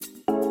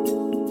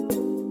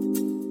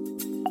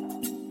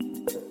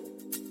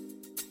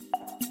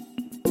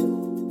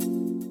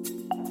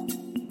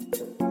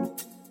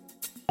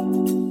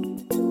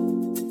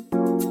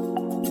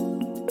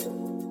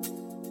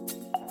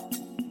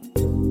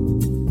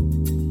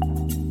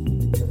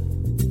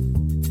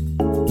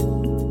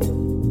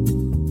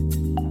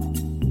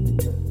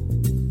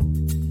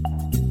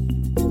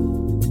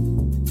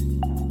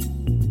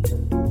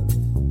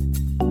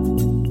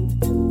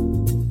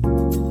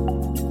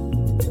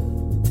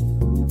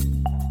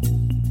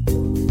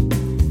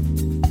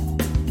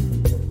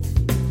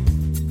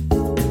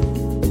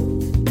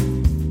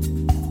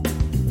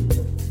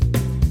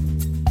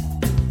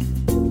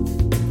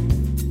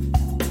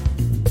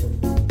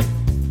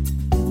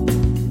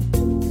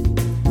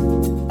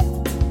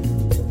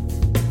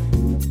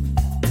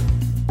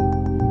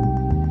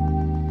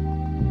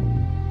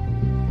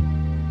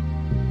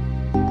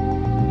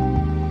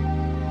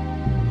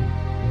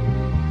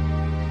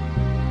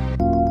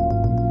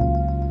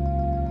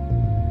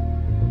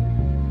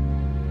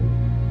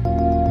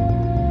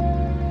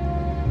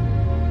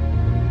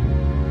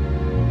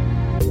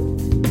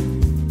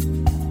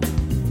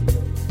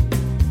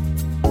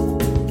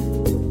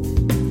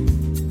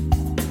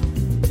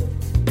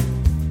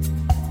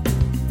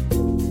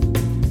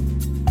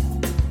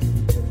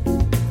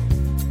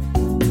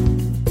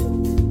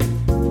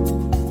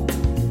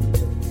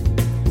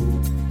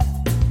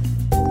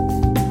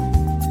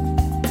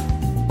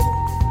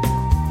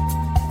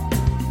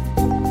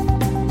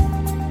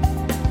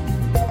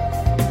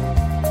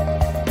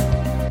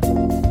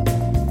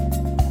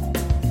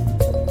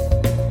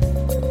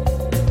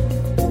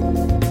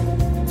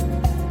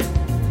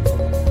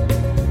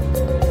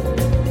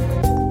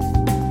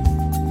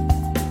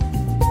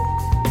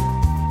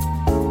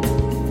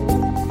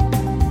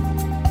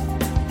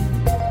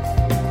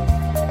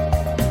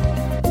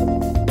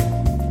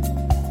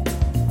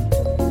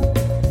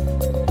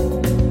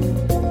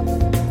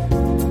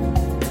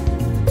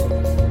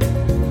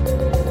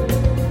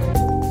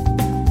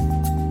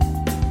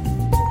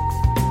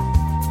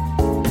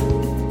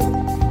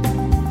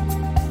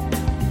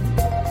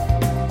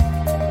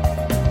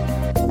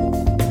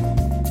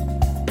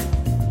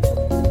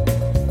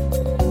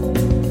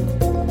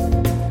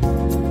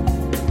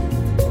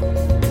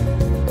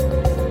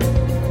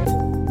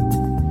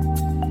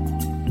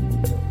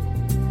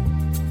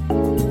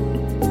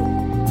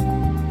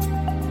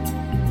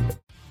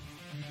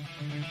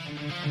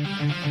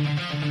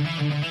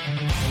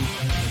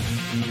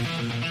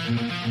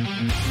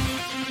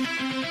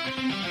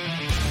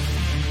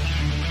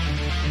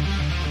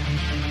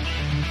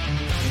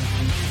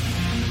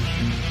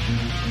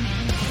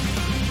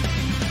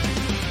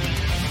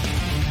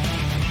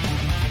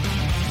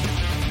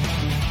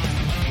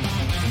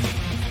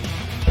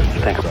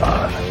Think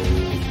about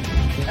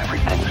it.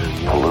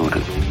 Everything's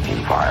polluted. The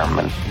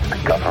environment, the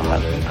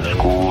government, the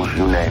schools,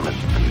 you name it.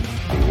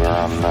 You're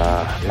on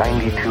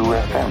 92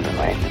 FM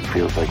tonight. It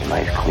feels like a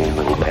nice, clean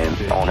little band.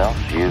 No one else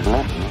is using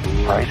it.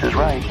 Price is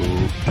right.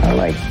 I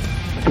like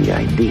the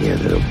idea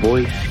that a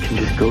voice can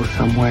just go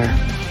somewhere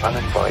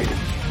uninvited.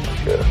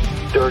 Like a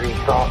dirty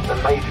thought in a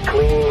nice,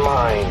 clean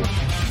mind.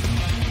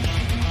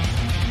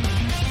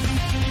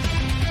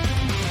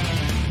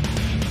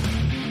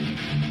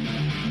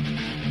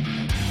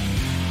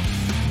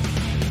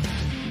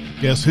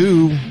 Guess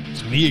who?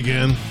 It's me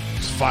again.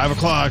 It's 5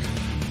 o'clock.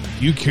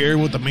 You care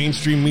what the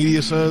mainstream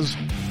media says?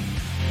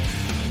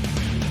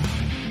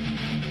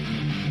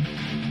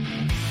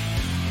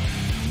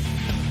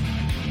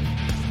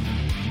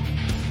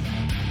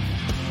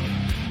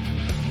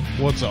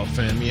 What's up,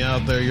 fam? You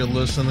out there, you're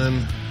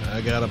listening?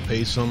 I gotta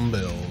pay some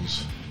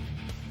bills.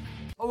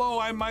 Hello,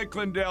 I'm Mike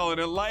Lindell, and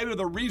in light of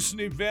the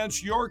recent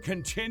events, your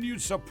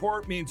continued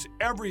support means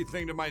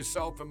everything to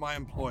myself and my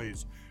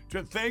employees.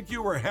 To thank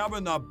you, we're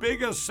having the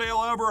biggest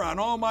sale ever on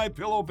all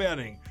MyPillow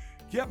bedding.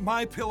 Get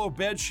MyPillow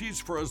bed sheets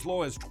for as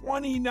low as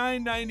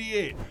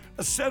 $29.98.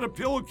 A set of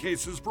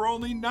pillowcases for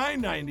only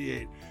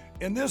 $9.98.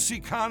 In this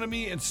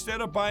economy,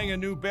 instead of buying a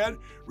new bed,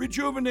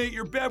 rejuvenate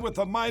your bed with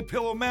a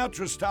MyPillow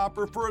mattress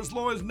topper for as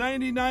low as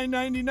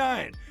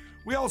 $99.99.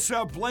 We also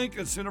have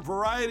blankets in a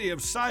variety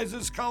of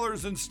sizes,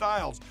 colors, and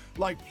styles,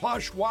 like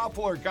plush,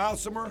 waffle, or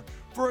gossamer,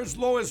 for as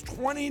low as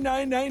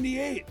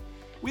 $29.98.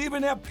 We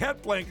even have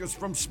pet blankets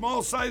from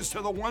small size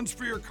to the ones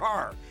for your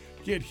car.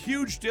 Get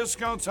huge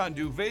discounts on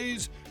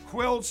duvets,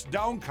 quilts,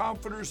 down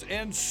comforters,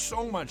 and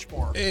so much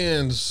more.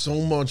 And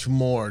so much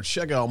more.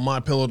 Check out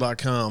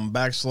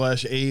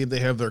mypillow.com/Abe. They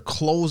have their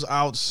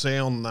closeout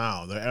sale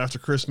now. Their after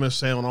Christmas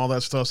sale and all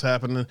that stuff's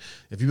happening.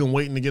 If you've been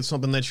waiting to get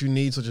something that you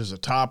need, such as a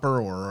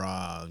topper or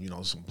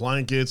some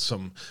blankets,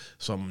 some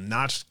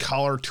notched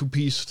collar,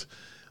 two-piece,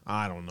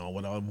 I don't know,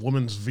 what a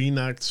woman's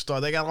V-neck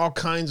stuff. They got all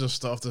kinds of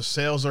stuff. The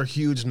sales are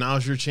huge.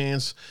 Now's your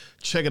chance.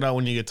 Check it out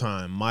when you get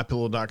time.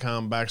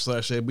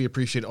 mypillow.com/Abe. We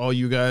appreciate all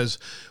you guys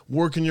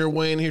working your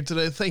way in here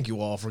today. Thank you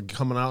all for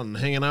coming out and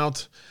hanging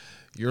out.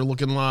 You're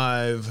looking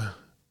live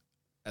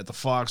at the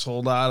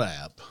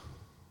Foxhole.app.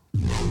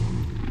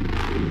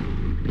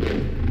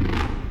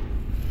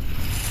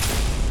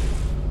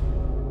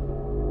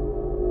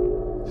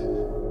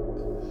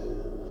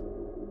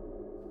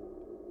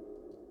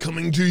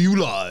 Coming to you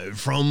live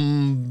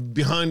from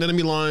behind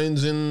enemy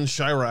lines in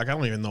Chirac. I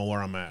don't even know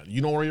where I'm at.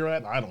 You know where you're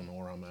at? I don't know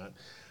where I'm at.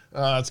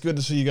 It's good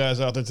to see you guys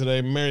out there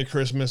today. Merry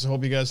Christmas. I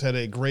hope you guys had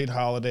a great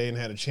holiday and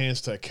had a chance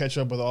to catch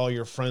up with all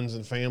your friends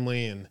and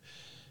family and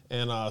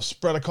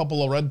spread a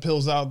couple of red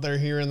pills out there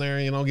here and there.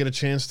 Get a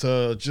chance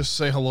to just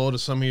say hello to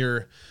some of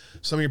your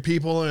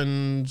people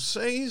and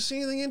see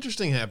anything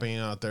interesting happening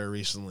out there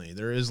recently.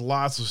 There is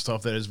lots of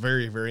stuff that is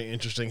very, very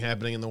interesting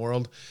happening in the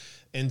world.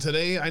 And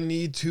today I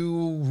need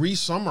to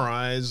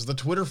re-summarize the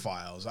Twitter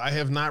files. I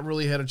have not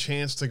really had a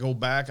chance to go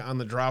back on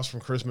the drops from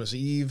Christmas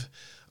Eve.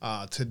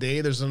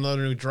 Today there's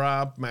another new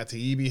drop. Matt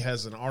Taibbi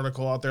has an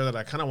article out there that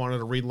I kind of wanted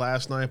to read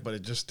last night, but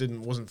it just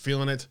wasn't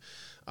feeling it.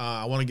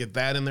 I want to get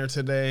that in there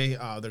today.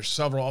 There's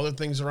several other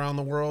things around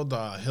the world.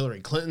 Hillary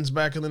Clinton's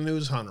back in the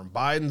news. Hunter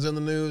Biden's in the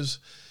news.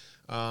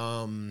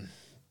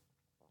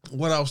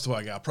 What else do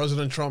I got?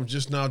 President Trump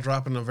just now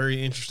dropping a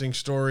very interesting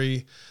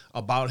story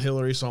about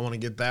Hillary, so I want to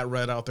get that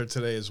read out there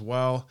today as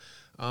well.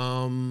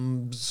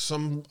 An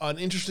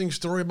interesting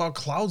story about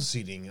cloud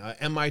seeding,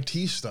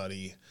 MIT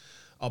study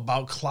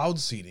about cloud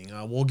seeding.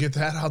 We'll get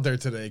that out there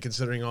today,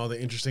 considering all the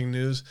interesting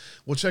news.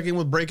 We'll check in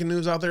with breaking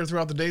news out there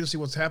throughout the day to see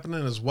what's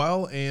happening as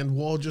well, and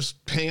we'll just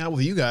hang out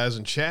with you guys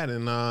and chat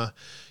and,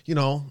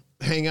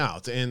 hang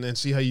out and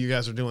see how you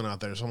guys are doing out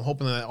there. So I'm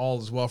hoping that all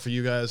is well for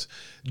you guys.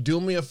 Do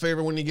me a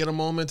favor when you get a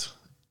moment.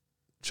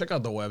 Check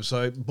out the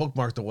website.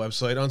 Bookmark the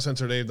website,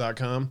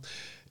 uncensoredabe.com.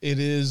 It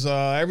is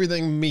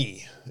everything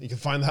me. You can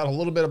find out a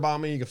little bit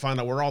about me. You can find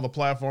out where all the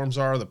platforms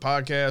are, the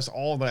podcast,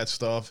 all that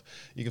stuff.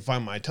 You can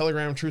find my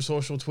Telegram, True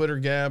Social, Twitter,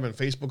 Gab, and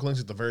Facebook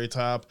links at the very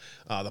top.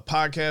 The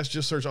podcast,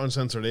 just search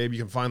Uncensored Abe. You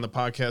can find the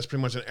podcast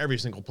pretty much on every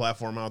single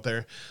platform out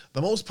there.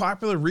 The most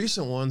popular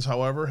recent ones,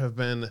 however, have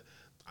been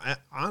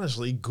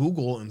honestly,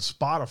 Google and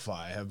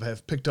Spotify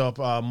have picked up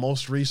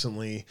most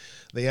recently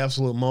the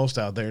absolute most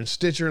out there, and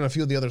Stitcher and a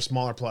few of the other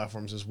smaller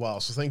platforms as well.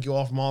 So thank you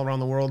all from all around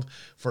the world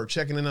for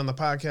checking in on the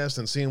podcast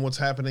and seeing what's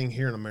happening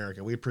here in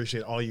America. We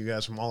appreciate all you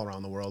guys from all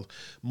around the world.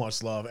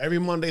 Much love. Every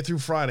Monday through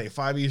Friday,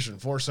 5 Eastern,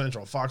 4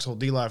 Central, Foxhole,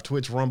 D-Live,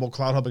 Twitch, Rumble,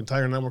 Cloud Hub, and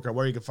Tiger Network are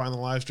where you can find the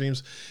live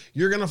streams.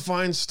 You're going to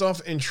find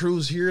stuff and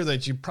truths here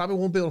that you probably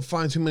won't be able to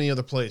find too many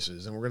other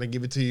places, and we're going to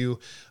give it to you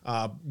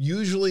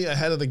usually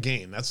ahead of the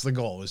game. That's the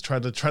goal, is try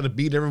to try to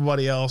beat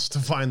everybody else to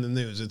find the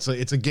news.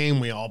 It's a game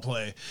we all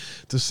play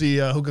to see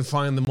who can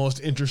find the most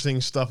interesting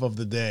stuff of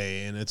the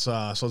day. And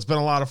so it's been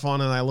a lot of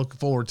fun, and I look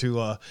forward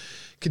to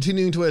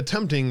continuing to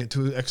attempting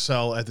to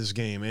excel at this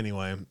game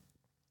anyway.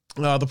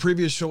 The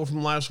previous show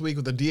from last week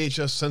with the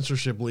DHS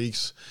censorship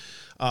leaks,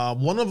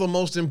 one of the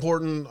most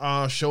important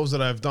shows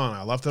that I've done.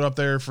 I left it up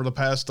there for the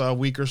past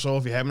week or so.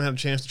 If you haven't had a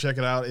chance to check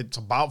it out, it's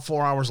about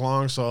 4 hours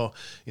long. So,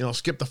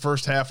 skip the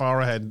first half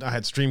hour. I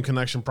had stream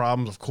connection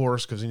problems, of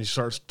course, because when you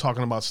start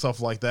talking about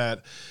stuff like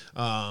that,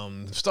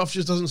 stuff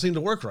just doesn't seem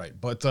to work right.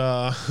 But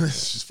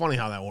it's just funny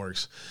how that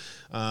works.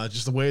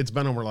 Just the way it's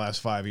been over the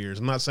last 5 years.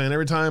 I'm not saying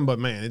every time, but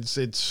man,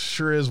 it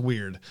sure is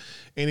weird.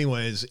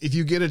 Anyways, if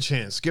you get a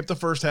chance, skip the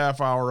first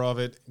half hour of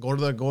it. Go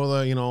to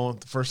the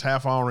first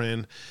half hour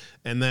in,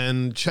 and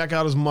then check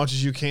out as much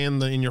as you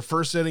can in your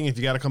first sitting. If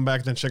you got to come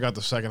back, then check out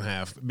the second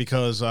half,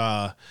 because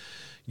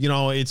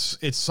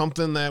it's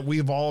something that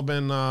we've all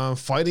been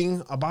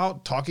fighting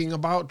about, talking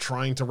about,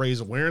 trying to raise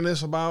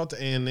awareness about,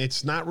 and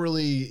it's not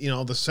really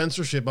the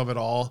censorship of it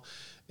all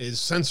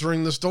is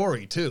censoring the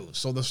story too.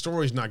 So the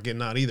story's not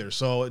getting out either.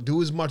 So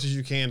do as much as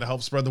you can to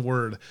help spread the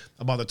word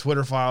about the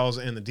Twitter files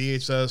and the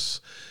DHS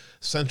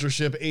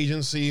censorship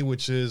agency,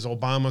 which is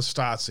Obama's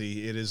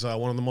Stasi. It is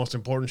one of the most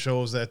important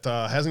shows that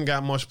hasn't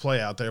got much play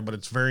out there, but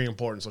it's very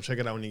important. So check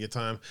it out when you get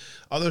time.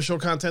 Other show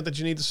content that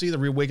you need to see, the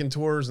Reawaken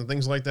tours and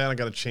things like that, I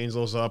got to change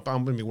those up.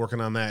 I'm going to be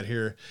working on that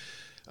here.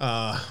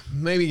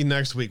 Maybe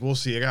next week. We'll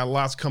see. I got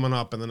lots coming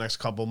up in the next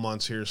couple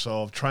months here,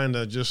 so I'm trying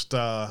to just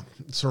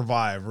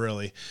survive,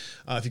 really.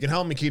 If you can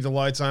help me keep the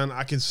lights on,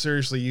 I could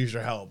seriously use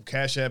your help.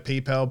 Cash App,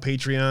 PayPal,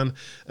 Patreon,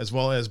 as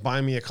well as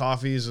Buy Me a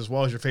Coffees, as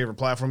well as your favorite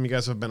platform. You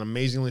guys have been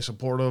amazingly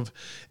supportive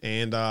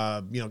and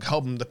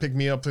helping to pick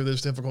me up through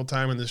this difficult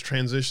time and this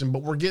transition,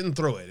 but we're getting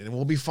through it, and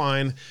we'll be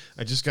fine.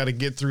 I just got to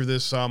get through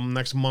this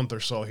next month or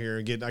so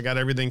here. I got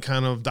everything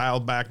kind of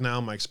dialed back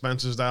now, my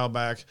expenses dialed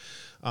back.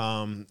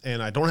 And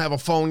I don't have a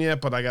phone yet,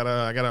 but I got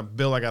a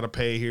bill I got to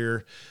pay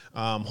here.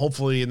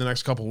 Hopefully in the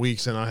next couple of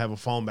weeks, and I'll have a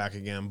phone back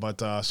again.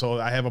 But so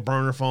I have a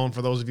burner phone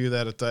for those of you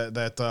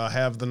that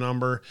have the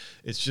number.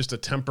 It's just a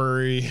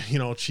temporary,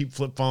 cheap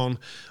flip phone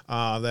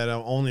that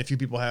only a few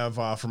people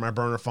have for my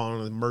burner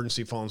phone, an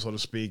emergency phone, so to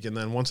speak. And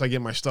then once I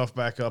get my stuff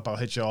back up, I'll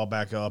hit you all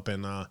back up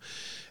and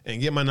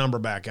get my number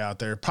back out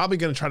there. Probably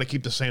going to try to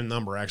keep the same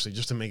number, actually,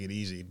 just to make it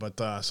easy.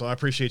 But so I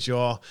appreciate you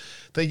all.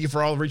 Thank you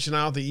for all reaching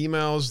out, the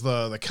emails,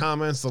 the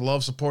comments, the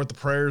love, support, the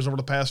prayers over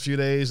the past few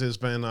days. It's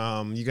been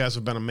you guys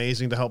have been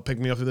amazing to help pick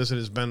me up through this. It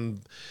has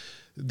been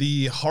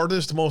the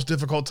hardest, most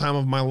difficult time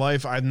of my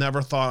life. I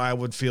never thought I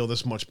would feel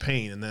this much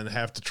pain and then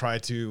have to try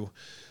to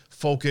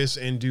focus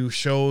and do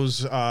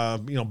shows,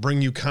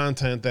 bring you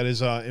content that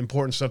is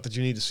important stuff that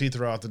you need to see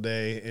throughout the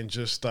day, and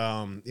just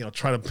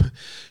try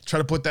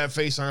to put that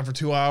face on for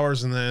 2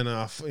 hours and then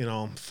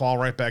fall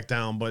right back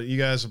down. But you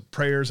guys'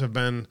 prayers have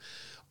been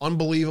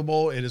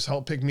unbelievable. It has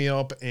helped pick me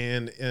up,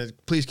 and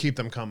please keep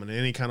them coming in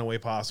any kind of way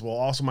possible.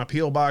 Also, my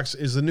P.O. box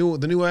is the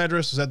new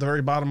address is at the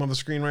very bottom of the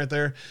screen right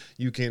there.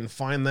 You can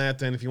find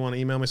that, and if you want to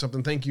email me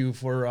something, thank you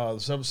for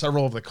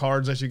several of the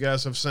cards that you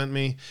guys have sent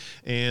me,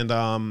 and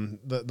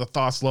the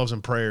thoughts, loves,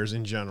 and prayers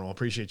in general.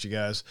 Appreciate you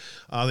guys.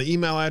 The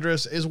email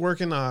address is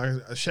working.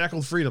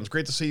 Shackled Freedoms,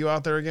 great to see you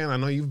out there again. I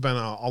know you've been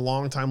a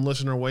long time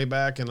listener way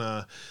back, and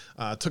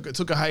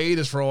took a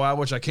hiatus for a while,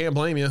 which I can't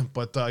blame you,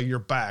 but you're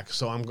back.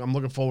 So I'm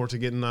looking forward to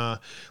getting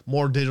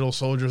more digital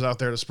soldiers out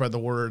there to spread the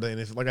word. And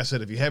if, like I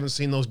said, if you haven't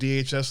seen those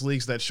DHS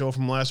leaks, that show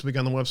from last week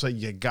on the website,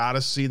 you got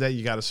to see that.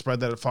 You got to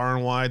spread that far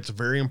and wide. It's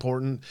very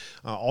important.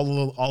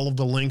 All of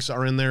the links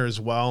are in there as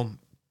well.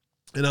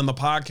 And on the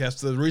podcast,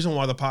 the reason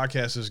why the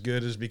podcast is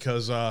good is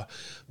because the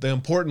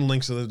important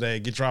links of the day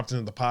get dropped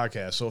into the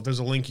podcast. So if there's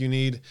a link you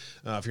need,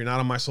 if you're not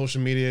on my social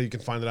media, you can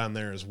find it on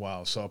there as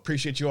well. So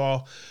appreciate you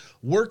all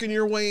working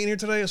your way in here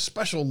today. A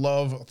special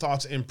love,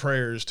 thoughts, and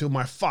prayers to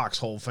my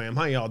Foxhole fam.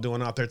 How y'all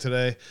doing out there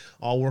today?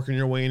 All working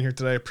your way in here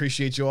today.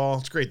 Appreciate you all.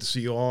 It's great to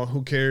see you all.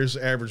 Who cares?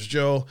 Average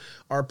Joe,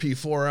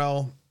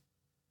 RP4L,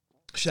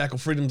 Shackle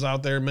Freedom's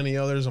out there, many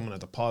others. I'm going to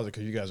have to pause it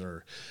because you guys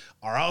are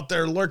out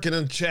there lurking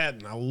and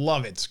chatting. I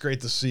love it. It's great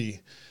to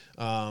see.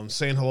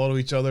 Saying hello to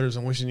each other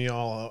and wishing you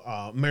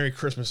all Merry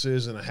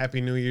Christmases and a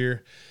Happy New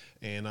Year.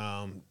 And,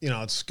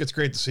 it's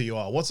great to see you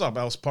all. What's up,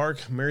 Alice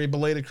Park? Merry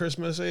belated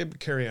Christmas, Abe.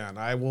 Carry on.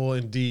 I will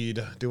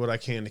indeed do what I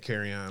can to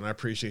carry on. I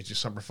appreciate you,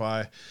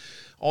 Semperfi.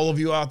 All of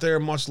you out there,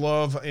 much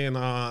love. And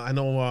I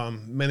know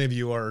many of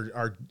you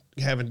are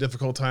having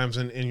difficult times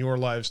in your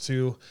lives,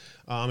 too.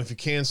 If you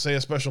can, say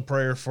a special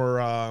prayer for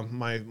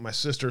my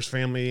sister's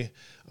family.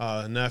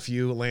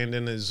 Nephew,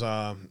 Landon,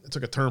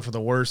 took a turn for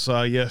the worse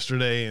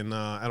yesterday. And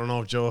I don't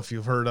know, Joe, if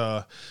you've heard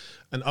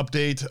an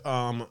update,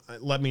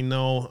 let me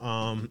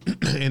know.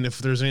 And if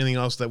there's anything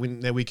else that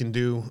we can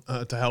do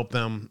to help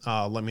them,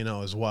 let me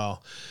know as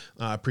well.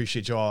 I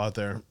appreciate you all out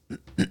there.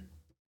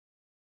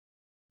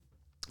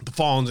 The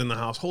Fallen's in the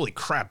house. Holy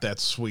crap,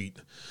 that's sweet.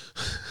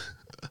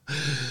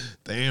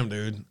 Damn,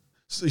 dude.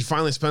 So you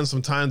finally spend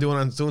some time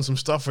doing some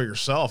stuff for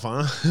yourself,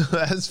 huh?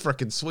 That's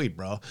freaking sweet,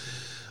 bro.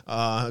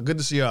 Good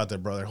to see you out there,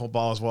 brother. Hope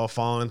all is well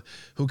following.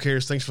 Who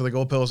cares? Thanks for the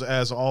gold pills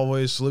as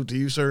always. Salute to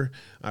you, sir.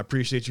 I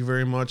appreciate you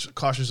very much.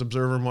 Cautious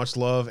observer, much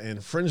love,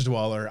 and fringe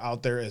dweller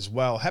out there as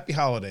well. Happy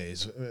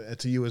holidays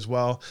to you as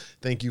well.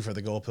 Thank you for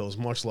the gold pills.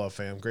 Much love,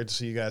 fam. Great to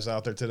see you guys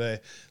out there today.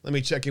 Let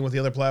me check in with the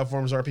other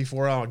platforms.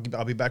 RP4,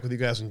 I'll be back with you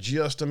guys in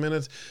just a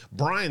minute.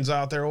 Brian's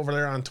out there over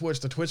there on Twitch.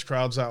 The Twitch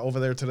crowd's over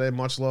there today.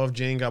 Much love.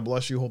 Jane, God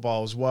bless you. Hope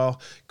all is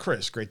well.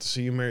 Chris, great to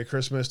see you. Merry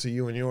Christmas to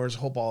you and yours.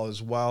 Hope all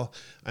is well.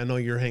 I know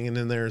you're hanging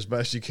in there as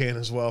best you can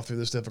as well through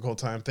this difficult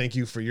time. Thank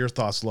you for your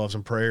thoughts, loves,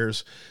 and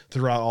prayers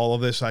throughout all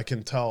of this. I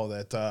can tell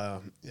that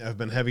I've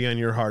been heavy on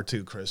your heart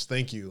too, Chris.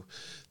 Thank you.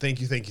 Thank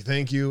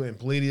you. And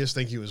Palladius,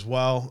 thank you as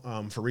well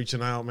for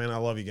reaching out, man. I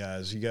love you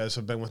guys. You guys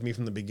have been with me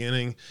from the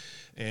beginning,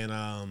 and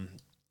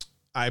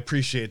I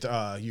appreciate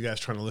you guys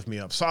trying to lift me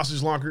up.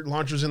 Sausage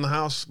launchers in the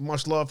house.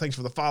 Much love. Thanks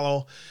for the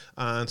follow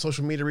on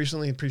social media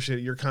recently. Appreciate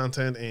your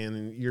content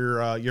and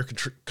your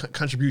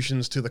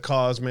contributions to the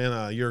cause,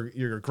 man.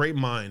 You're a great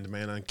mind,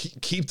 man.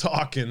 Keep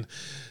talking.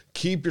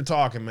 Keep your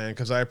talking, man,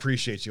 because I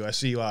appreciate you. I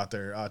see you out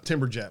there.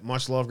 Timberjet,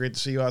 much love. Great to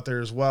see you out there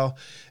as well.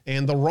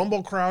 And the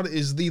Rumble crowd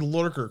is the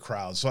lurker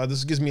crowd. So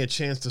this gives me a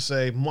chance to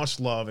say much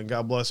love and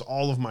God bless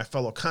all of my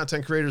fellow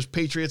content creators,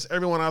 patriots,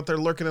 everyone out there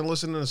lurking and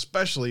listening,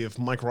 especially if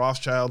Mike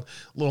Rothschild,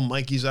 little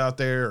Mikey's out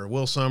there, or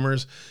Will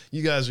Summers.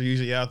 You guys are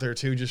usually out there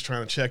too, just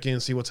trying to check in,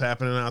 see what's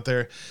happening out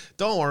there.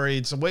 Don't worry,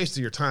 it's a waste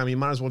of your time. You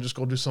might as well just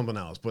go do something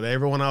else. But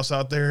everyone else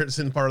out there that's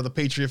in part of the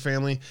Patriot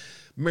family,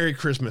 Merry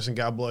Christmas and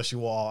God bless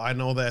you all. I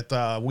know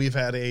that we've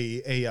had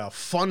a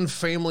fun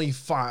family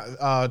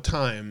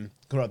time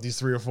throughout these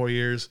 3 or 4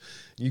 years.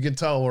 You can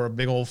tell we're a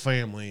big old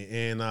family.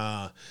 And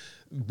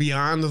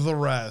beyond the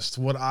rest,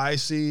 what I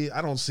see,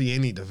 I don't see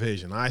any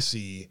division. I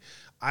see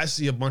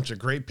a bunch of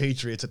great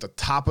patriots at the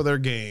top of their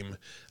game,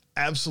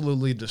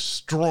 absolutely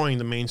destroying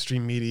the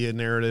mainstream media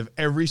narrative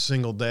every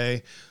single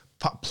day,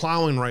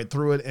 plowing right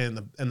through it, and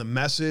the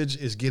message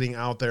is getting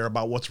out there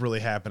about what's really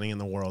happening in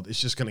the world. It's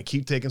just going to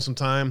keep taking some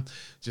time.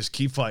 Just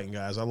keep fighting,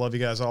 guys. I love you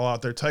guys all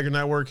out there. Tiger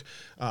Network,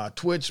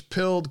 Twitch,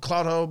 Pilled,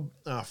 Cloud Hub,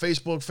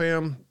 Facebook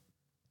fam,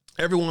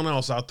 everyone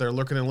else out there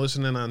looking and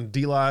listening on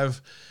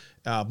D-Live.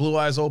 Blue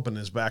Eyes Open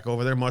is back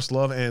over there. Much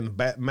love. And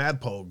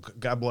Mad Pogue,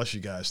 God bless you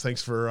guys.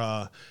 Thanks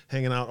for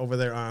hanging out over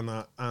there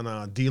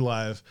on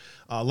D-Live.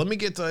 Let me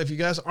get if you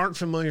guys aren't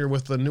familiar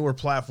with the newer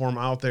platform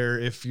out there,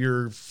 if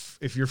you're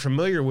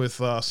familiar with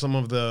some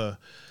of the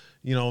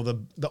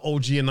the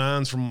OG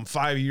Anons from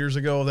 5 years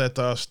ago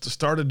that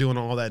started doing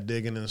all that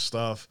digging and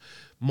stuff,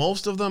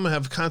 most of them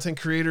have content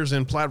creators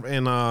and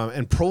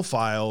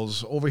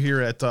profiles over here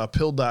at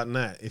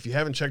pill.net. If you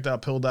haven't checked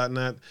out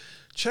pill.net,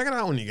 check it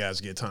out when you guys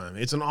get time.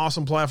 It's an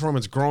awesome platform.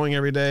 It's growing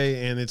every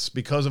day, and it's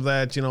because of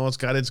that, it's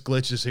got its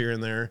glitches here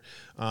and there.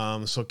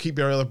 So keep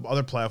your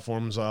other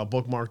platforms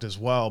bookmarked as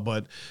well.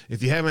 But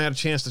if you haven't had a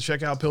chance to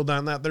check out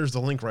pill.net, there's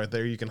the link right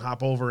there. You can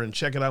hop over and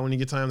check it out when you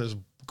get time. There's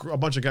a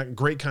bunch of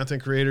great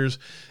content creators.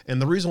 And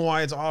the reason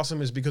why it's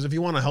awesome is because if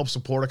you want to help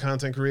support a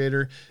content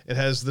creator, it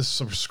has this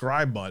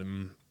subscribe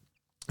button.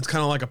 It's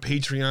kind of like a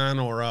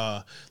Patreon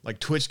or like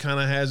Twitch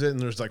kind of has it. And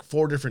there's like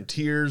 4 different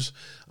tiers.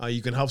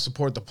 You can help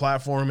support the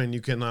platform, and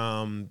you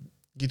can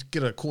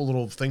get a cool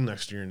little thing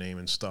next to your name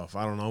and stuff.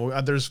 I don't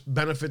know. There's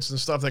benefits and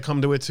stuff that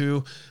come to it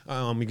too.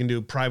 You can do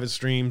private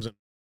streams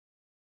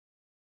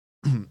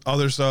and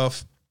other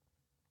stuff.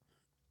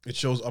 It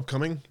shows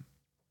upcoming.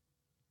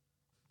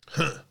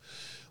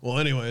 Well,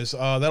 anyways,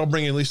 that'll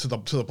bring you at least to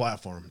the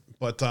platform.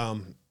 But I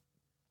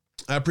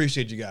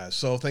appreciate you guys.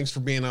 So thanks for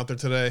being out there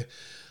today.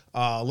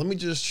 Let me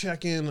just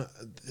check in.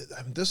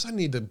 This I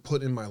need to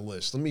put in my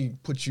list. Let me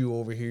put you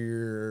over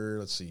here.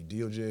 Let's see.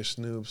 DOJ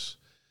Snoops.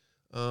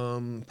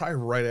 Probably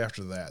right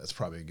after that. That's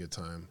probably a good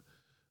time.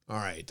 All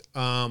right.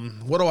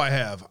 What do I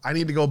have? I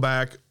need to go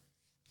back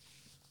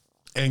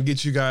and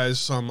get you guys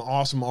some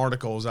awesome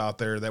articles out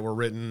there that were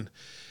written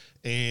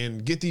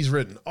and get these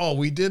written. Oh,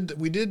 we did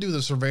do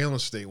the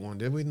surveillance state one,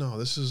 did we? No,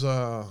 this is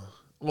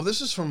well,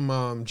 this is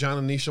from John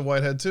and Nisha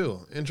Whitehead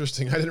too.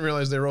 Interesting. I didn't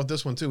realize they wrote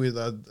this one too.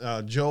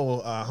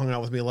 Joe hung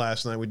out with me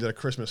last night. We did a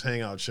Christmas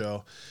hangout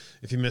show.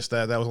 If you missed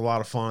that, that was a lot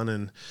of fun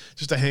and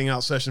just a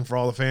hangout session for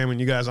all the fam. And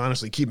you guys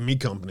honestly keeping me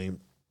company.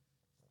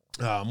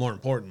 More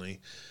importantly,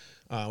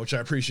 which I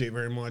appreciate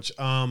very much.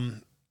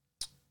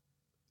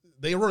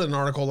 They wrote an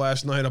article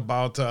last night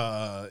about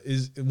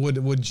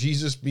would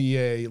Jesus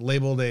be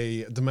labeled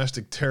a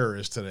domestic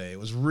terrorist today? It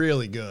was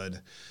really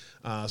good.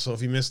 So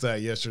if you missed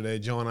that yesterday,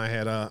 Joe and I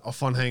had a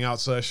fun hangout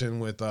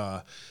session with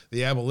the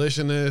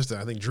abolitionist.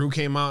 I think Drew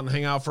came out and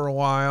hang out for a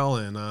while.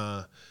 And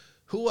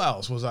who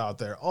else was out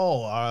there?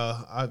 Oh,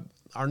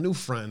 our new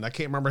friend. I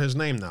can't remember his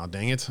name now.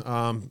 Dang it.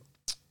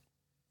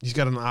 He's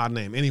got an odd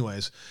name.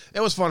 Anyways, it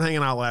was fun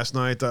hanging out last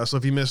night. So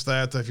if you missed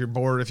that, if you're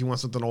bored, if you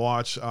want something to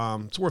watch,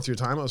 it's worth your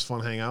time. It was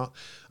fun hangout.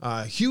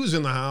 Hugh's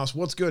in the house.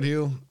 What's good,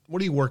 Hugh?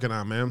 What are you working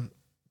on, man?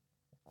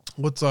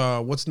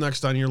 What's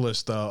next on your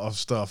list of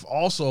stuff?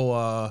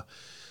 Also,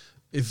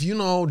 do you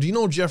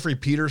know Jeffrey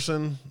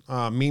Peterson,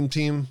 meme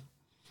team?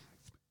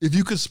 If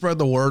you could spread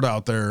the word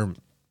out there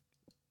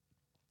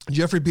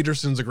Jeffrey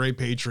Peterson's a great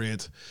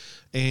patriot,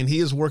 and he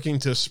is working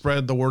to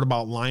spread the word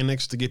about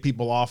Linux to get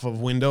people off of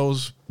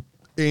Windows.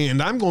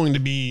 And I'm going to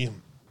be...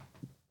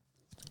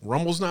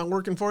 Rumble's not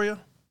working for you?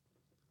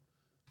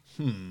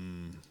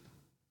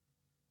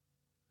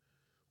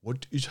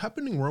 What is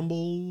happening,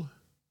 Rumble?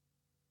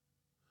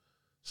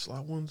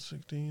 Slot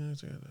 116.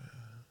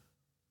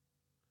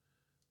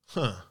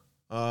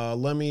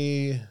 Let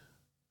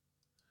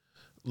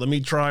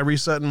me try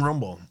resetting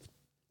Rumble.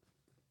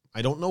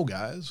 I don't know,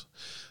 guys.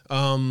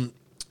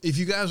 If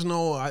you guys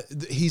know,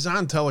 he's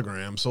on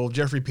Telegram. So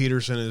Jeffrey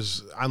Peterson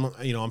is,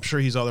 I'm sure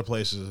he's other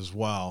places as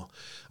well.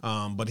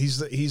 But he's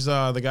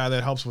the guy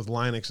that helps with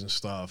Linux and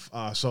stuff.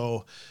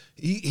 So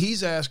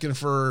he's asking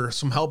for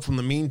some help from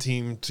the Mean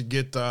Team to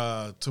get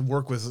to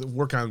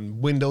work on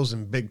Windows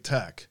and big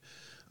tech.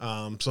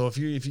 So if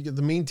you get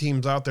the Mean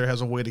Teams out there has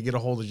a way to get a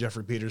hold of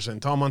Jeffrey Peterson,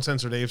 tell him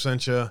Uncensored Abe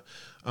sent you,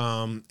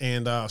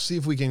 and see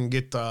if we can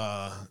get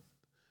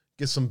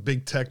some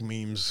big tech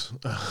memes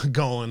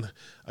going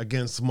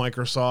against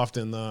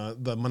Microsoft and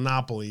the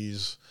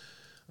monopolies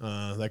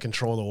that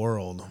control the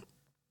world.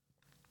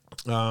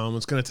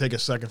 It's going to take a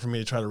second for me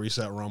to try to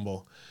reset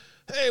Rumble.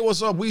 Hey,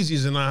 what's up?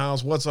 Wheezy's in the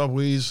house. What's up,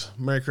 Wheeze?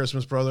 Merry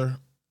Christmas, brother.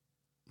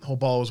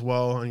 Hope all is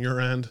well on your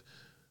end.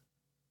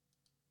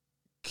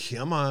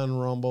 Come on,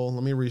 Rumble.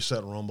 Let me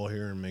reset Rumble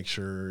here and make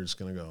sure it's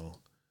going to go.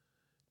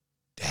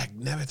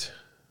 Dagnabbit.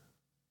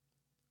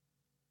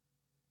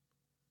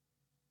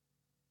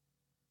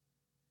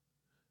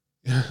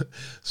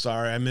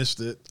 Sorry, I missed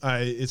it.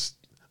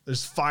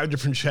 There's 5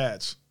 different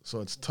chats,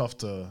 so it's tough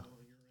to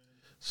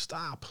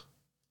stop.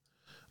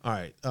 All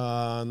right,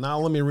 now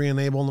let me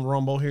re-enable the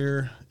Rumble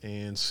here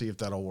and see if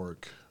that'll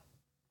work.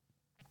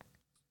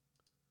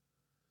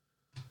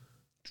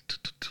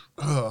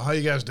 How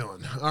you guys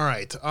doing? All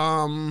right,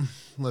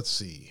 let's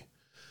see.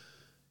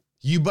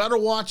 You better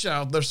watch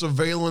out. Their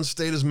surveillance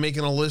state is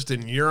making a list,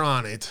 and you're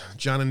on it.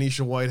 John and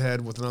Nisha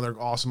Whitehead with another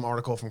awesome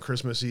article from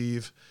Christmas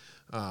Eve.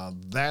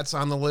 That's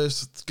on the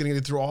list. It's going to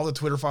get through all the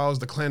Twitter files,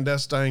 the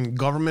clandestine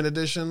government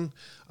edition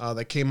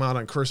that came out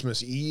on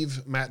Christmas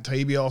Eve. Matt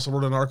Taibbi also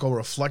wrote an article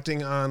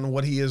reflecting on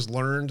what he has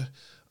learned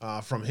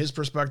from his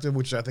perspective,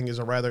 which I think is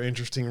a rather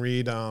interesting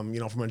read.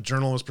 From a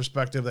journalist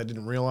perspective, that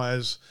didn't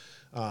realize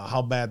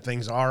how bad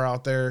things are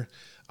out there.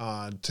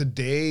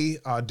 Today,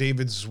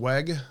 David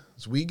Zweig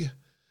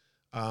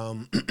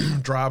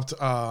dropped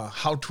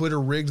how Twitter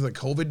rigged the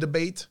COVID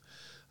debate.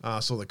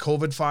 So the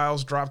COVID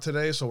files dropped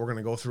today, so we're going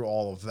to go through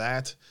all of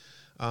that.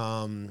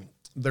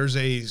 There's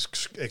a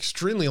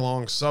extremely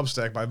long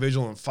Substack by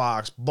Vigilant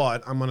Fox,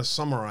 but I'm going to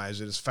summarize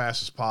it as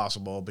fast as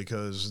possible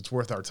because it's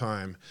worth our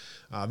time.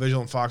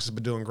 Vigilant Fox has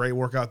been doing great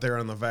work out there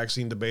on the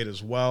vaccine debate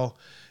as well,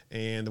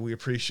 and we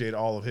appreciate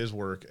all of his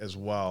work as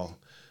well.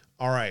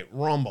 All right,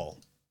 Rumble.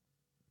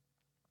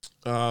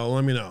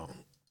 Let me know.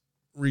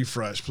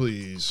 Refresh,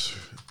 please.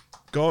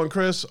 Going,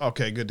 Chris?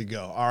 Okay, good to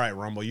go. All right,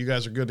 Rumble, you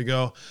guys are good to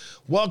go.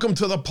 Welcome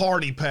to the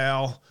party,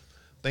 pal.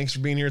 Thanks for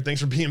being here.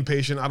 Thanks for being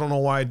patient. I don't know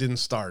why it didn't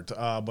start,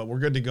 but we're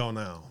good to go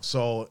now.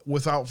 So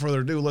without further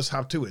ado, let's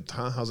hop to it.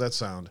 How's that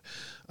sound?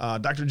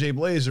 Dr. J.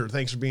 Blazer,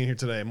 thanks for being here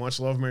today. Much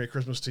love. Merry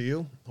Christmas to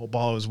you. Hope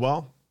all is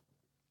well.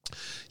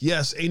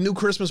 Yes, a new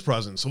Christmas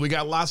present. So we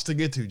got lots to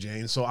get to,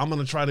 Jane. So I'm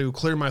going to try to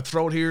clear my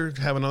throat here,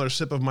 have another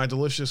sip of my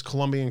delicious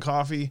Colombian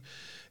coffee,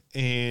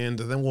 and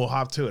then we'll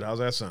hop to it. How's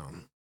that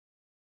sound?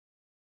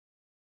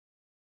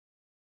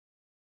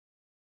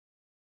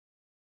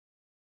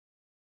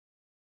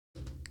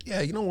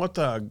 Yeah, you know what?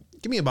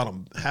 Give me about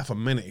half a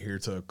minute here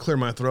to clear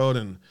my throat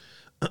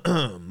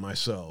and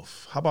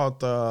myself. How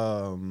about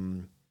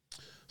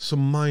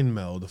some mind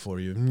meld for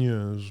you?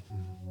 Yes.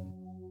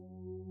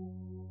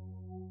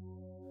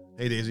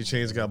 Hey, Daisy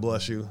Chains, God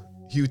bless you.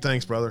 Hugh,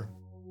 thanks, brother.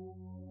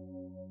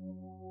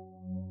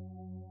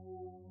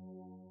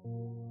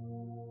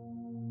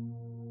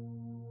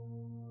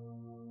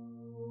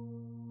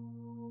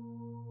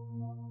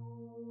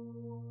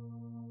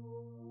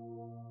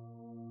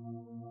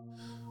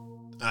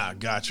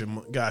 Gotcha,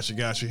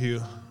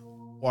 Hugh.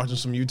 Watching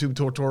some YouTube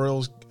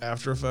tutorials,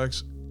 After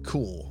Effects,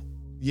 cool.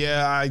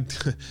 Yeah,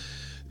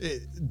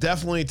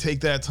 definitely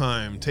take that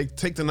time.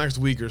 Take the next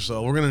week or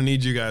so. We're gonna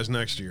need you guys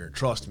next year.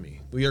 Trust me,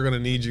 we are gonna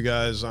need you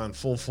guys on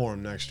full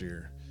form next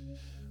year.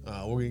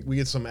 We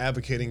get some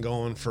advocating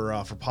going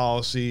for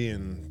policy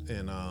and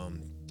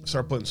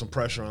start putting some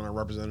pressure on our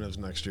representatives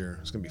next year.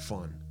 It's gonna be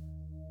fun.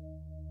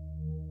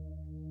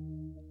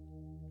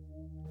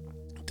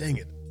 Dang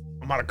it,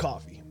 I'm out of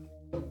coffee.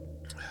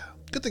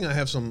 Good thing I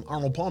have some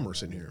Arnold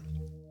Palmer's in here.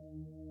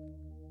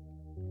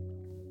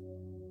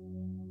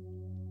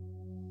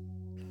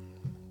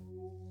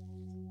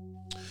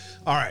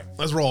 All right,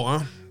 let's roll,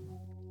 huh?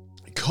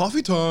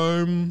 Coffee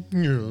time.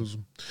 Yes.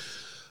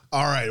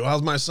 All right, well,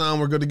 how's my sound?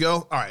 We're good to go?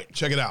 All right,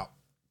 check it out.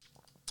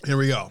 Here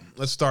we go.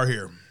 Let's start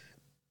here.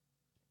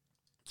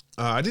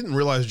 I didn't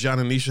realize John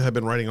and Nisha had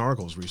been writing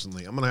articles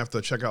recently. I'm going to have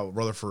to check out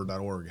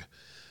Rutherford.org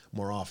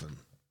more often.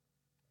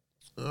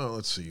 Oh,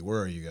 let's see.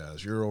 Where are you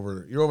guys? You're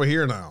over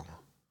here now.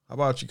 How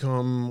about you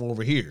come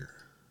over here?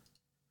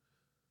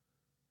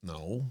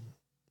 No.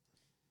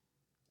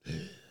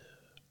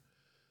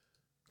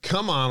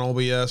 Come on,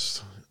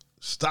 OBS.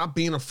 Stop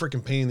being a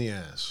freaking pain in the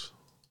ass.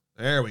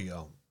 There we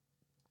go.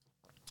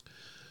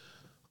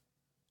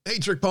 Hey,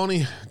 Trick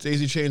Pony.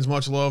 Daisy Chains,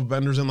 much love.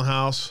 Bender's in the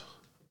house.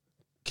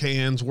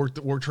 Cans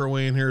worked her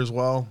way in here as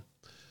well.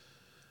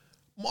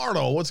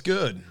 Marto, what's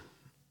good?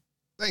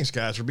 Thanks,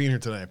 guys, for being here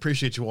today.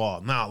 Appreciate you all.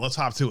 Now, let's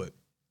hop to it.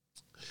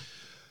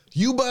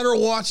 You better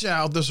watch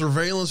out. The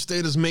surveillance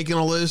state is making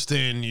a list,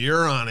 and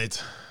you're on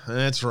it.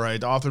 That's right.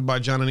 Authored by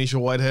John Anisha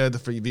Whitehead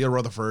via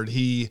Rutherford.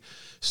 He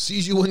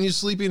sees you when you're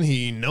sleeping.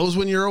 He knows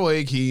when you're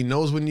awake. He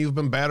knows when you've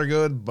been bad or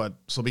good, but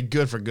so be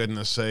good for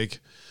goodness sake.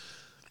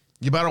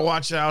 You better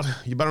watch out.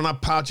 You better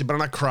not pout. You better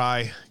not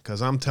cry,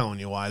 because I'm telling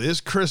you why.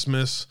 This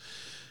Christmas,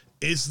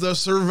 it's the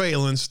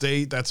surveillance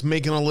state that's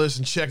making a list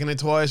and checking it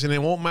twice, and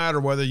it won't matter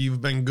whether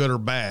you've been good or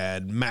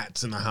bad.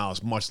 Matt's in the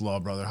house. Much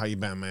love, brother. How you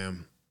been,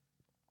 man?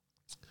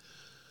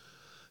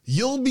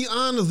 You'll be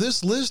on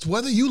this list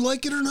whether you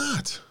like it or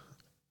not.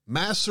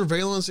 Mass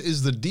surveillance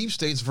is the deep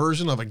state's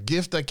version of a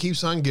gift that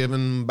keeps on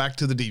giving back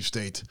to the deep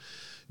state.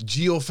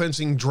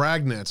 Geofencing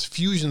dragnets,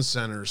 fusion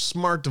centers,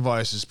 smart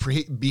devices,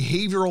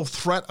 behavioral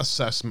threat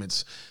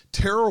assessments,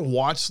 terror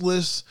watch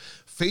lists,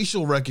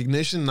 facial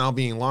recognition now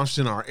being launched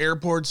in our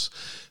airports,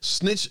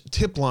 snitch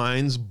tip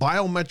lines,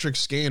 biometric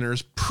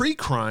scanners,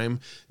 pre-crime,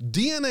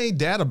 DNA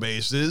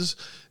databases,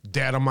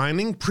 data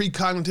mining,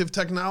 precognitive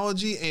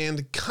technology,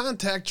 and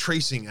contact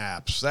tracing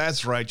apps.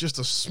 That's right, just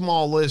a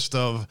small list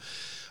of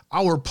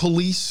our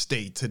police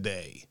state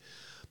today.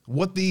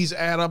 What these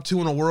add up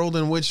to in a world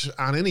in which,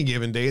 on any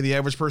given day, the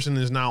average person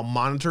is now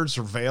monitored,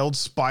 surveilled,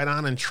 spied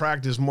on, and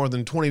tracked in more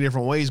than 20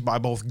 different ways by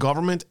both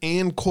government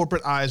and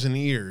corporate eyes and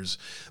ears.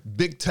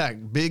 Big tech,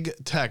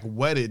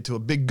 wedded to a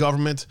big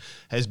government,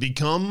 has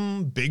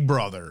become Big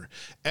Brother.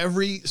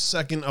 Every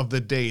second of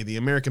the day, the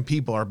American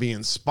people are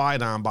being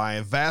spied on by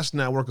a vast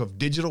network of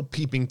digital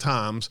peeping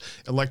toms,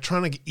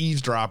 electronic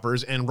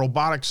eavesdroppers, and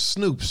robotic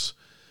snoops.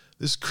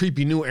 This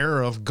creepy new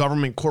era of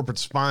government corporate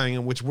spying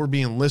in which we're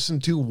being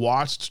listened to,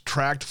 watched,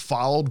 tracked,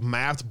 followed,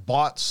 mapped,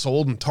 bought,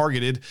 sold, and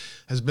targeted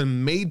has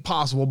been made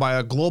possible by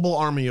a global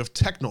army of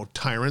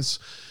techno-tyrants,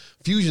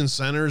 fusion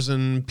centers,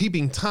 and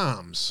peeping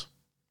toms.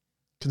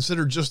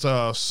 Considered just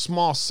a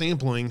small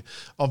sampling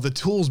of the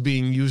tools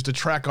being used to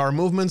track our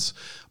movements,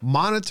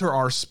 monitor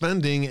our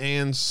spending,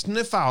 and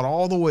sniff out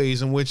all the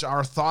ways in which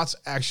our thoughts,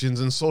 actions,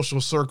 and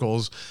social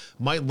circles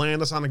might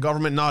land us on a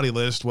government naughty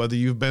list, whether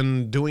you've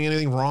been doing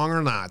anything wrong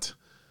or not.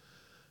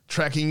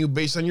 Tracking you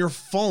based on your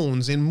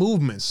phones and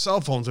movements. Cell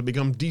phones have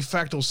become de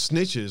facto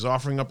snitches,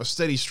 offering up a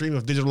steady stream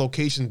of digital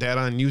location data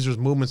on users'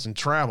 movements and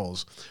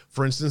travels.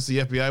 For instance, the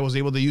FBI was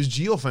able to use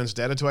geofence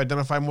data to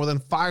identify more than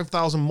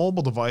 5,000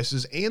 mobile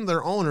devices and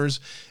their owners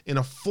in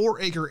a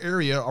 4-acre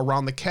area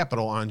around the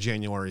Capitol on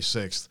January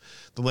 6th.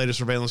 The latest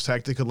surveillance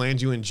tactic could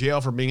land you in jail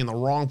for being in the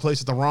wrong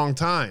place at the wrong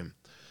time.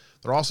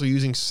 They're also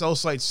using cell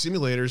site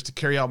simulators to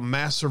carry out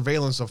mass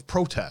surveillance of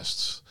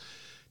protests,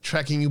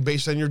 tracking you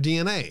based on your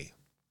DNA.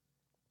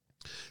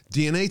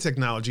 DNA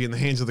technology in the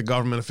hands of the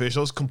government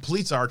officials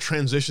completes our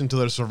transition to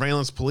the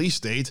surveillance police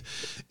state.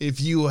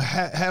 If you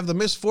have the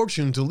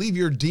misfortune to leave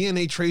your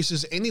DNA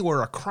traces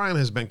anywhere a crime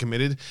has been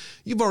committed,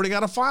 you've already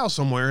got a file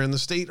somewhere in the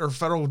state or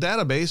federal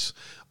database,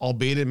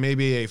 albeit it may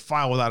be a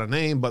file without a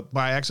name, but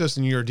by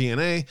accessing your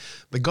DNA,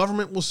 the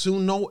government will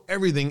soon know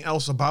everything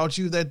else about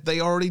you that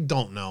they already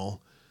don't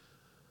know.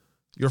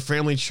 Your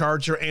family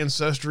chart, your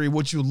ancestry,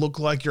 what you look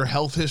like, your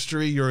health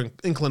history, your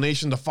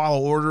inclination to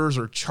follow orders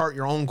or chart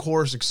your own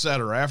course,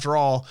 etc. After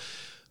all,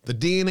 the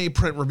DNA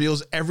print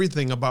reveals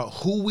everything about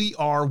who we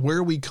are,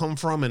 where we come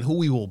from, and who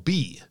we will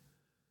be.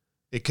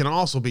 It can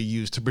also be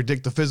used to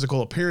predict the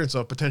physical appearance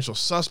of potential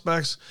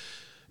suspects.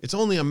 It's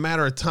only a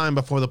matter of time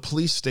before the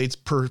police state's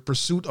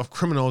pursuit of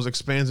criminals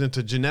expands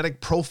into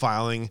genetic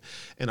profiling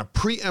and a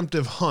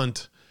preemptive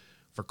hunt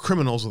for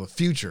criminals of the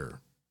future.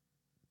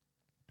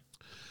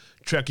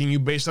 Tracking you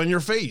based on your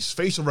face.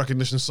 Facial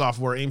recognition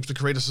software aims to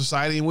create a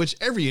society in which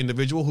every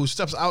individual who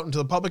steps out into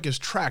the public is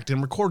tracked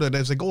and recorded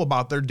as they go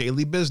about their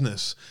daily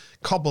business.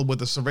 Coupled with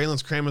the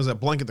surveillance cameras that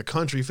blanket the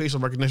country,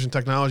 facial recognition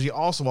technology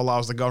also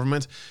allows the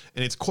government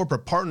and its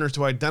corporate partners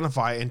to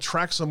identify and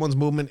track someone's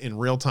movement in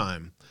real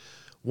time.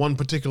 One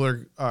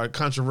particular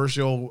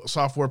controversial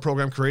software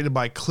program created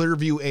by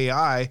Clearview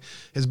AI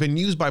has been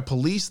used by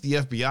police, the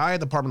FBI,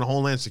 Department of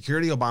Homeland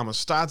Security, Obama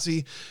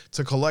Stasi,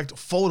 to collect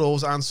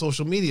photos on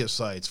social media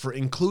sites for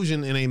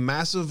inclusion in a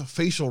massive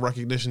facial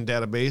recognition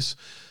database.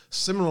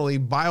 Similarly,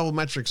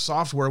 biometric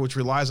software, which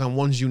relies on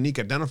one's unique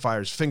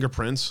identifiers,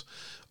 fingerprints,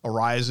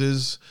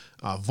 irises,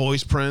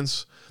 voice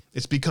prints,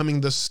 it's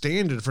becoming the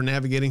standard for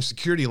navigating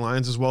security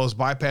lines as well as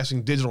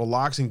bypassing digital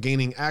locks and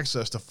gaining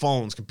access to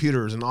phones,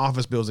 computers, and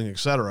office buildings,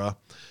 etc.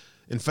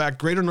 In fact,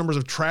 greater numbers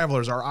of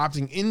travelers are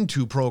opting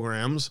into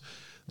programs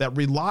that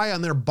rely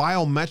on their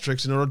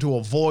biometrics in order to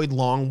avoid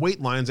long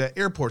wait lines at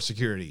airport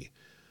security.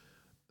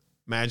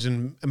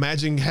 Imagine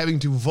having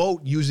to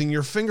vote using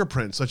your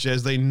fingerprint, such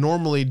as they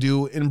normally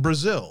do in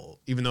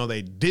Brazil, even though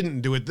they didn't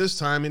do it this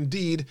time.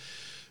 Indeed,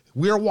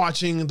 we are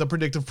watching the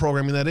predictive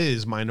programming that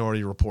is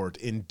Minority Report.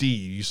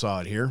 Indeed, you saw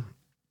it here.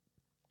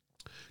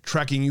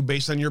 tracking you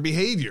based on your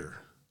behavior.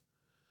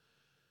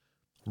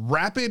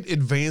 Rapid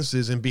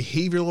advances in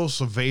behavioral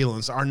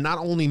surveillance are not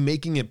only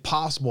making it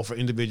possible for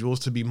individuals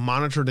to be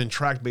monitored and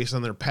tracked based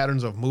on their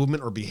patterns of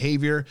movement or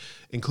behavior,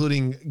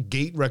 including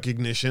gait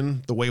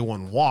recognition, the way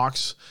one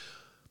walks,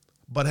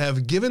 but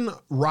have given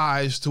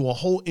rise to a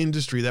whole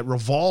industry that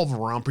revolve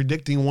around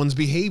predicting one's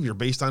behavior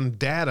based on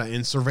data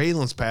and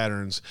surveillance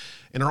patterns,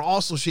 and are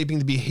also shaping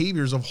the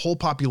behaviors of whole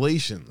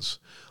populations.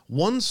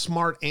 One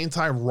smart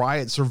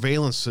anti-riot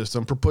surveillance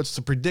system purports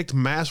to predict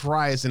mass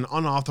riots and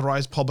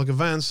unauthorized public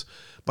events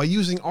by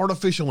using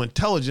artificial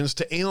intelligence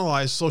to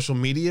analyze social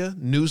media,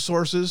 news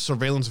sources,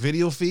 surveillance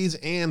video feeds,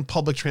 and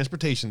public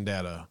transportation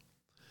data.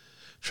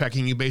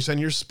 Tracking you based on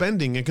your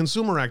spending and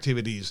consumer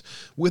activities.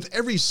 With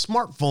every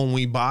smartphone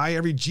we buy,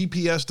 every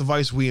GPS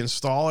device we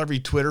install, every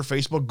Twitter,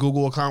 Facebook,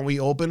 Google account we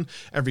open,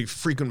 every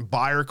frequent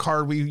buyer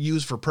card we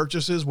use for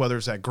purchases, whether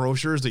it's at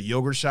grocers, the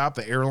yogurt shop,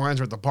 the airlines,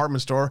 or the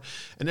department store,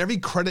 and every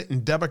credit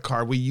and debit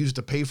card we use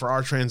to pay for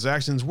our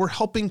transactions, we're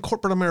helping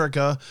corporate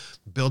America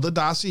build a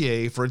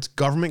dossier for its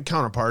government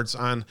counterparts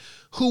on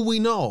who we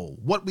know,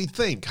 what we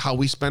think, how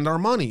we spend our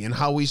money, and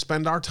how we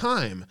spend our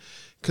time.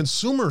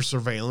 Consumer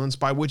surveillance,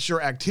 by which your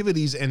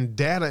activities and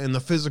data in the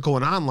physical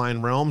and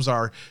online realms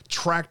are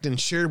tracked and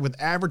shared with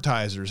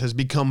advertisers, has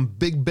become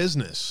big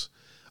business.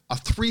 A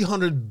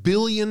 $300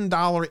 billion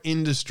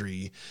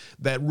industry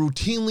that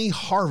routinely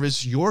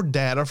harvests your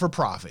data for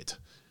profit.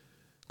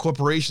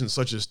 Corporations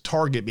such as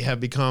Target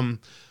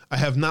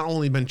have not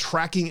only been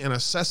tracking and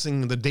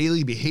assessing the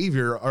daily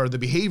behavior or the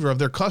behavior of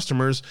their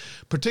customers,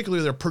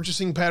 particularly their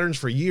purchasing patterns,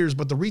 for years,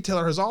 but the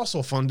retailer has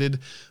also funded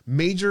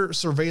major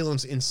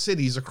surveillance in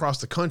cities across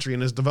the country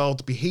and has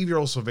developed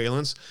behavioral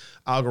surveillance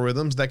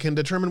algorithms that can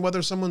determine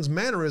whether someone's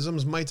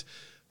mannerisms might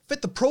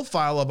fit the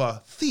profile of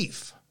a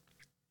thief.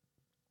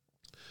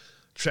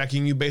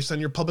 Tracking you based on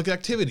your public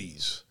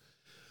activities.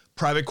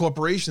 Private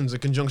corporations, in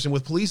conjunction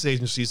with police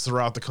agencies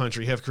throughout the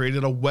country, have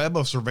created a web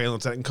of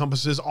surveillance that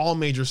encompasses all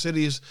major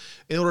cities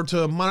in order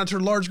to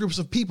monitor large groups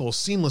of people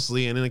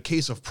seamlessly, and in a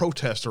case of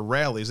protests or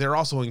rallies, they're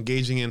also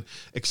engaging in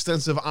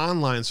extensive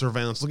online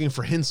surveillance, looking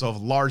for hints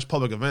of large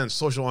public events,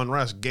 social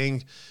unrest,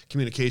 gang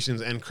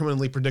communications, and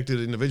criminally predicted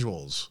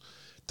individuals.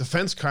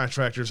 Defense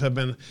contractors have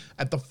been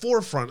at the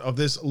forefront of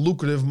this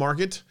lucrative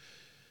market.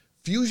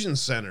 Fusion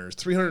centers,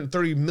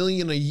 $330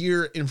 million a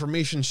year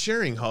information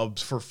sharing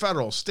hubs for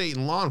federal, state,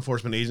 and law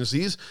enforcement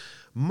agencies,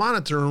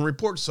 monitor and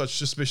report such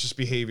suspicious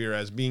behavior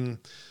as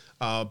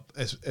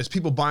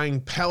people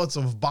buying pallets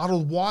of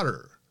bottled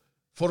water,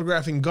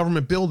 photographing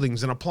government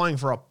buildings, and applying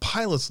for a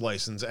pilot's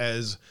license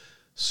as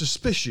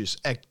suspicious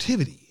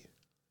activity.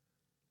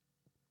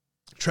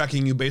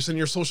 Tracking you based on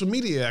your social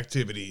media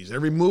activities.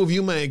 Every move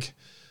you make,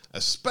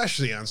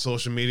 especially on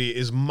social media,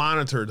 is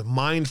monitored,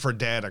 mined for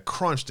data,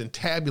 crunched, and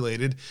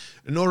tabulated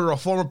in order to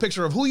form a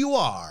picture of who you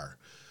are,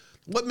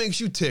 what makes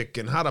you tick,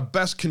 and how to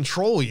best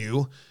control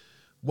you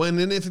when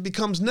and if it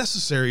becomes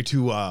necessary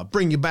to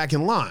bring you back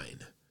in line.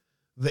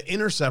 The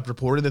Intercept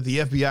reported that the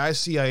FBI,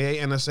 CIA,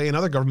 NSA, and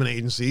other government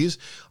agencies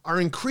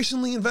are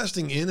increasingly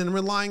investing in and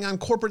relying on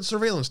corporate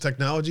surveillance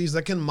technologies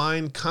that can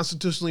mine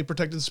constitutionally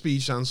protected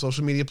speech on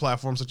social media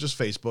platforms such as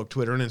Facebook,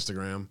 Twitter, and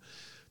Instagram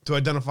to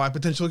identify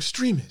potential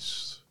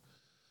extremists.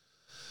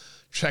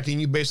 Tracking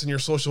you based on your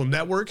social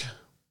network,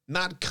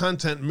 not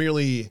content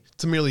merely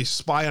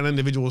spy on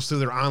individuals through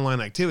their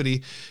online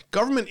activity.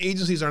 Government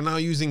agencies are now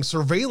using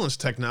surveillance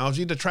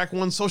technology to track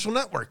one's social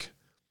network.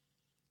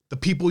 The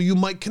people you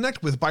might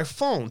connect with by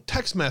phone,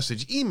 text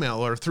message, email,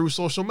 or through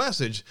social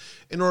message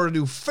in order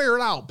to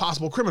ferret out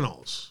possible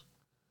criminals.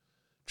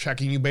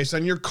 Tracking you based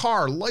on your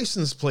car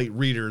license plate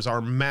readers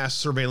are mass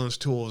surveillance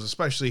tools,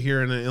 especially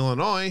here in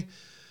Illinois,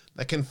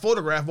 that can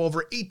photograph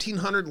over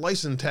 1,800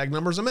 license tag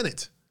numbers a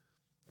minute.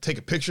 Take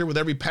a picture with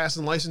every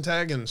passing license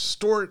tag and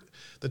store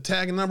the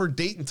tag number,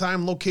 date and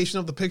time, location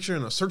of the picture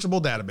in a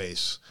searchable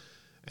database.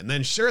 And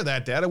then share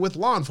that data with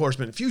law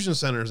enforcement, fusion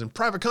centers, and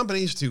private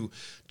companies to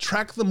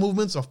track the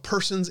movements of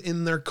persons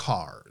in their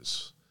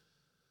cars.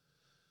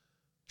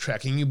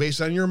 Tracking you based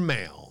on your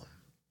mail.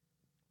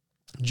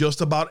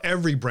 Just about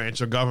every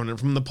branch of government,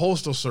 from the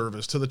Postal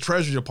Service to the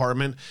Treasury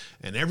Department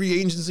and every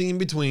agency in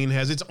between,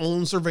 has its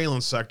own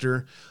surveillance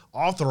sector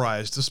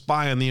authorized to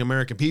spy on the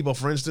American people.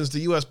 For instance, the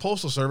U.S.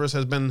 Postal Service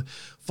has been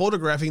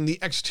photographing the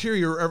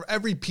exterior of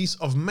every piece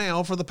of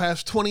mail for the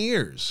past 20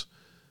 years,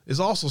 is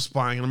also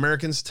spying on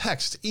Americans'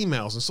 text,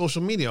 emails, and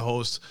social media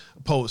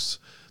posts.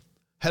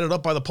 Headed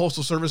up by the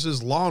Postal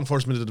Service's Law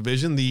Enforcement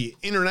Division, the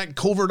Internet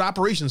Covert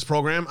Operations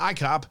Program,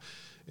 ICOP,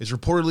 is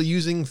reportedly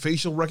using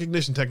facial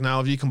recognition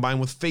technology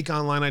combined with fake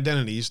online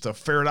identities to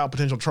ferret out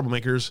potential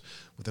troublemakers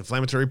with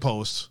inflammatory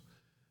posts.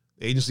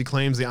 The agency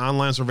claims the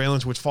online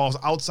surveillance, which falls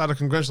outside of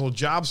congressional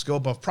job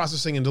scope of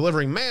processing and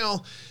delivering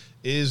mail,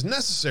 is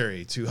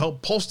necessary to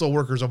help postal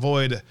workers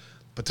avoid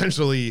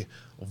potentially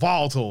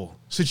volatile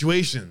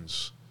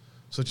situations,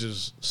 such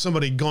as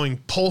somebody going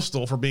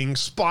postal for being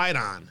spied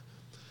on.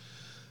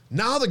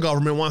 Now the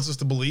government wants us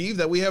to believe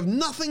that we have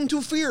nothing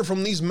to fear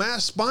from these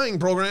mass spying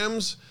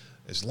programs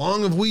as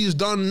long as we've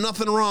done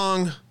nothing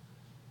wrong.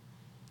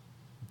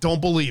 Don't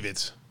believe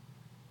it.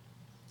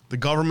 The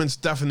government's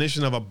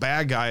definition of a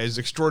bad guy is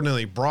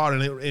extraordinarily broad,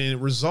 and it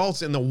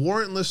results in the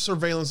warrantless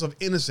surveillance of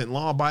innocent,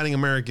 law-abiding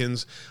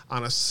Americans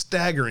on a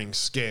staggering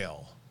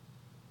scale.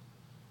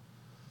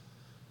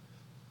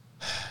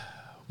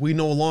 We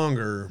no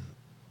longer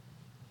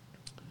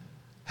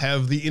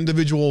have the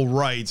individual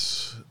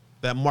rights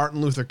that Martin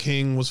Luther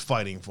King was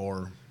fighting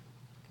for.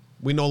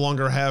 We no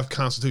longer have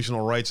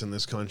constitutional rights in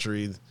this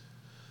country,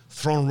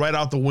 thrown right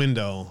out the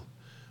window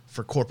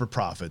for corporate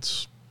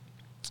profits.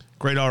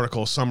 Great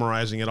article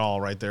summarizing it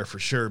all right there for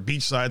sure.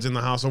 Beachside's in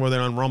the house over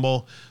there on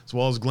Rumble, as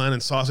well as Glenn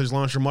and Sausage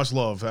Launcher. Much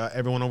love,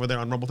 everyone over there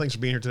on Rumble. Thanks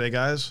for being here today,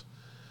 guys.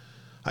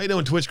 How you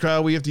doing, Twitch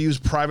crowd? We have to use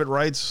private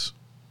rights.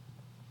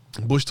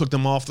 Bush took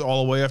them off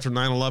all the way after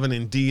 9/11.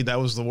 Indeed, that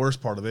was the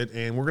worst part of it.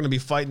 And we're going to be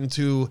fighting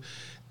to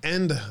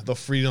end the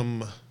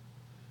freedom,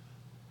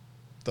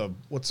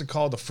 what's it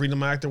called? The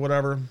Freedom Act or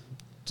whatever.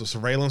 It's a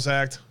Surveillance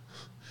Act.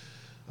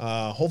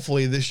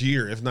 Hopefully this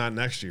year, if not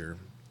next year.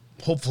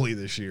 Hopefully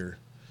this year.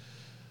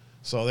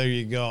 So there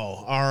you go.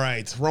 All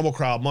right. Rumble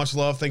crowd, much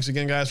love. Thanks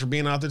again, guys, for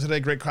being out there today.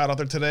 Great crowd out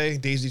there today.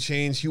 Daisy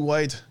Chains, Hugh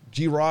White,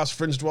 G. Ross,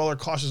 Fringe Dweller,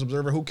 Cautious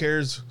Observer, Who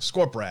Cares,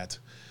 Scorp Rat,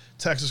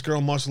 Texas Girl,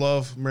 much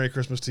love. Merry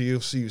Christmas to you.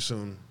 See you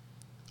soon.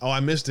 Oh,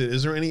 I missed it.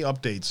 Is there any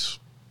updates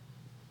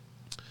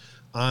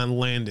on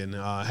Landon?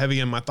 Heavy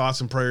in my thoughts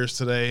and prayers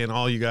today, and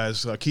all you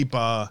guys keep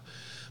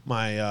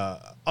my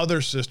other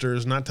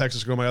sisters, not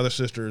Texas Girl, my other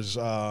sister's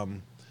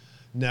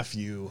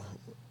nephew,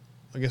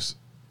 I guess,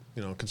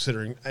 you know,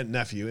 considering a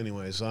nephew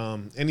anyways.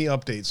 Any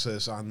updates,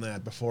 sis, on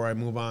that before I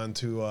move on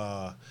to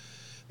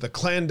the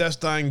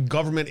clandestine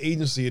government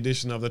agency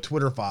edition of the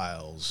Twitter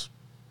files?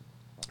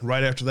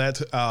 Right after that,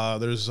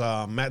 there's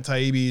Matt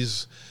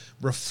Taibbi's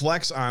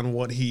reflects on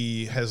what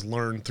he has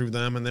learned through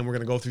them, and then we're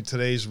going to go through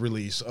today's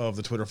release of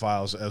the Twitter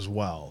files as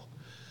well.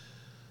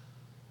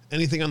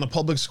 Anything on the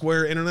public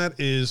square internet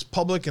is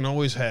public and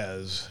always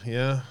has.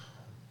 Yeah,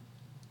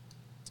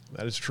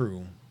 that is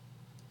true.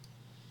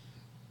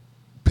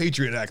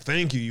 Patriot Act.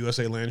 Thank you,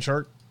 USA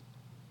Landshark.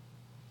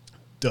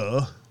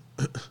 Duh.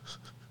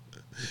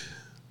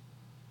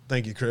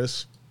 Thank you,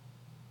 Chris.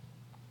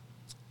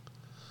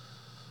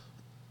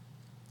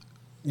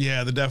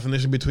 Yeah, the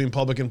definition between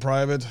public and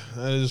private,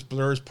 there's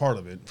part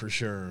of it, for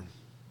sure.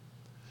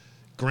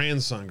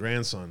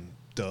 Grandson.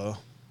 Duh.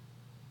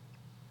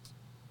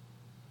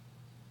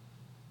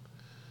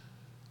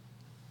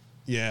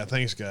 Yeah,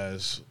 thanks,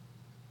 guys.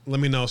 Let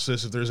me know,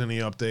 sis, if there's any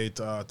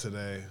update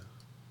today.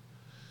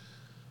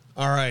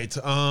 All right.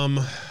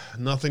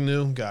 Nothing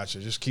new? Gotcha.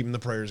 Just keeping the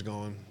prayers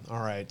going.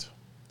 All right.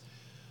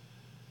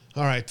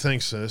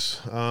 Thanks, sis.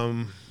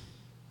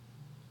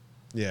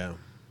 Yeah.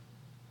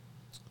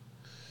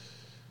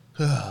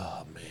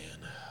 Oh, man.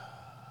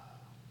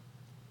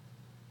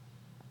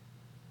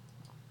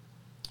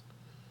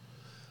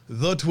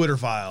 The Twitter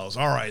files.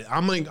 All right.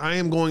 I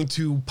am going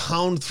to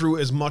pound through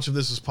as much of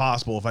this as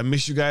possible. If I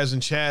miss you guys in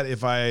chat,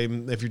 if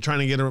you're trying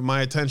to get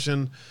my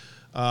attention,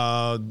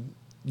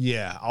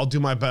 yeah, I'll do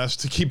my best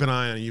to keep an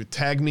eye on you.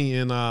 Tag me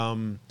in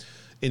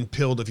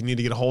Pilled if you need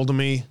to get a hold of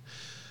me,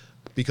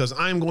 because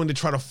I'm going to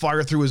try to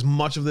fire through as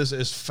much of this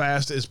as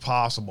fast as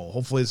possible.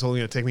 Hopefully it's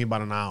only going to take me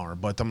about an hour,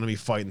 but I'm going to be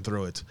fighting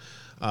through it.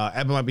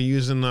 Abe might be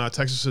using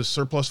Texas's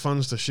surplus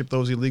funds to ship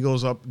those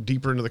illegals up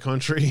deeper into the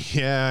country.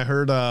 Yeah, I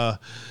heard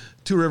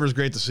Two Rivers,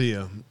 great to see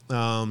you.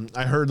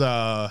 I heard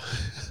our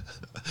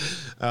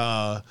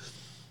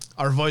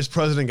vice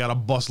president got a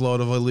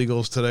busload of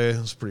illegals today.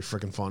 It was pretty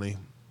freaking funny.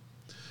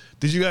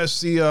 Did you guys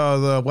see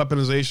the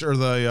weaponization or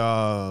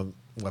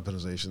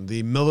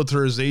the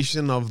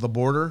militarization of the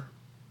border?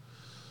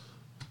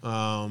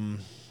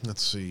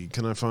 Let's see.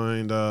 Can I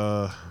find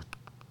El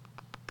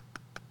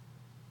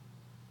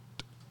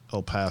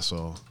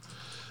Paso?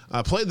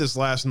 I played this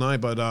last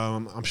night, but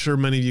I'm sure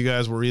many of you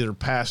guys were either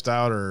passed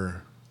out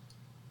or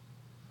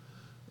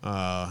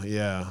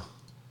yeah.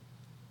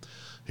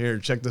 Here,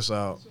 check this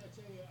out.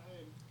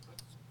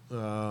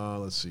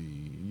 Let's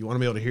see. You want to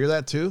be able to hear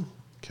that too?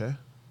 Okay.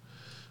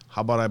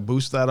 How about I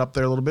boost that up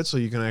there a little bit so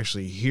you can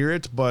actually hear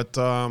it? But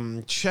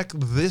check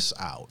this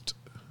out.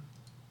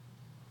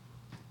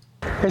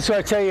 And so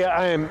I tell you,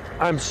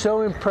 I'm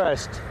so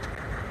impressed.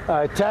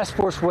 Task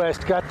Force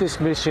West got this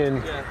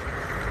mission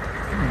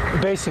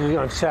basically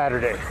on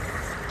Saturday,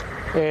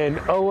 and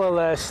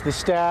OLS, the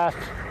staff,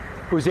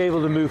 was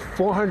able to move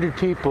 400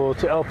 people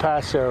to El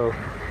Paso,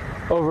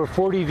 over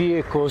 40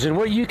 vehicles, and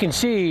what you can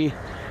see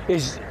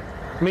is,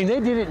 I mean, they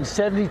did it in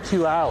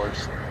 72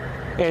 hours.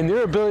 And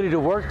their ability to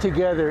work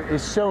together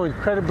is so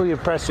incredibly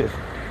impressive.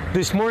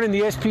 This morning,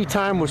 the SP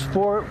time was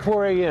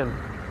 4 a.m.,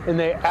 and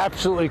they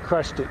absolutely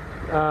crushed it.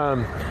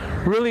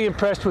 Really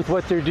impressed with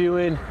what they're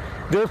doing.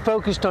 They're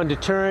focused on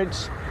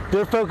deterrence.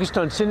 They're focused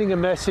on sending a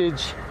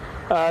message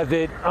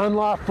that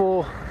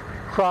unlawful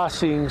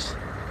crossings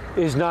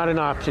is not an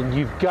option.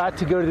 You've got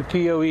to go to the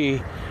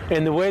POE.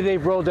 And the way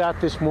they've rolled out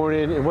this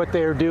morning and what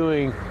they are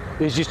doing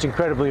is just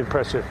incredibly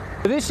impressive.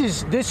 This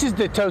is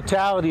the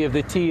totality of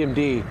the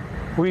TMD.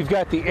 We've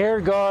got the Air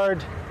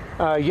Guard.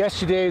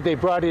 Yesterday, they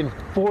brought in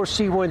 4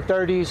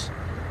 C-130s.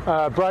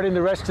 brought in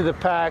the rest of the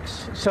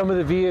packs, some of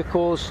the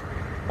vehicles,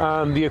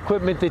 the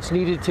equipment that's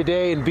needed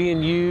today and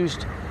being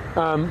used.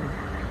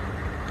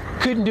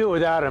 Couldn't do it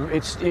without them.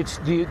 It's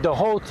the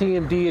whole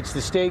TMD. It's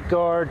the State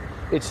Guard,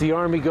 it's the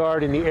Army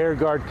Guard, and the Air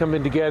Guard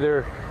coming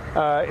together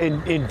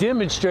in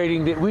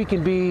demonstrating that we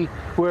can be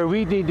where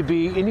we need to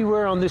be.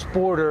 Anywhere on this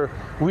border,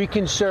 we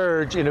can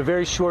surge in a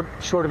very short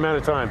amount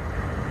of time.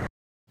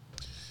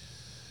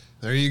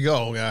 There you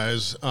go,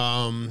 guys.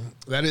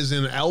 That is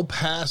in El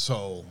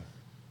Paso,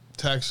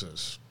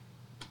 Texas.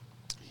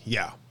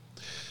 Yeah.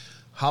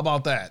 How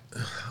about that?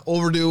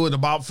 Overdue and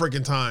about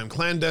freaking time.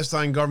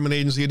 Clandestine Government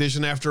Agency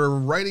Edition. After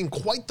writing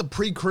quite the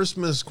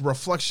pre-Christmas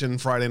reflection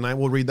Friday night,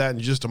 we'll read that in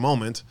just a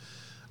moment.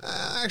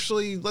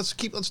 Actually, let's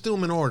do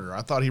them in order.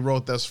 I thought he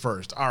wrote this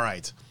first. All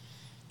right.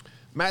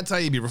 Matt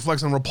Taibbi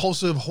reflects on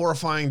repulsive,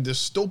 horrifying,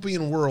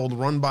 dystopian world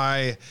run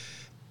by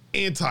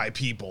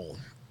anti-people.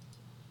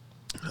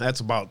 That's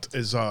about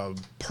as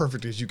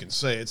perfect as you can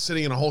say it.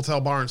 Sitting in a hotel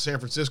bar in San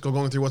Francisco,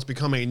 going through what's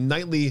become a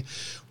nightly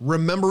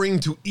remembering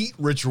to eat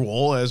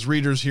ritual. As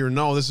readers here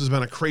know, this has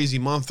been a crazy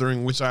month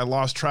during which I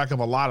lost track of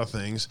a lot of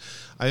things.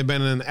 I have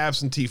been an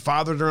absentee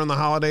father during the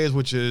holidays,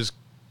 which is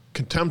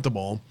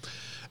contemptible,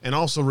 and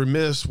also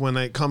remiss when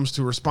it comes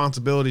to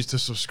responsibilities to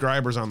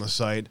subscribers on the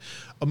site,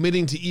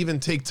 omitting to even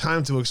take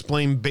time to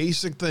explain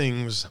basic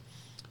things,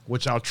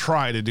 which I'll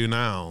try to do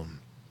now.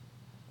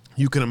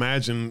 You can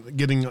imagine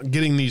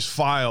getting these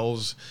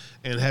files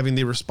and having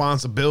the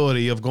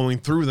responsibility of going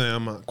through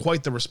them.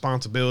 Quite the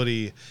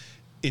responsibility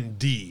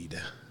indeed.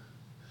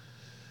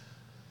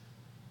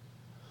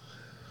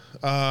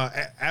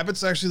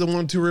 Abbott's actually the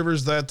one, Two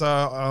Rivers, that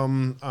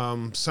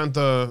sent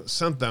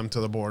them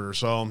to the border.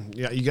 So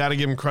yeah, you got to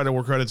give him credit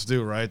where credit's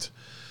due, right?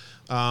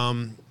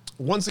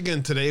 Once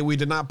again today, we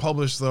did not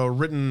publish the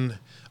written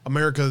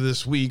America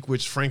This Week,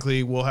 which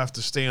frankly will have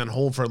to stay on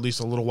hold for at least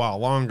a little while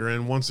longer.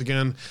 And once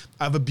again,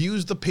 I've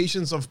abused the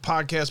patience of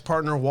podcast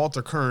partner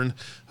Walter Kern,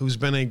 who's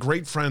been a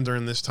great friend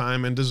during this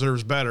time and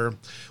deserves better.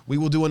 We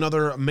will do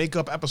another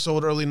makeup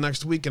episode early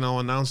next week, and I'll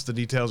announce the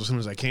details as soon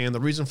as I can. The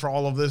reason for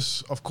all of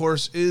this, of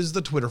course, is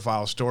the Twitter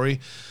file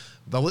story.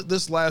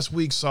 This last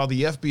week saw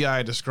the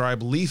FBI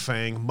describe Lee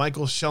Fang,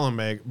 Michael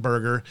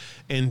Schellenberger,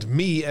 and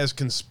me as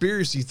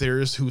conspiracy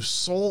theorists whose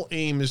sole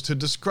aim is to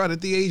discredit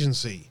the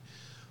agency.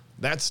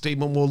 That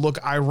statement will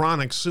look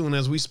ironic soon,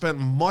 as we spent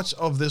much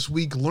of this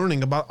week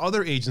learning about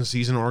other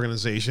agencies and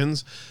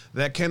organizations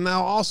that can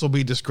now also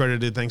be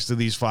discredited thanks to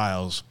these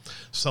files.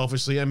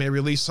 Selfishly, I may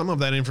release some of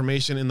that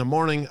information in the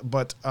morning,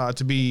 but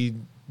to be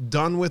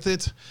done with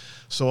it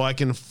so I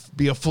can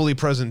be a fully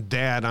present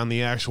dad on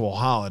the actual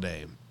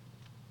holiday.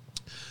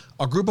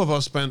 A group of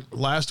us spent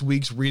last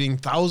week reading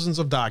thousands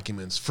of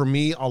documents. For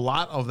me, a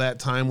lot of that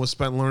time was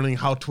spent learning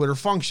how Twitter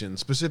functions,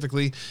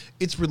 specifically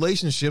its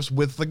relationships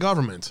with the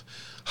government.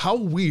 How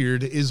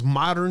weird is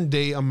modern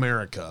day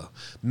America?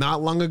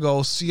 Not long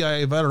ago,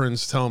 CIA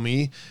veterans tell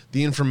me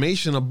the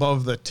information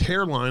above the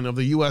tear line of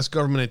the U.S.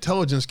 government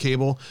intelligence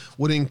cable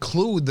would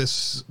include the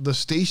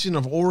station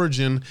of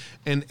origin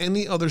and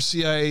any other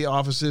CIA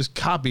offices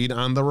copied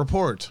on the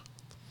report.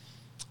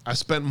 I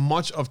spent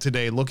much of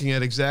today looking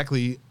at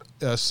exactly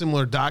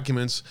similar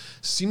documents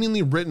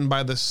seemingly written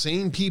by the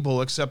same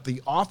people, except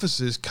the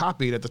offices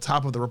copied at the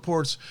top of the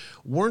reports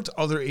weren't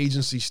other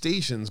agency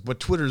stations, but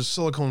Twitter's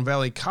Silicon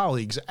Valley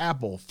colleagues,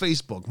 Apple,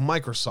 Facebook,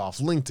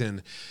 Microsoft,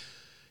 LinkedIn,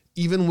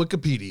 even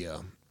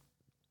Wikipedia.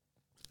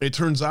 It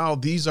turns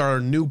out these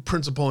are new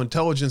principal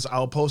intelligence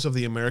outposts of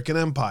the American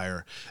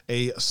empire.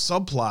 A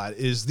subplot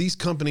is these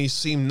companies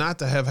seem not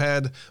to have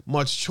had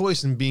much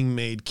choice in being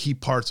made key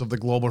parts of the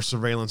global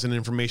surveillance and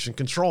information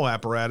control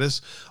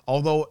apparatus,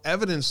 although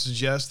evidence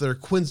suggests their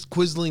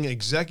quizzling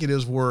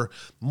executives were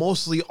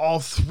mostly all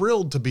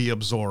thrilled to be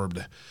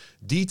absorbed.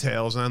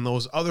 Details on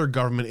those other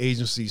government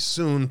agencies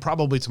soon,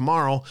 probably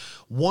tomorrow.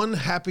 One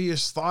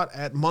happiest thought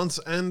at month's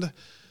end: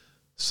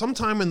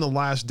 sometime in the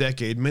last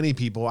decade, many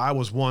people, I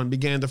was one,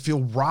 began to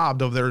feel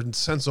robbed of their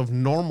sense of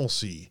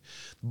normalcy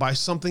by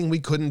something we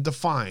couldn't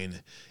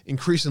define.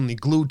 Increasingly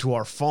glued to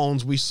our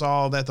phones, we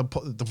saw that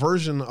the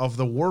version of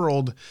the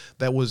world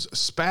that was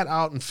spat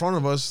out in front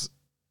of us,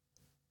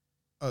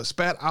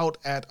 spat out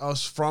at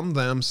us from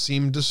them,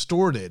 seemed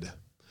distorted.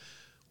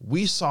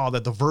 We saw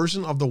that the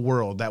version of the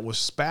world that was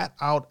spat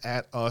out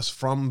at us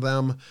from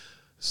them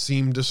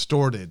seemed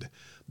distorted.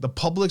 The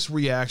public's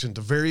reaction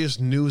to various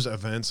news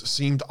events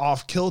seemed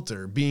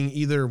off-kilter, being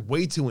either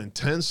way too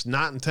intense,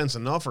 not intense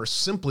enough, or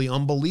simply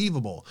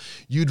unbelievable.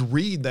 You'd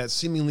read that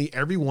seemingly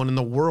everyone in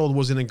the world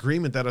was in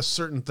agreement that a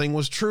certain thing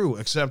was true,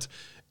 except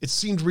it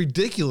seemed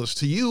ridiculous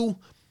to you,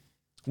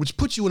 which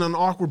puts you in an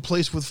awkward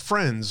place with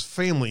friends,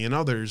 family, and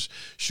others.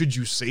 Should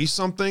you say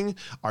something?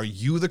 Are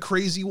you the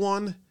crazy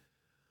one?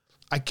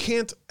 I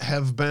can't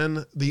have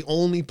been the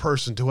only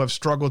person to have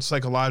struggled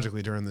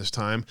psychologically during this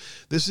time.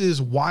 This is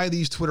why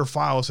these Twitter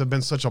files have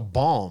been such a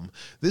balm.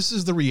 This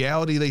is the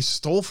reality they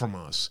stole from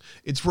us.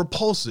 It's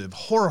repulsive,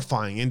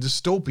 horrifying, and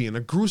dystopian, a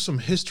gruesome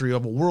history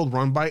of a world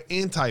run by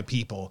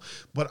anti-people.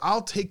 But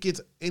I'll take it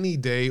any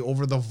day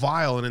over the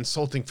vile and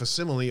insulting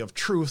facsimile of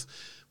truth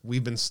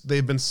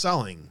they've been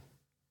selling.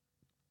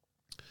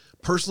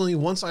 Personally,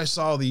 once I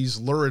saw that these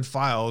lurid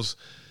files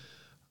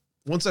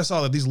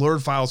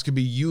could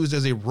be used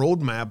as a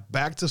roadmap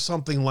back to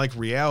something like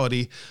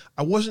reality,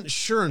 I wasn't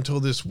sure until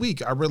this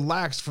week. I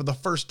relaxed for the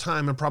first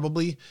time in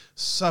probably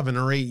 7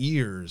 or 8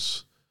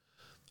 years.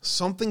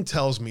 Something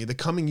tells me the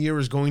coming year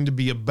is going to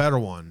be a better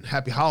one.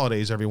 Happy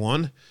holidays,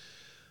 everyone.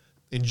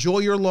 Enjoy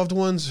your loved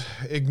ones,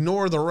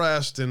 ignore the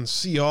rest, and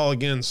see you all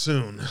again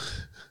soon.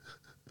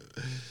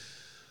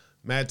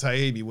 Matt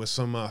Taibbi with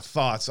some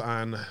thoughts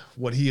on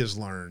what he has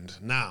learned.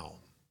 Now,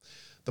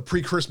 the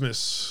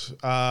pre-Christmas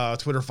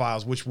Twitter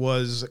files, which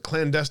was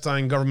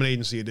Clandestine Government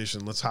Agency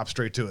Edition. Let's hop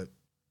straight to it.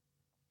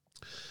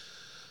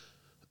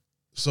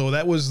 So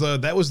that was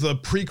the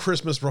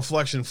pre-Christmas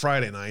reflection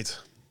Friday night.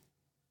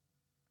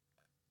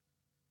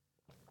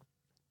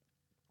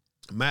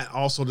 Matt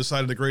also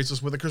decided to grace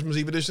us with a Christmas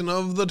Eve edition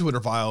of the Twitter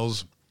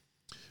Files,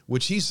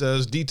 which he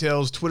says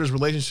details Twitter's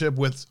relationship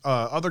with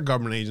other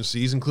government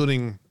agencies,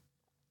 including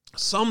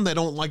some that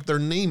don't like their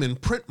name in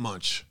print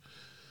much.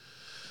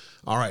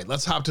 All right,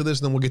 let's hop to this,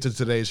 and then we'll get to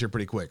today's here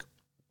pretty quick.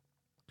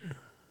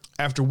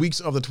 After weeks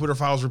of the Twitter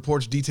Files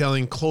reports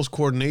detailing close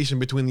coordination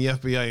between the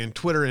FBI and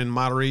Twitter in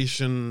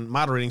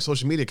moderating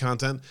social media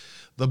content,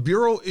 the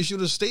Bureau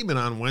issued a statement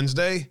on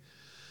Wednesday.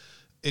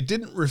 It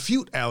didn't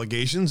refute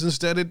allegations.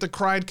 Instead, it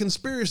decried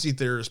conspiracy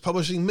theorists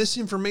publishing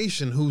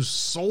misinformation whose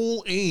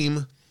sole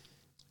aim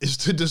is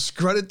to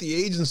discredit the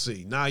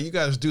agency. Now, you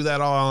guys do that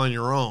all on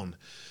your own.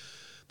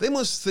 They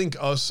must think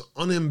us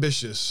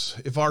unambitious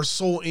if our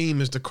sole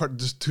aim is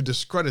to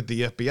discredit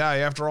the FBI.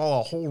 After all,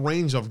 a whole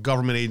range of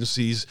government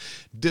agencies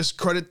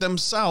discredit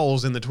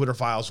themselves in the Twitter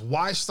Files.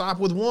 Why stop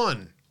with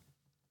one?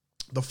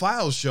 The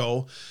files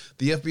show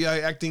the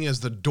FBI acting as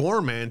the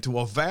doorman to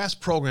a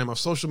vast program of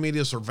social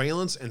media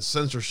surveillance and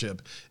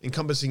censorship,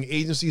 encompassing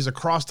agencies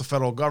across the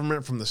federal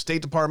government, from the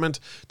State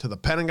Department to the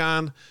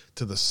Pentagon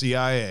to the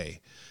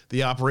CIA.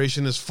 The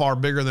operation is far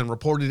bigger than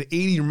reported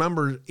 80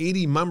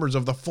 members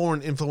of the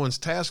Foreign Influence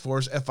Task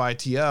Force,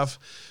 FITF,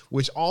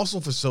 which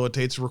also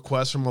facilitates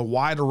requests from a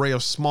wide array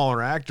of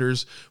smaller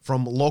actors,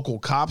 from local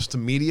cops to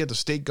media to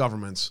state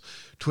governments.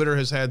 Twitter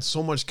has had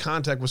so much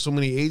contact with so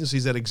many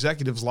agencies that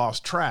executives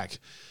lost track.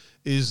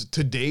 Is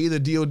today the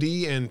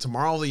DOD and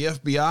tomorrow the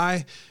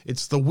FBI?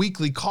 It's the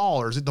weekly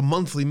call, or is it the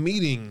monthly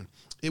meeting?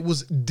 It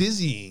was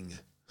dizzying.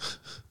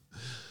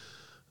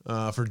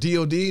 For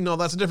DOD, no,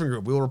 that's a different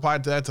group. We will reply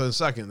to that in a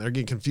second. They're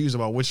getting confused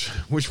about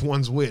which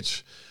one's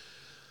which.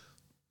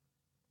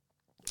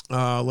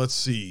 Let's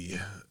see.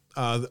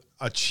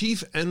 A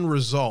chief end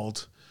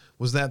result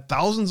was that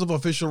thousands of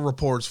official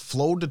reports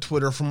flowed to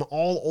Twitter from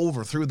all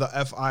over through the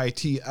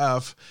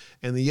FITF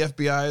and the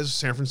FBI's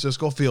San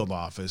Francisco field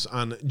office.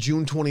 On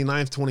June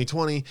 29th,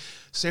 2020,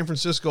 San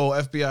Francisco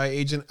FBI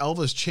agent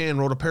Elvis Chan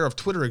wrote a pair of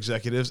Twitter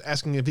executives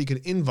asking if he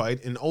could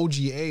invite an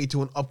OGA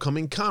to an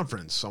upcoming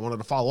conference. I wanted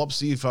to follow up,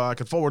 see if I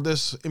could forward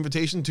this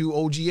invitation to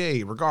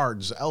OGA.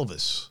 Regards,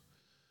 Elvis.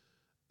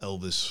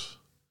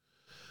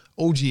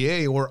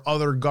 OGA, or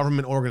other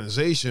government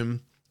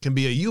organization, can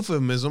be a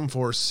euphemism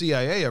for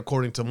CIA,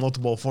 according to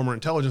multiple former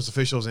intelligence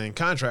officials and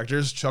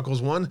contractors.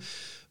 Chuckles one.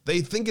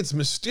 They think it's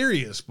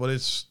mysterious, but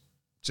it's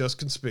just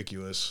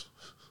conspicuous.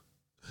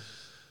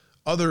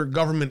 Other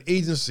government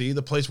agency,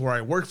 the place where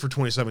I worked for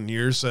 27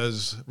 years,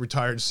 says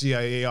retired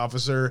CIA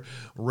officer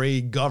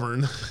Ray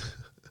Govern.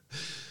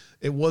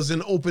 It was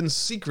an open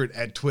secret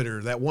at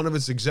Twitter that one of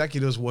its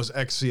executives was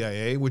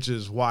ex-CIA, which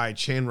is why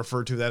Chan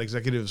referred to that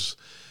executive's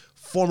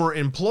former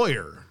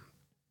employer.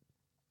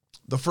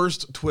 The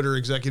first Twitter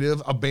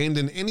executive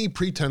abandoned any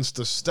pretense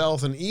to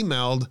stealth and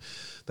emailed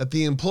that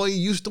the employee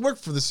used to work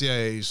for the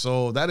CIA.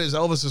 So that is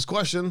Elvis's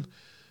question.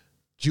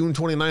 June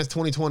 29th,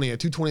 2020 at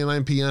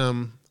 2:29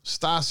 p.m.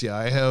 Stasia,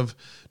 I have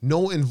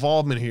no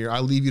involvement here. I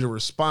leave you to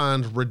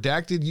respond.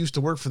 Redacted used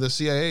to work for the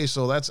CIA.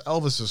 So that's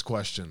Elvis's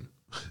question.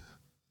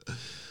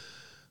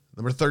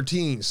 Number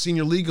 13,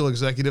 senior legal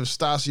executive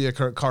Stasia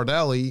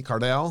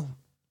Cardell,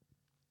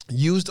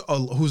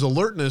 whose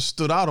alertness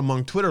stood out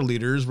among Twitter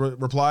leaders,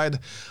 replied,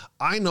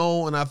 "I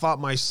know, and I thought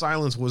my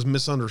silence was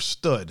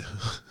misunderstood."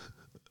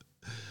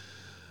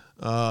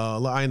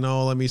 I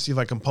know. Let me see if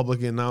I can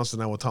publicly announce,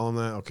 and I will tell him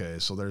that. Okay,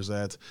 so there's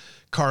that.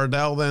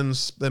 Cardell then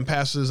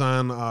passes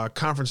on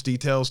conference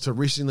details to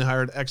recently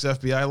hired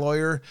ex-FBI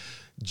lawyer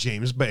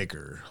James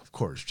Baker. Of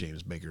course,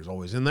 James Baker is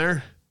always in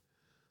there.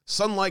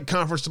 Sunlight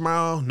conference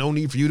tomorrow. No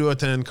need for you to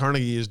attend.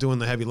 Carnegie is doing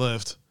the heavy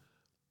lift.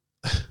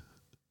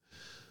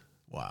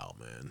 Wow,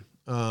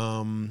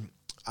 man.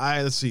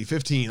 Let's see.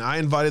 15. I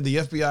invited the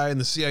FBI and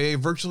the CIA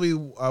virtually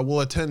will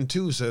attend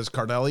too, says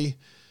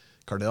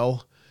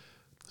Cardell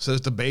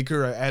says to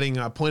Baker, adding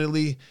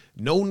pointedly,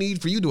 no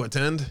need for you to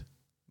attend.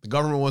 The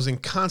government was in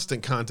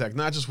constant contact,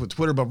 not just with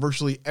Twitter, but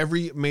virtually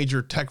every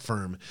major tech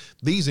firm.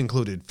 These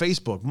included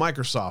Facebook,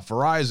 Microsoft,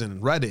 Verizon,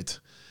 Reddit,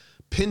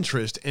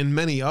 Pinterest, and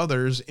many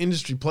others.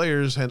 Industry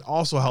players had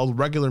also held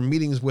regular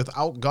meetings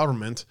without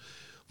government.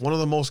 One of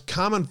the most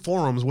common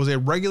forums was a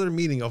regular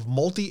meeting of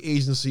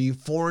Multi-Agency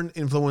Foreign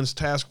Influence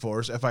Task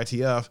Force,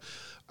 FITF,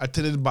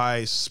 attended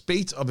by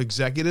spate of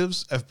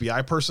executives,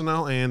 FBI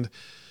personnel, and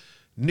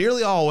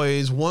nearly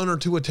always one or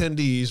two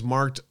attendees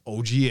marked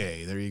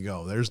OGA. There you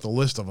go. There's the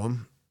list of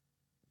them.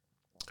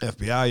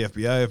 FBI,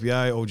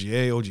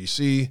 OGA,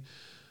 OGC.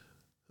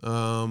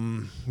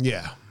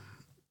 Yeah.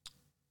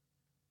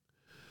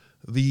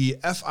 The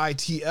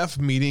FITF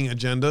meeting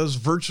agendas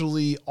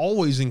virtually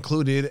always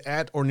included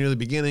at or near the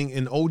beginning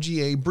an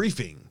OGA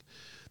briefing,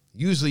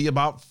 usually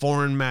about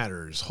foreign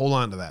matters. Hold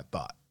on to that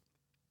thought.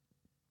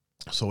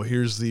 So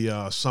here's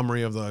the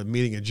summary of the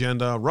meeting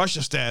agenda.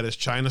 Russia status,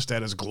 China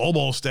status,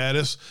 global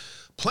status,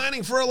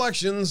 planning for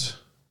elections,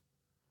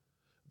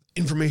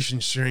 information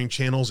sharing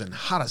channels, and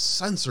how to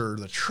censor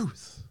the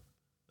truth.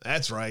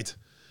 That's right.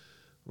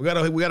 We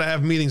gotta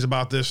have meetings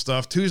about this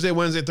stuff. Tuesday,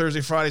 Wednesday,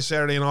 Thursday, Friday,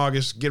 Saturday in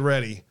August. Get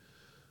ready.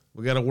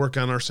 We got to work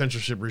on our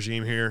censorship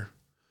regime here.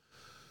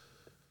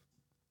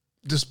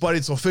 Despite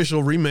its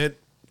official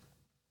remit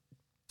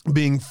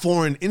being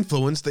foreign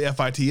influence, the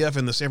FITF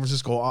and the San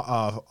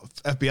Francisco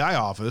FBI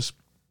office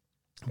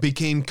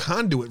became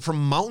conduit for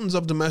mountains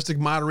of domestic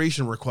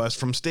moderation requests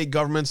from state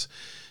governments,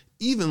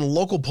 even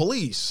local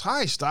police.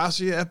 Hi,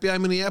 Stasia,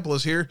 FBI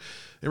Minneapolis here.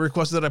 They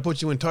requested that I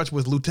put you in touch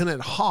with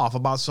Lieutenant Hoff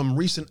about some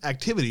recent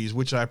activities,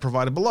 which I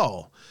provided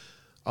below.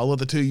 I'll let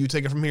the two of you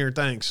take it from here.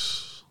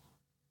 Thanks.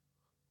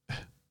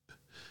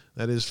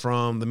 That is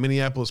from the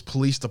Minneapolis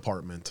Police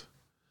Department.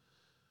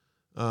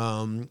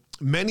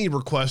 Many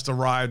requests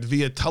arrived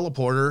via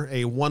Teleporter,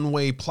 a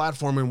one-way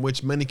platform in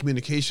which many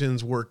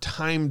communications were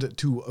timed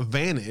to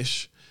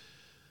vanish.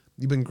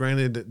 You've been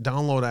granted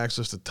download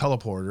access to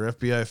Teleporter,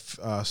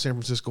 FBI San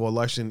Francisco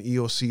election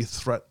EOC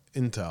threat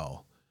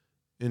intel.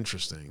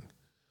 Interesting.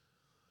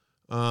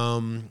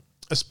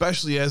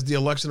 Especially as the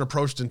election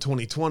approached in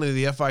 2020,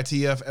 the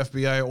FITF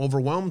FBI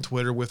overwhelmed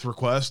Twitter with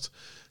requests,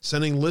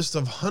 sending lists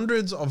of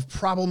hundreds of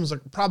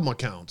problem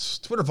accounts.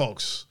 Twitter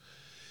folks,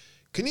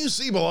 can you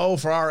see below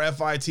for our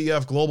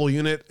FITF global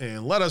unit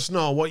and let us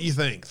know what you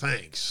think?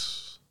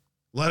 Thanks.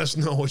 Let us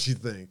know what you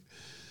think.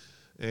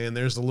 And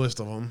there's the list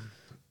of them.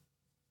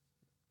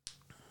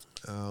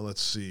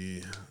 Let's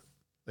see.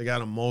 They got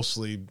them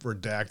mostly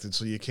redacted,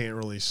 so you can't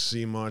really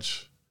see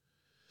much.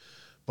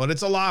 But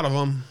it's a lot of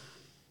them.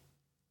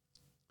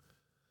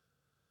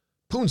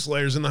 Poon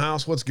Slayer's in the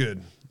house. What's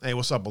good? Hey,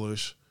 what's up,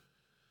 Belush?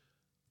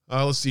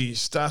 Let's see.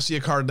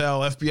 Stasia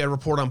Cardell, FBI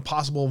report on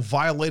possible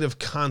violative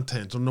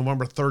content on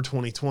November 3rd,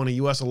 2020.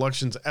 U.S.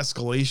 elections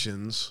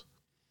escalations.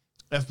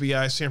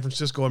 FBI San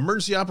Francisco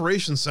Emergency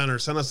Operations Center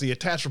sent us the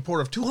attached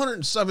report of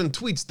 207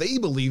 tweets they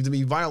believe to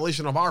be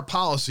violation of our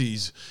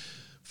policies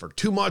for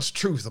too much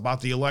truth about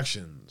the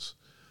elections.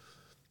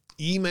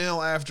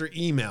 Email after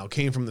email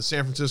came from the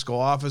San Francisco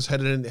office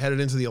headed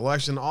into the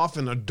election,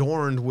 often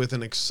adorned with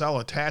an Excel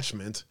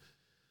attachment.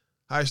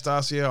 Hi,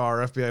 Stasia.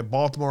 Our FBI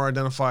Baltimore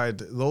identified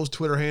those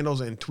Twitter handles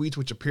and tweets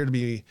which appear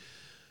to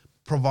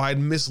provide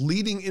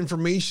misleading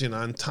information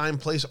on time,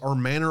 place, or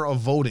manner of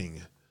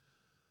voting.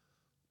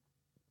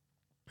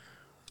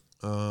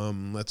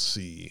 Let's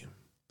see.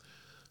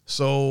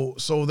 So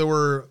there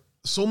were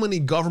so many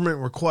government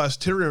requests,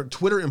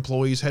 Twitter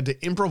employees had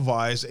to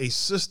improvise a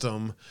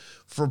system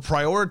for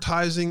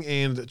prioritizing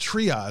and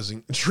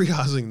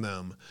triaging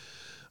them.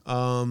 I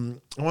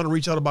want to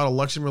reach out about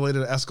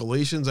election-related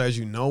escalations. As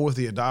you know, with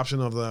the adoption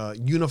of the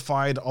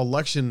unified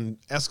election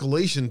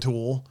escalation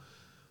tool,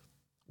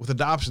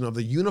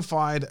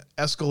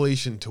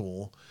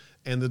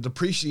 and the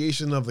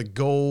depreciation of the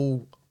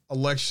Go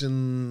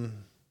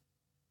election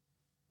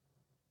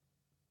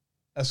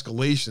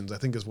escalations, I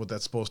think is what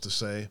that's supposed to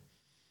say.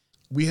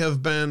 We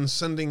have been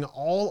sending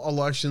all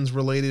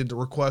elections-related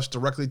requests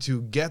directly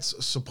to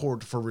GET's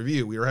support for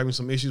review. We are having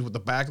some issues with the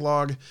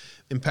backlog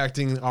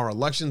impacting our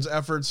elections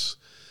efforts.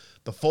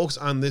 The folks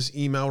on this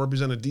email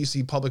represent a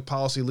DC public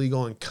policy,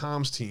 legal, and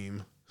comms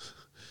team.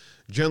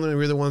 Generally,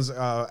 we're the ones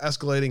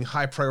escalating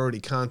high-priority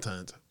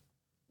content.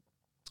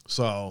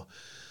 So,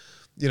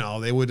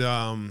 they would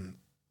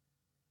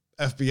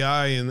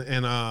FBI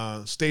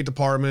and State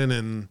Department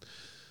and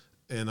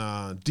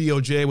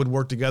DOJ would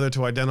work together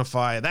to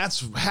identify that's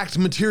hacked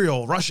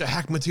material, Russia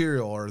hacked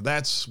material, or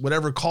that's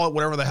whatever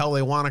the hell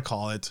they want to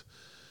call it.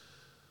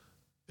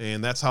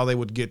 And that's how they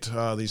would get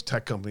these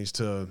tech companies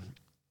to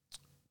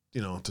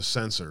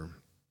censor.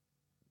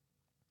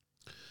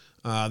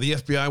 The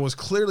FBI was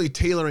clearly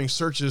tailoring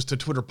searches to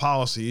Twitter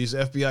policies.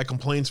 FBI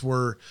complaints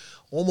were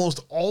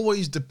almost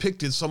always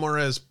depicted somewhere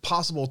as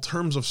possible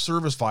terms of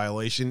service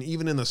violation,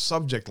 even in the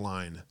subject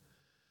line.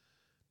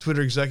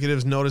 Twitter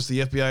executives noticed the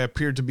FBI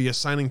appeared to be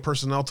assigning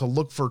personnel to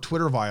look for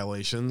Twitter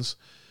violations.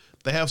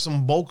 They have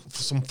some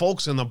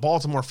folks in the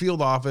Baltimore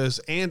field office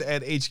and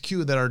at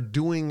HQ that are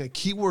doing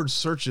keyword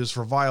searches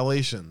for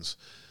violations.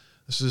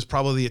 This is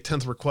probably the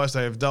 10th request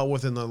I have dealt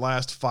with in the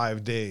last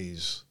 5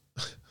 days.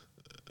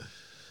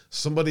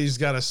 Somebody's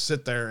got to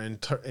sit there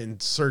and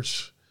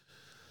search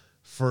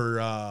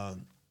for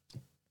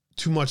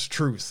too much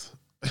truth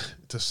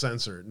to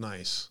censor it.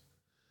 Nice.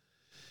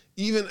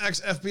 Even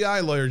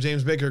ex-FBI lawyer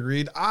James Baker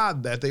agreed,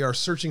 odd that they are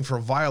searching for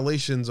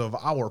violations of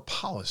our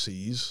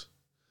policies.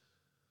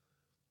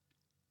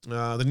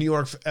 The New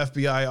York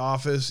FBI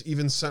office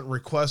even sent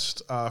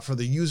requests for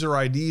the user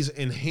IDs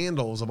and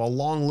handles of a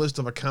long list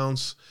of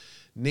accounts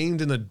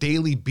named in a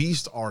Daily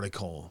Beast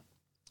article.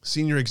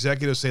 Senior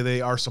executives say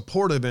they are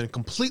supportive and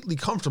completely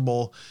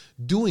comfortable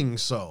doing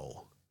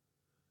so.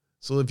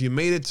 So if you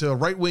made it to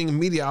right-wing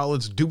media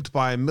outlets duped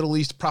by Middle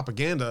East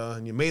propaganda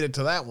and you made it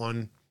to that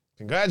one,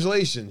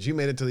 congratulations, you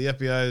made it to the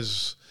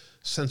FBI's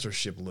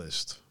censorship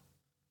list.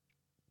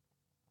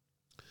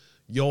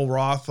 Yoel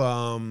Roth,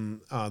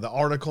 the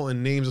article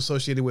and names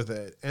associated with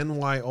an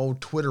NYO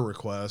Twitter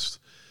request,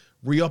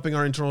 re-upping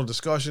our internal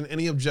discussion.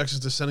 Any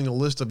objections to sending a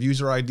list of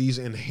user IDs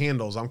and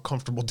handles? I'm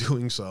comfortable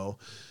doing so.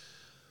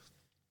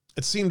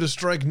 It seemed to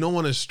strike no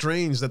one as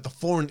strange that the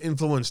Foreign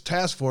Influence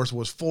Task Force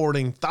was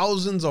forwarding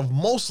thousands of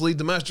mostly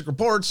domestic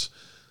reports,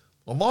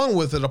 along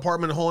with the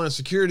Department of Homeland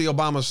Security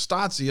Obama's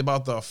Stasi,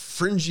 about the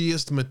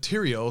fringiest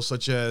material,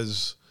 such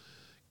as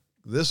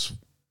this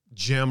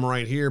gem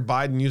right here,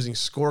 Biden using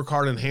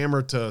scorecard and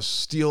hammer to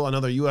steal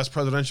another U.S.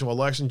 presidential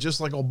election,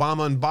 just like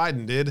Obama and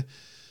Biden did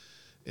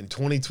in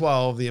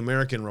 2012, the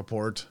American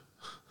report.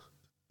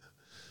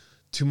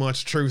 Too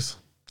much truth.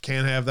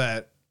 Can't have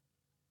that.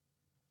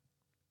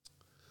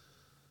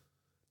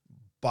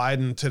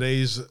 Biden,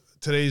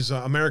 today's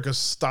America's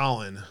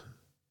Stalin.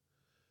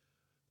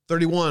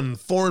 31,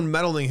 foreign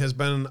meddling has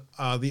been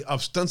the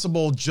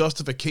ostensible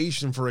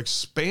justification for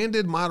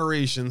expanded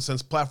moderation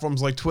since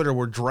platforms like Twitter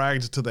were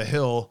dragged to the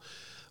Hill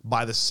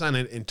by the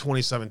Senate in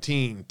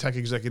 2017. Tech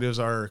executives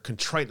are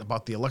contrite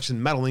about the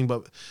election meddling,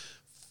 but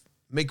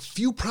make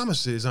few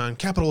promises on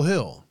Capitol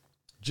Hill.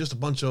 Just a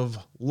bunch of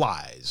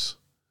lies.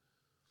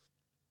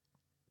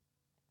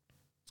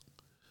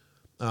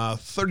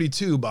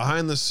 32,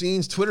 behind the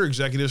scenes, Twitter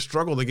executives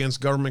struggled against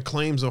government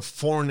claims of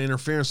foreign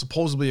interference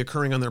supposedly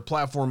occurring on their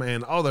platform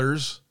and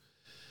others.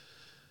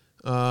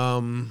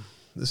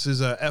 This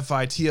is a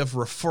FITF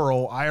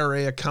referral,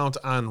 IRA account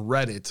on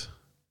Reddit.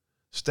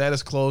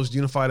 Status closed,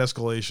 unified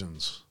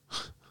escalations.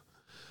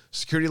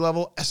 Security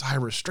level, SI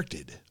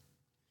restricted.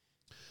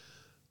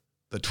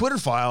 The Twitter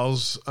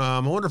files, I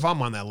wonder if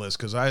I'm on that list,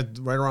 because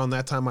right around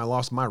that time I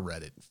lost my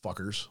Reddit,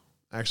 fuckers.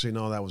 Actually,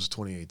 no, that was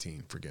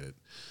 2018. Forget it.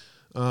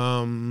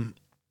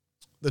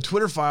 The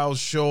Twitter files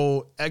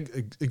show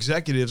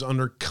executives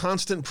under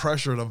constant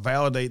pressure to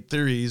validate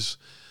theories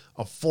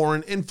of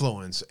foreign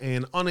influence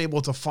and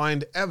unable to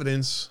find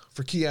evidence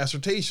for key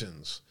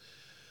assertions.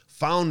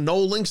 Found no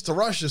links to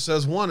Russia,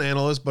 says one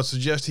analyst, but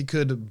suggests he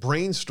could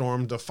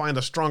brainstorm to find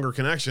a stronger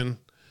connection.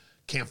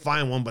 Can't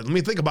find one, but let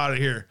me think about it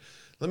here.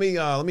 Let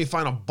me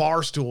find a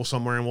bar stool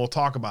somewhere and we'll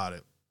talk about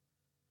it.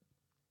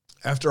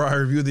 After I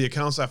reviewed the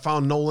accounts, I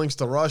found no links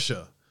to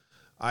Russia.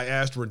 I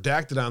asked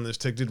redacted on this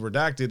ticket,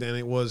 redacted, and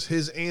it was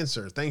his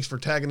answer. Thanks for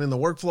tagging in the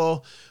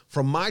workflow.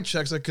 From my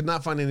checks, I could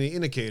not find any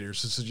indicators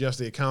to suggest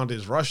the account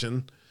is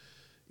Russian.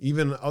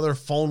 Even other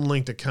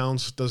phone-linked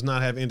accounts does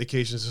not have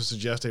indications to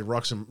suggest a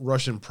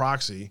Russian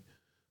proxy.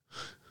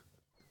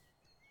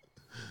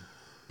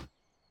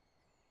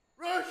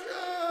 Russia!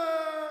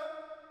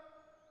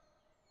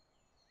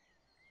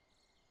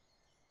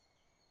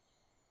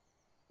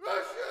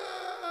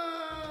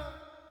 Russia!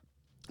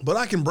 But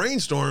I can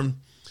brainstorm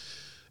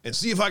and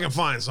see if I can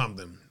find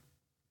something.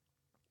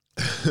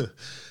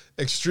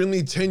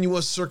 Extremely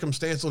tenuous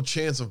circumstantial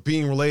chance of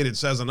being related,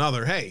 says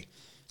another. Hey,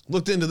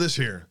 looked into this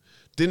here.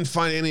 Didn't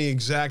find any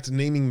exact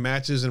naming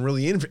matches and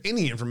really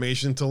any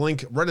information to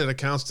link Reddit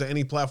accounts to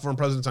any platform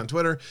presence on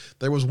Twitter.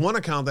 There was one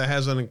account that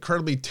has an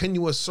incredibly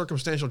tenuous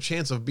circumstantial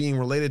chance of being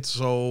related,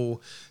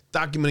 so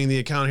documenting the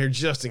account here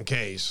just in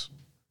case.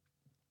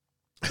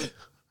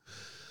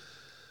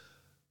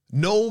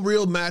 No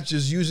real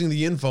matches using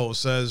the info,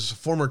 says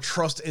former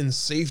Trust and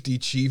Safety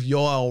Chief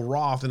Yoel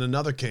Roth in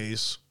another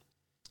case,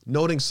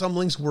 noting some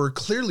links were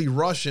clearly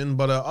Russian,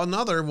 but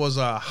another was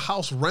a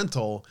house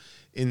rental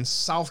in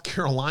South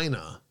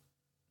Carolina.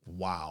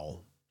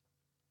 Wow.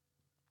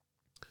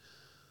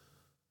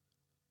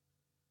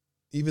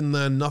 Even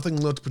then,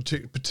 nothing looked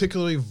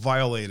particularly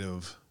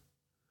violative.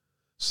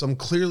 Some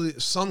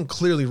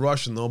clearly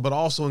Russian, though, but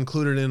also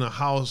included in a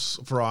house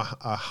for a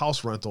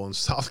house rental in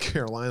South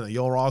Carolina.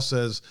 Yoel Roth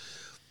says,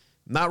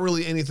 not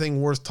really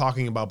anything worth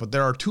talking about, but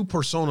there are two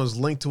personas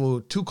linked to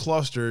two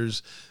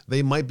clusters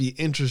they might be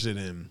interested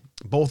in.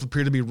 Both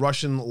appear to be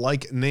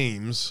Russian-like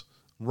names.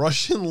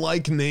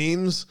 Russian-like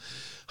names?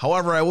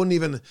 However, I wouldn't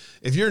even...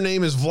 If your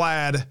name is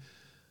Vlad,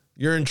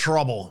 you're in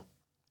trouble.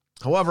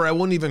 However, I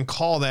wouldn't even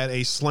call that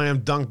a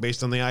slam dunk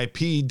based on the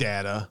IP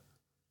data.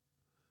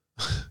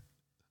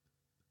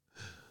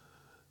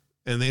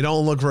 And they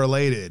don't look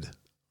related.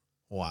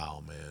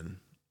 Wow, man.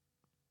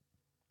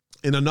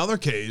 In another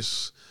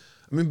case,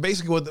 I mean,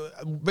 basically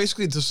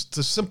to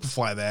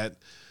simplify that,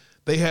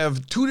 they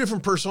have two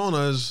different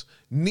personas.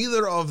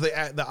 Neither of the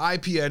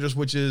IP address,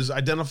 which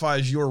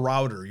identifies your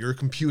router, your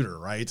computer,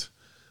 right,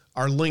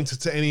 are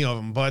linked to any of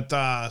them. But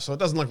so it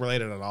doesn't look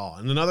related at all.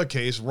 In another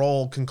case,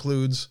 Roll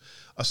concludes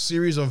a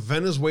series of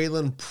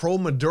Venezuelan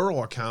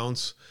pro-Maduro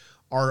accounts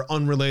are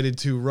unrelated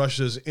to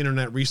Russia's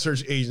Internet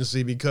Research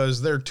Agency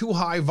because they're too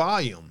high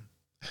volume.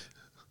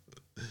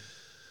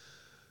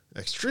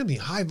 Extremely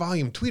high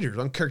volume tweeters,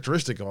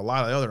 uncharacteristic of a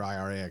lot of the other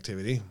IRA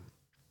activity.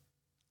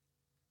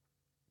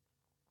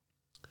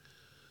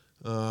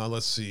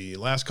 Let's see.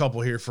 Last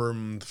couple here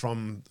from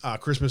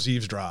Christmas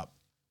Eavesdrop.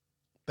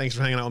 Thanks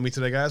for hanging out with me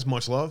today, guys.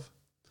 Much love.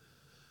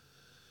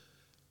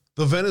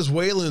 The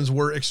Venezuelans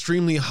were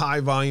extremely high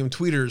volume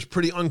tweeters,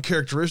 pretty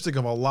uncharacteristic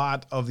of a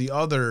lot of the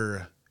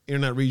other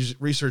Internet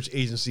Research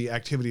Agency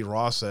activity,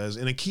 Ross says.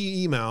 In a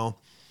key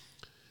email,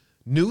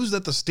 news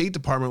that the State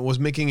Department was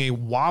making a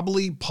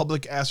wobbly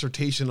public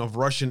assertion of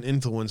Russian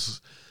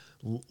influence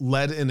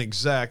led an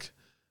exec,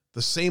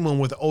 the same one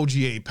with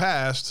OGA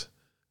passed,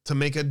 to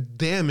make a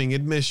damning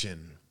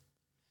admission.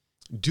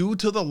 Due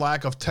to the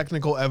lack of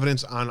technical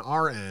evidence on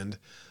our end,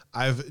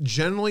 I've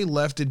generally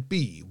left it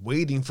be,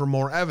 waiting for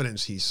more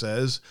evidence, he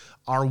says.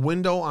 Our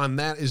window on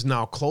that is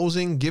now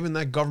closing, given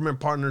that government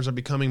partners are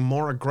becoming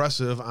more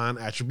aggressive on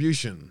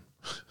attribution.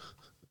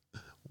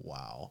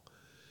 Wow.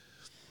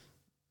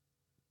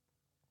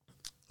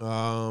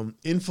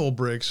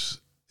 Infobricks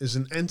is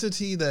an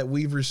entity that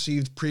we've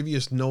received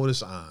previous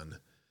notice on.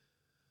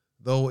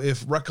 Though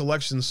if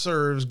recollection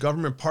serves,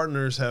 government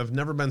partners have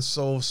never been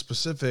so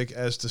specific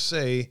as to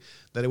say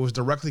that it was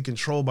directly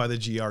controlled by the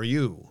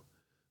GRU,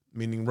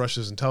 meaning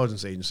Russia's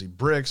intelligence agency.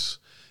 BRICS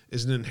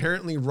is an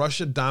inherently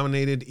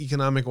Russia-dominated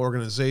economic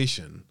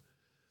organization,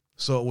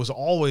 so it was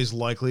always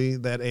likely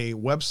that a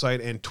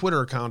website and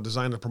Twitter account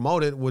designed to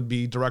promote it would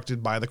be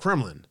directed by the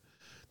Kremlin.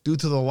 Due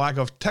to the lack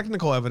of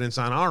technical evidence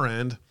on our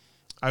end,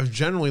 I've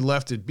generally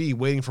left it be,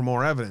 waiting for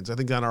more evidence. I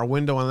think that our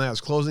window on that is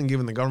closing,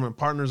 given the government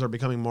partners are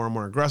becoming more and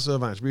more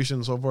aggressive on attribution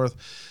and so forth.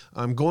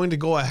 I'm going to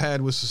go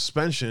ahead with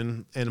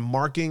suspension and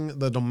marking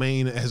the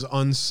domain as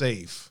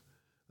unsafe.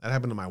 That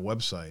happened to my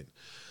website.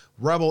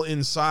 Rebel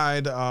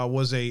Inside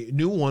was a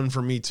new one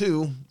for me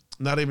too.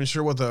 Not even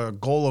sure what the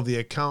goal of the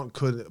account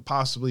could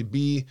possibly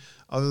be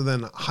other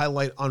than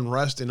highlight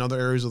unrest in other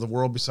areas of the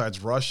world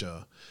besides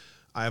Russia.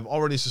 I have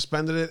already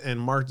suspended it and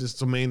marked this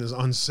domain as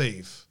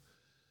unsafe.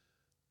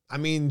 I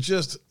mean,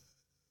 just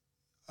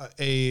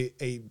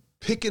a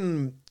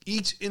picking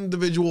each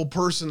individual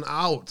person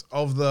out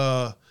of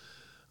the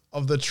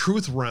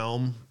truth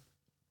realm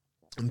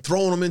and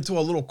throwing them into a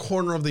little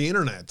corner of the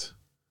internet.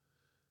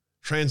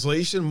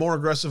 Translation: more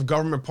aggressive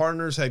government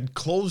partners had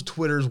closed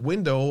Twitter's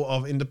window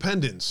of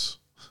independence.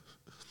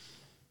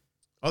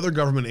 Other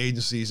government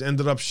agencies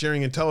ended up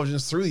sharing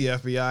intelligence through the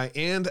FBI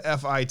and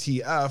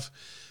FITF,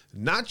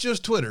 not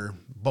just Twitter,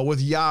 but with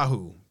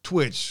Yahoo,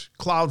 Twitch,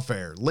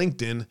 Cloudflare,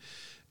 LinkedIn,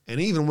 and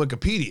even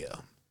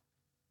Wikipedia.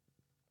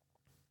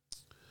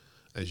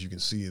 As you can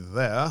see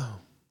there,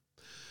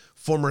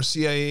 former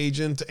CIA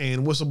agent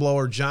and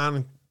whistleblower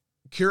John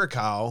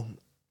Kirikow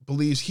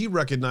believes he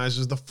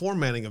recognizes the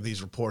formatting of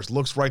these reports.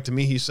 Looks right to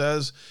me, he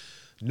says,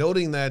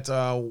 noting that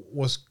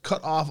was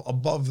cut off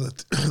above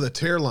the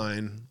tear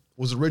line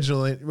was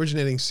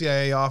originating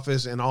CIA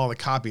office and all the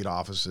copied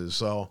offices.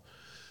 So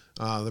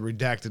the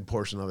redacted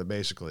portion of it,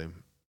 basically.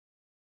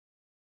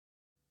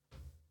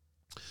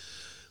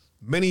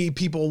 Many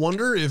people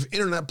wonder if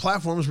internet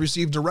platforms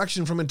receive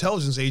direction from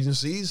intelligence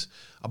agencies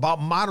about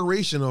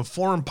moderation of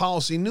foreign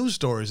policy news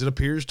stories. It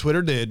appears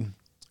Twitter did,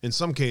 in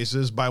some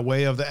cases by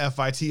way of the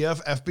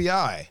FITF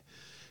FBI.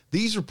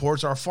 These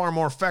reports are far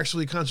more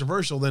factually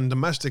controversial than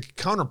domestic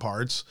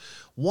counterparts.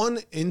 One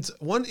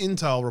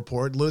intel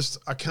report lists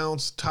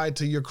accounts tied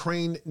to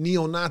Ukraine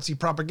neo-Nazi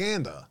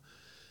propaganda.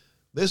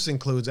 This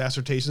includes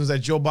assertions that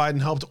Joe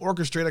Biden helped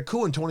orchestrate a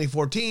coup in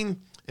 2014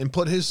 and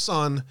put his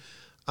son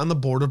on the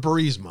board of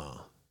Burisma.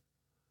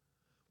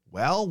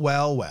 Well.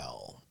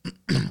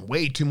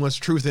 Way too much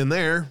truth in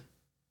there.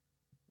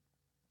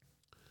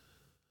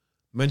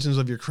 Mentions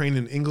of Ukraine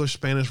in English,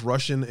 Spanish,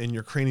 Russian, and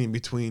Ukrainian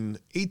between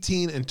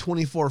 18 and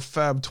 24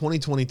 Feb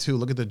 2022.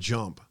 Look at the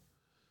jump.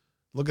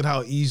 Look at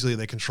how easily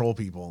they control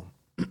people.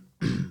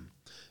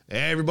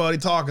 Everybody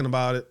talking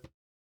about it.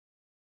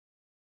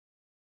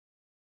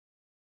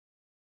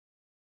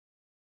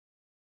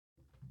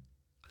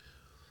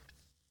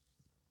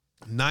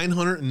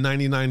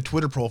 $999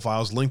 Twitter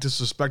profiles linked to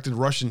suspected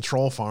Russian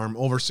troll farm.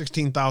 Over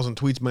 16,000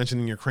 tweets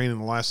mentioning Ukraine in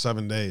the last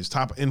 7 days.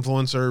 Top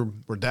influencer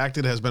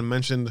redacted has been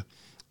mentioned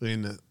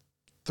in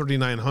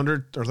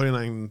 3,900 or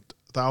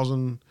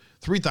 39,000,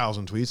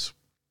 3,000 tweets.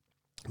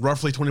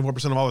 Roughly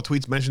 24% of all the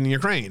tweets mentioning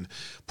Ukraine.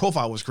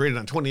 Profile was created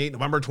on 28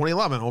 November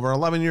 2011, over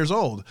 11 years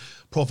old.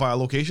 Profile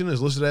location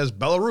is listed as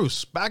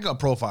Belarus. Backup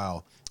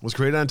profile was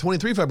created on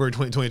 23 February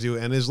 2022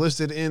 and is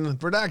listed in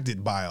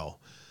redacted bio.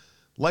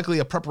 Likely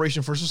a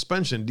preparation for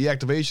suspension,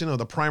 deactivation of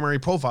the primary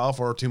profile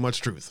for too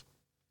much truth.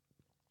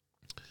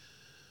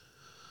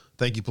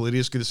 Thank you,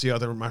 Palladius. Good to see you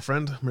out there, my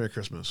friend. Merry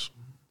Christmas.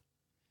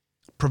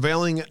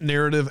 Prevailing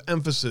narrative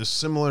emphasis,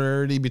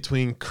 similarity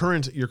between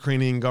current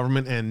Ukrainian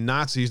government and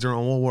Nazis during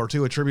World War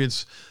II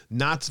attributes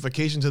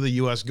Nazification to the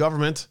U.S.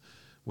 government,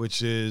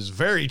 which is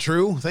very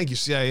true. Thank you,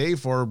 CIA,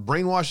 for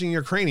brainwashing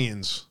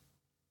Ukrainians,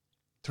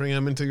 turning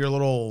them into your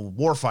little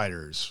war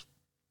fighters.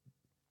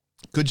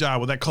 Good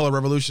job with that color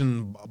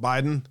revolution,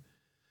 Biden.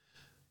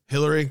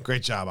 Hillary,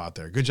 great job out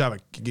there. Good job.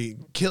 A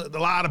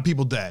lot of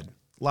people dead.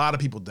 A lot of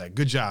people dead.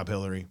 Good job,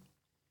 Hillary.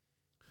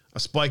 A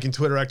spike in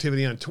Twitter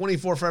activity on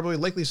 24 February,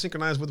 likely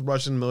synchronized with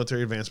Russian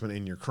military advancement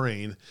in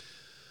Ukraine.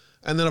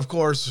 And then, of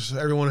course,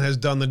 everyone has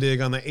done the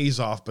dig on the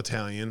Azov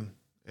battalion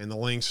and the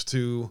links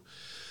to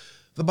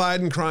the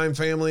Biden crime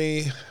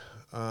family,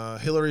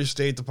 Hillary's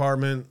State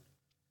Department,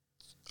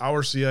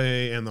 our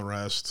CIA, and the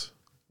rest.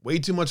 Way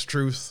too much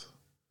truth.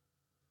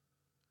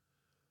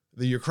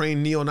 The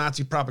Ukraine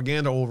neo-Nazi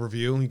propaganda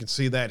overview. You can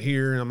see that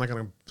here. I'm not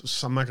going to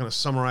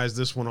summarize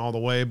this one all the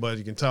way, but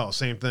you can tell,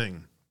 same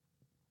thing.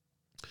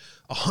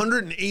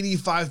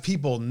 185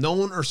 people,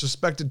 known or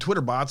suspected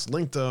Twitter bots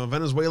linked to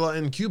Venezuela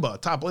and Cuba.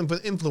 Top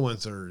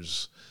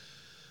influencers.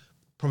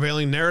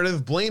 Prevailing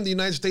narrative, blame the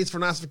United States for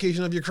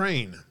Nazification of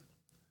Ukraine.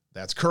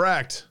 That's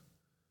correct.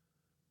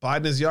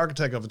 Biden is the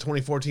architect of a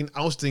 2014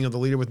 ousting of the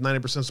leader with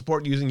 90%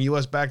 support using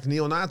U.S.-backed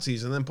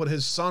neo-Nazis and then put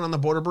his son on the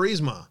board of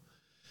Burisma.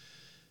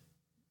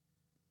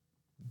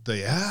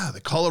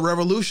 The color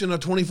revolution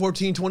of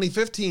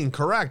 2014-2015,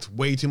 correct.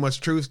 Way too much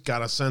truth,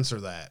 gotta censor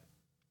that.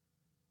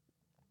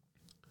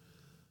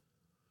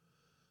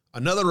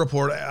 Another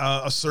report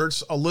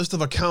asserts a list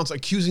of accounts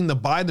accusing the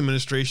Biden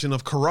administration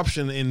of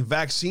corruption in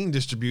vaccine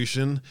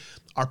distribution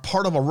are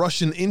part of a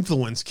Russian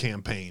influence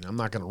campaign. I'm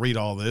not going to read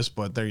all this,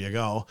 but there you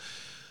go.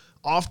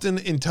 Often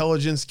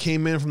intelligence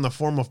came in from the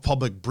form of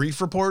public brief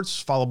reports,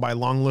 followed by a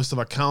long list of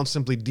accounts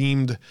simply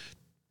deemed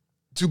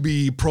to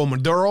be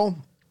pro-Maduro,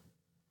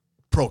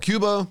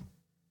 pro-Cuba,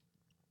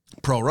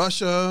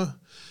 pro-Russia,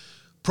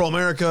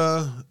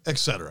 pro-America,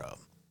 etc.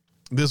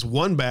 This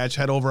one batch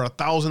had over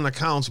 1,000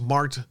 accounts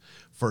marked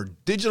for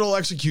digital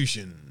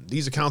execution.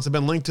 These accounts have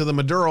been linked to the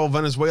Maduro,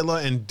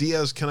 Venezuela, and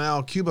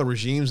Diaz-Canel, Cuba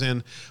regimes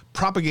and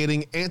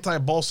propagating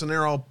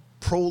anti-Bolsonaro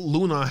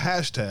pro-Luna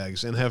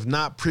hashtags and have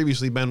not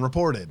previously been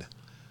reported.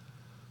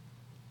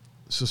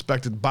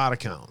 Suspected bot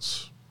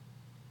accounts.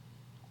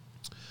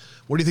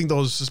 Where do you think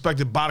those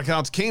suspected bot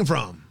accounts came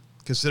from,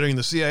 considering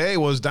the CIA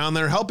was down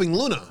there helping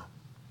Luna?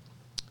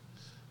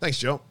 Thanks,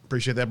 Joe.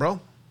 Appreciate that,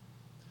 bro.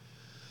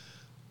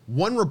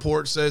 One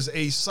report says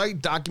a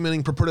site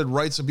documenting purported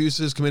rights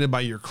abuses committed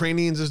by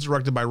Ukrainians is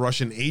directed by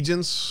Russian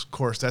agents. Of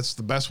course, that's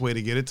the best way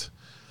to get it.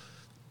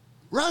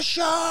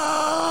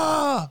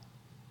 Russia!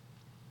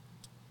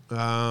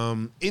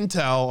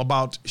 Intel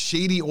about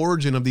shady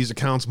origin of these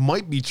accounts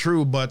might be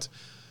true, but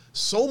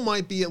so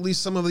might be at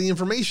least some of the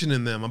information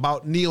in them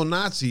about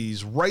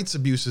neo-Nazis, rights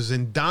abuses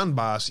in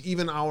Donbass,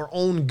 even our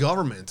own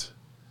government.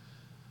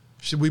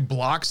 Should we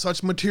block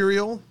such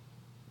material?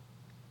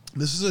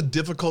 This is a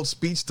difficult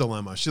speech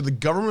dilemma. Should the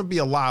government be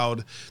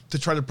allowed to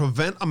try to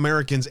prevent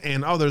Americans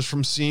and others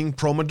from seeing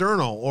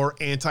pro-Moderno or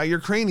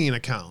anti-Ukrainian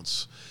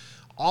accounts?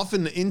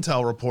 Often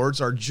intel reports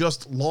are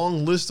just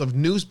long lists of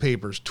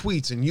newspapers,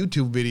 tweets, and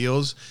YouTube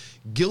videos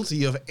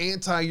guilty of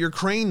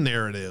anti-Ukraine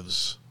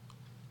narratives.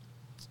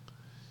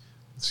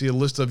 See a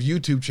list of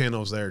YouTube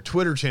channels there,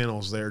 Twitter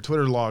channels there,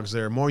 Twitter logs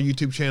there, more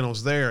YouTube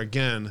channels there,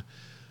 again,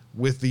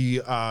 with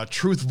the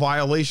truth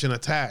violation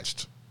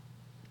attached.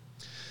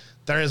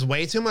 There is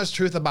way too much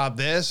truth about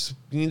this.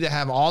 You need to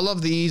have all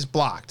of these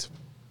blocked.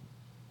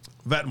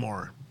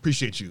 Vetmore,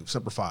 appreciate you.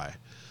 Simplify.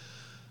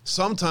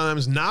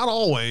 Sometimes, not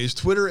always,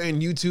 Twitter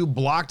and YouTube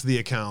blocked the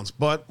accounts,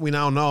 but we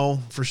now know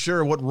for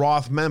sure what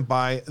Roth meant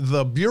by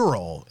the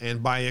Bureau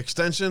and by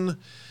extension,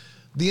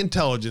 the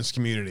intelligence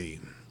community.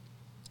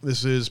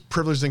 This is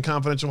Privileged and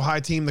Confidential High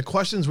Team. The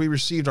questions we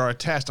received are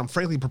attached. I'm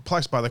frankly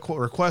perplexed by the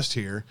request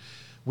here,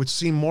 which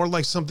seem more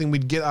like something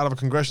we'd get out of a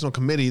congressional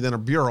committee than a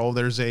bureau.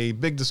 There's a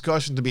big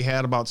discussion to be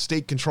had about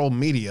state-controlled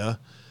media,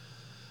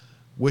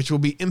 which will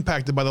be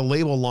impacted by the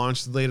label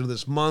launch later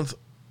this month.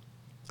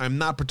 I'm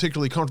not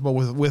particularly comfortable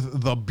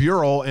with the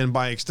bureau and,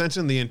 by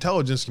extension, the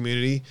intelligence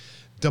community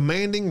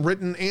demanding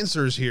written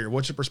answers here.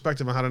 What's your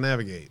perspective on how to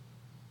navigate?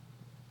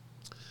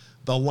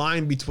 The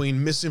line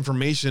between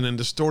misinformation and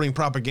distorting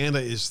propaganda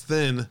is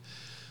thin.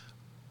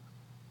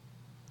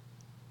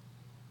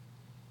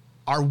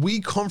 Are we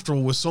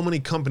comfortable with so many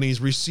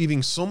companies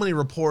receiving so many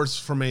reports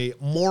from a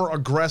more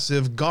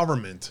aggressive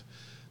government?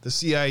 The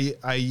CIA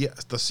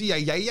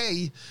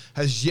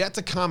has yet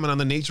to comment on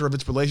the nature of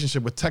its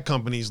relationship with tech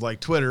companies like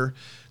Twitter.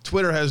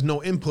 Twitter has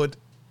no input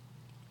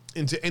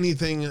into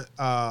anything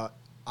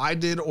I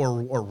did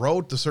or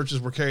wrote. The searches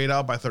were carried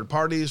out by third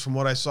parties. From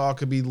what I saw,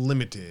 could be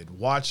limited.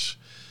 Watch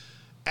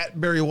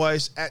at Barry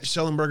Weiss, at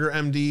Schellenberger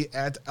MD,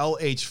 at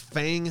LH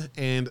Fang,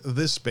 and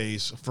this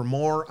space for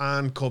more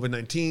on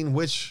COVID-19,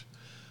 which,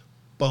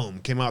 boom,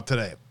 came out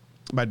today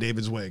by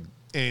David Zwig.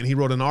 And he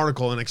wrote an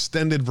article, an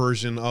extended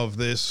version of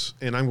this,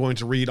 and I'm going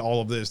to read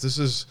all of this. This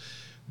is,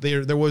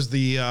 there was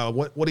the,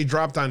 what he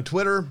dropped on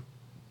Twitter,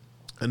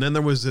 and then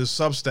there was his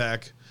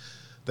Substack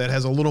that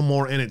has a little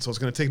more in it, so it's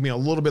going to take me a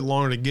little bit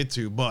longer to get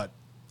to, but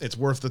it's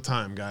worth the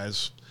time,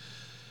 guys.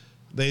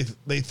 They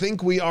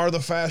think we are the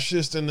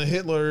fascists and the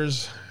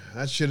Hitlers.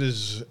 That shit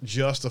is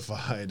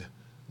justified.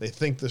 They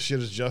think the shit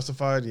is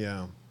justified?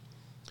 Yeah.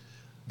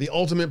 The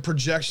ultimate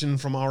projection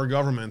from our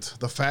government,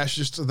 the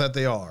fascists that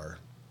they are.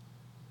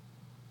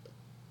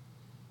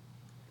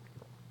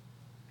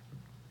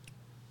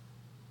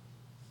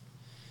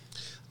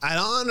 I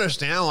don't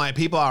understand why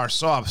people are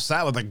so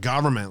upset with the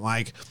government.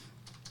 Like,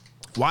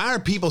 why are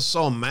people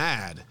so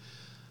mad?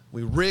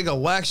 We rig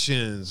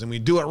elections and we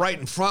do it right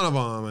in front of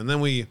them, and then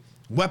we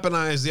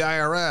weaponize the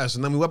IRS,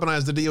 and then we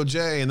weaponize the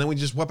DOJ, and then we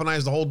just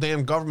weaponize the whole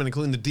damn government,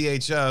 including the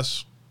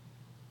DHS,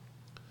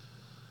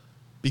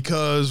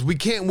 because we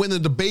can't win the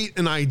debate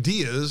in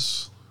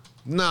ideas.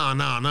 No.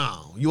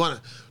 You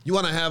want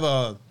to have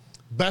a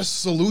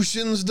best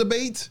solutions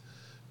debate?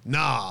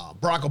 Nah,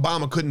 Barack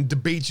Obama couldn't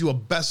debate you a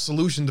best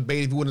solution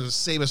debate if he wanted to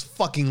save his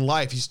fucking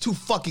life. He's too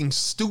fucking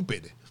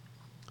stupid.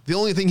 The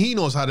only thing he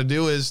knows how to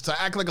do is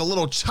to act like a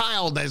little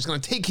child that is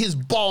going to take his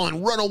ball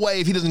and run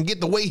away if he doesn't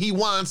get the way he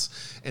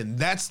wants. And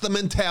that's the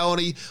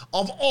mentality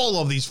of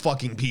all of these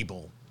fucking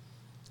people.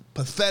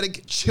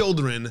 Pathetic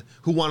children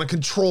who want to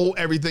control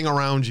everything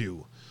around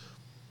you.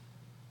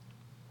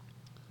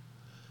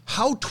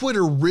 How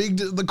Twitter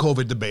rigged the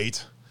COVID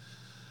debate.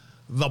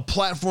 The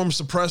platform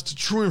suppressed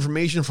true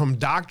information from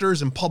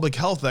doctors and public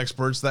health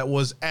experts that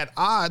was at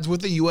odds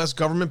with the U.S.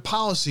 government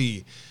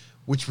policy,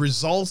 which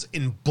results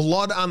in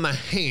blood on the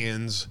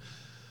hands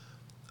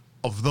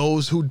of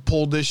those who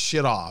pulled this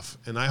shit off.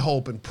 And I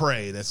hope and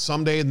pray that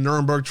someday the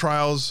Nuremberg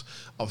trials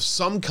of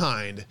some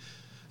kind,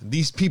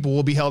 these people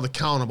will be held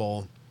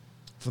accountable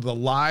for the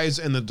lies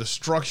and the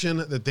destruction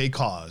that they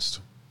caused.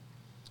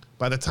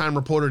 By the time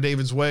reporter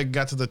David Zweig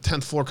got to the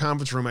 10th floor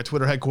conference room at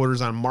Twitter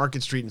headquarters on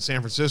Market Street in San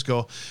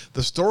Francisco,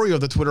 the story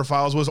of the Twitter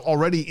files was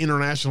already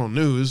international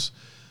news.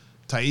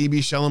 Taibbi,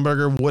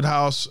 Schellenberger,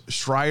 Woodhouse,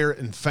 Schreier,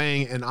 and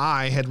Fang and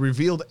I had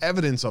revealed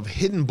evidence of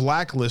hidden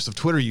blacklist of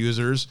Twitter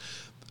users,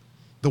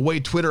 the way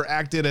Twitter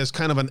acted as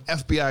kind of an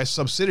FBI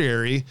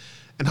subsidiary,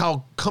 and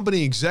how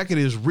company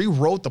executives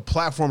rewrote the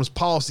platform's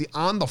policy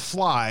on the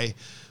fly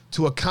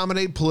to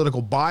accommodate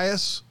political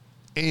bias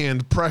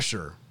and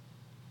pressure.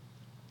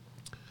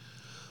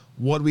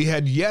 What we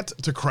had yet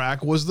to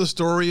crack was the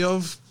story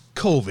of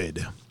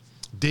COVID.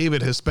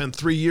 David has spent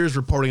 3 years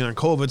reporting on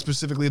COVID,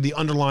 specifically the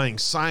underlying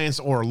science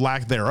or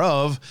lack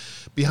thereof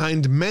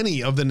behind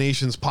many of the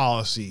nation's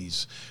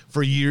policies.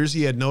 For years,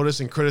 he had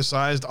noticed and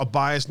criticized a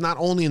bias not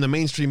only in the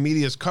mainstream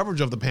media's coverage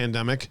of the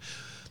pandemic,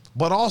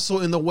 but also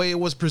in the way it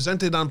was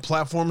presented on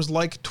platforms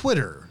like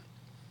Twitter.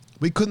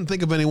 We couldn't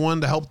think of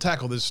anyone to help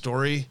tackle this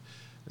story,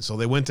 and so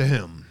they went to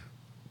him.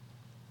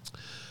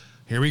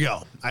 Here we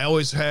go. I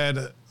always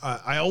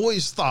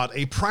thought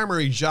a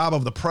primary job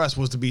of the press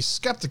was to be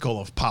skeptical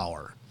of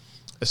power,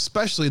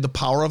 especially the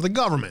power of the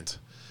government.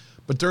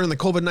 But during the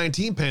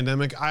COVID-19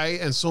 pandemic, I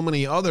and so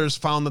many others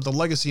found that the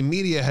legacy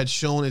media had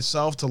shown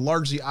itself to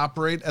largely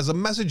operate as a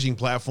messaging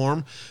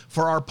platform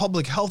for our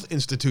public health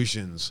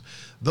institutions.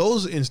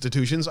 Those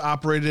institutions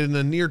operated in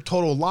a near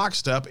total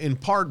lockstep, in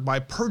part by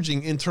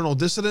purging internal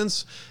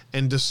dissidents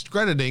and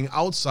discrediting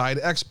outside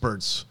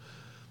experts.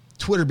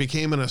 Twitter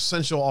became an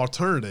essential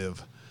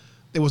alternative.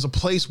 It was a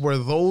place where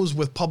those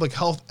with public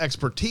health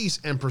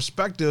expertise and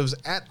perspectives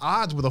at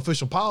odds with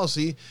official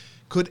policy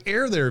could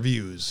air their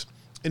views,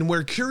 and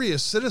where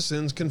curious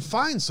citizens can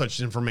find such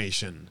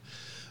information.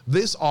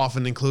 This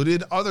often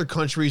included other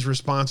countries'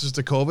 responses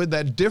to COVID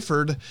that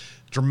differed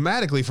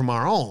dramatically from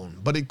our own,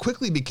 but it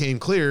quickly became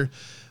clear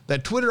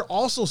that Twitter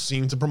also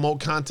seemed to promote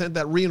content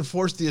that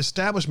reinforced the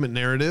establishment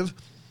narrative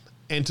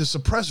and to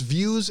suppress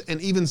views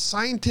and even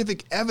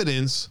scientific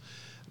evidence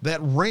that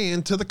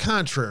ran to the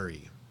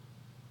contrary.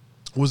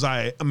 Was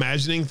I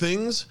imagining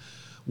things?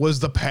 Was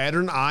the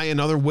pattern I and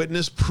other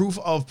witness proof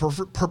of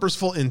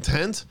purposeful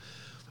intent?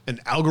 An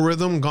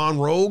algorithm gone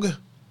rogue?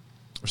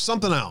 Or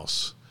something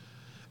else?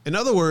 In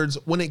other words,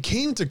 when it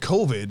came to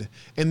COVID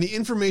and the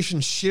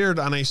information shared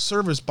on a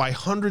service by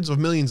hundreds of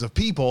millions of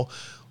people,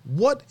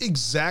 what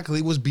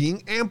exactly was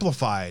being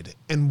amplified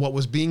and what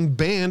was being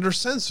banned or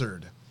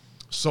censored?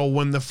 So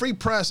when the free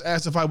press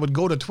asked if I would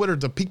go to Twitter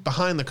to peek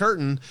behind the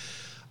curtain,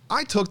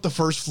 I took the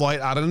first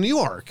flight out of New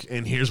York,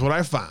 and here's what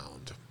I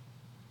found.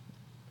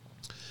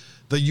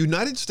 The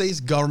United States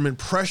government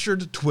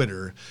pressured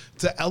Twitter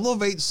to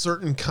elevate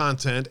certain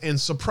content and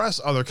suppress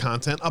other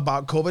content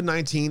about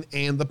COVID-19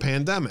 and the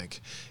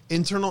pandemic.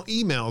 Internal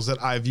emails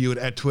that I viewed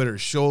at Twitter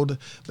showed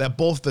that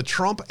both the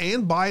Trump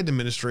and Biden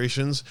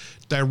administrations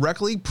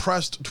directly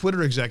pressed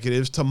Twitter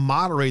executives to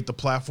moderate the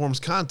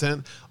platform's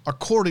content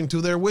according to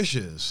their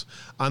wishes.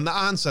 On the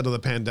onset of the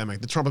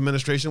pandemic, the Trump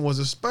administration was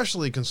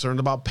especially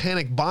concerned about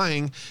panic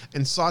buying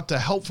and sought to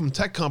help from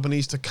tech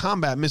companies to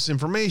combat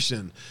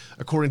misinformation.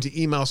 According to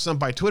emails sent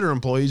by Twitter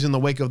employees in the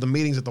wake of the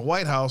meetings at the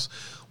White House,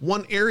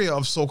 one area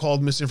of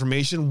so-called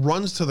misinformation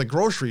runs to the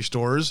grocery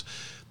stores.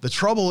 The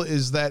trouble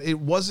is that it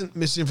wasn't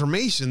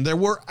misinformation. There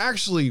were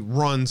actually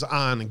runs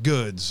on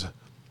goods.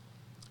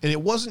 And it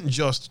wasn't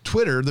just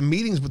Twitter. The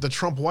meetings with the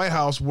Trump White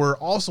House were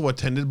also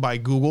attended by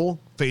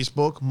Google,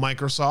 Facebook,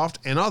 Microsoft,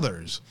 and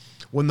others.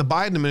 When the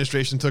Biden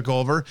administration took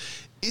over,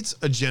 its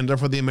agenda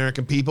for the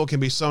American people can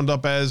be summed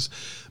up as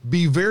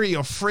be very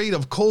afraid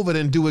of COVID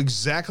and do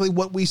exactly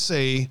what we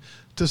say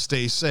to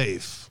stay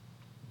safe.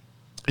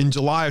 In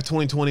July of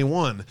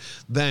 2021,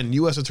 then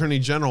U.S. Attorney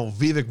General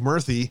Vivek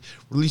Murthy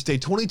released a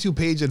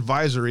 22-page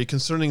advisory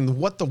concerning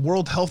what the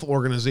World Health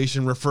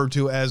Organization referred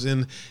to as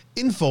an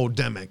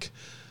infodemic,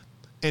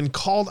 and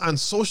called on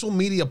social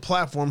media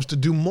platforms to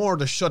do more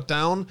to shut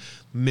down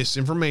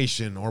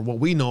misinformation, or what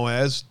we know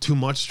as too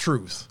much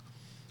truth.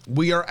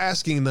 We are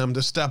asking them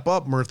to step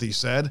up, Murthy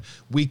said.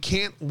 We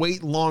can't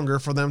wait longer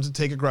for them to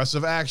take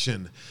aggressive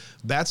action.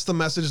 That's the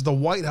message the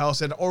White House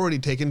had already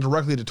taken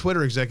directly to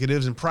Twitter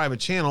executives and private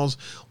channels.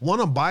 One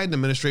of Biden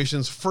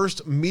administration's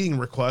first meeting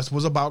requests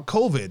was about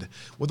COVID,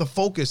 with a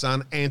focus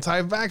on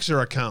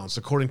anti-vaxxer accounts,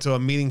 according to a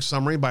meeting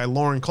summary by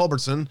Lauren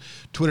Culbertson,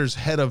 Twitter's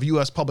head of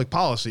U.S. public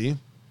policy.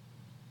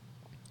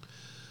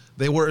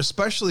 They were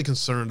especially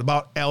concerned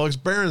about Alex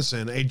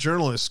Berenson, a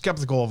journalist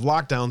skeptical of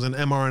lockdowns and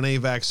mRNA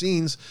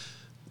vaccines.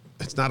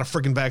 It's not a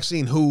freaking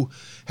vaccine, who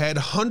had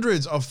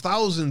hundreds of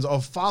thousands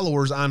of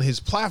followers on his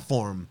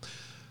platform.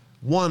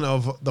 One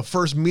of the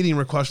first meeting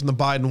requests from the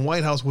Biden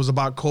White House was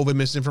about COVID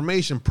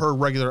misinformation. Per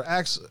regular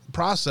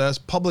process,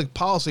 public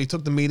policy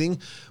took the meeting.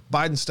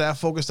 Biden staff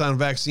focused on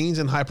vaccines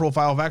and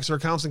high-profile vaxxer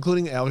accounts,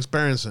 including Alex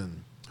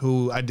Berenson,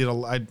 who I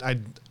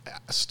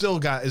still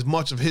got as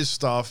much of his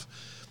stuff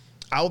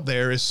out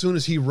there. As soon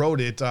as he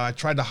wrote it, I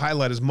tried to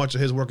highlight as much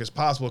of his work as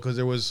possible because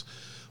there was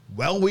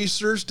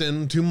well-researched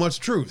and too much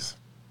truth.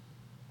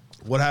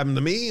 What happened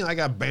to me? I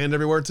got banned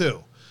everywhere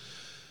too.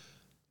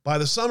 By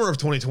the summer of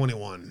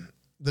 2021,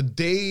 the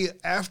day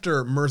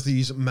after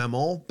Murthy's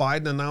memo,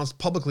 Biden announced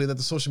publicly that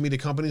the social media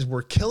companies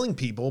were killing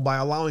people by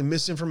allowing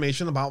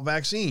misinformation about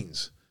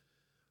vaccines.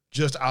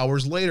 Just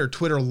hours later,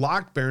 Twitter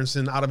locked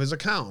Berenson out of his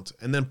account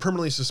and then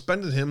permanently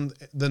suspended him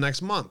the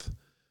next month.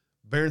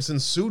 Berenson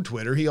sued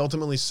Twitter. He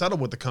ultimately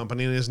settled with the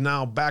company and is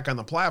now back on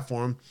the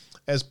platform.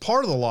 As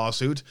part of the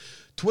lawsuit,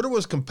 Twitter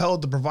was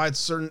compelled to provide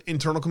certain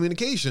internal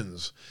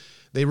communications.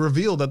 They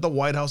revealed that the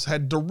White House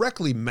had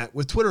directly met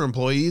with Twitter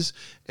employees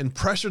and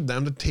pressured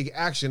them to take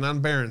action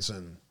on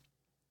Berenson.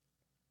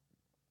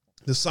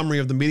 The summary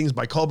of the meetings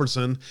by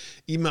Culbertson,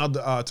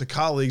 emailed to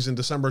colleagues in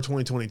December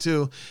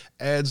 2022,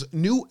 adds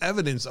new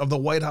evidence of the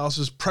White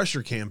House's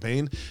pressure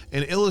campaign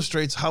and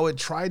illustrates how it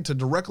tried to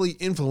directly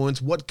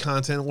influence what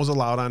content was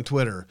allowed on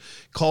Twitter.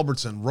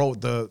 Culbertson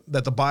wrote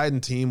that the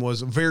Biden team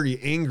was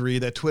very angry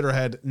that Twitter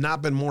had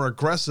not been more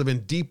aggressive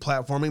in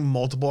deplatforming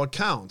multiple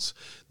accounts.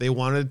 They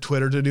wanted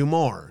Twitter to do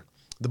more.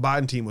 The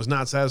Biden team was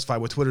not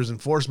satisfied with Twitter's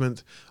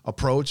enforcement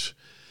approach,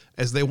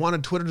 as they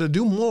wanted Twitter to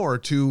do more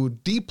to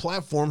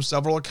deplatform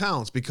several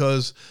accounts.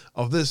 Because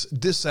of this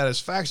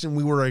dissatisfaction,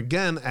 we were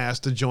again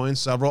asked to join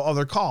several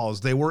other calls.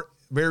 They were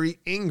very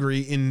angry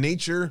in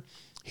nature.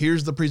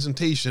 Here's the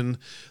presentation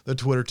the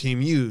Twitter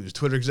team used.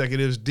 Twitter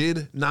executives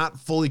did not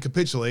fully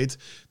capitulate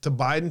to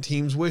Biden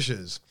team's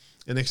wishes.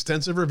 An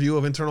extensive review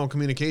of internal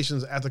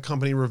communications at the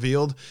company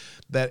revealed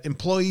that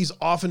employees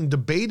often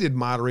debated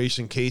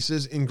moderation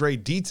cases in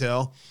great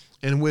detail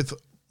and with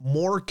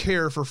more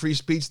care for free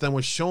speech than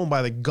was shown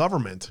by the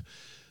government,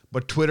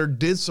 but Twitter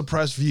did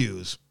suppress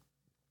views,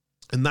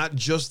 and not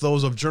just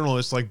those of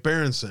journalists like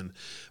Berenson.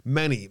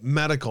 Many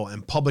medical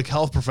and public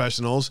health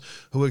professionals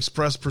who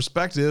expressed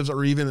perspectives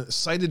or even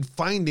cited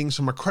findings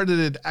from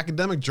accredited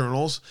academic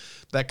journals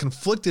that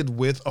conflicted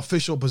with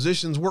official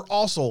positions were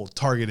also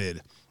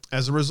targeted.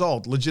 As a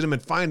result,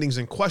 legitimate findings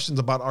and questions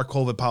about our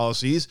COVID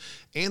policies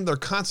and their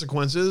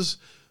consequences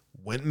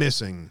went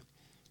missing.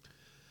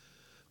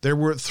 There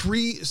were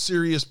three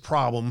serious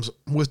problems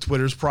with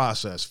Twitter's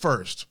process.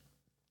 First,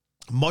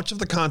 much of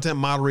the content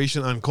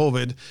moderation on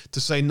COVID,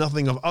 to say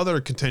nothing of other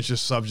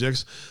contentious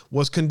subjects,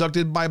 was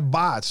conducted by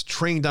bots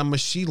trained on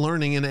machine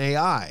learning and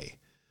AI.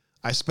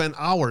 I spent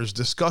hours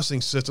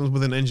discussing systems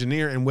with an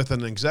engineer and with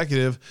an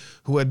executive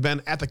who had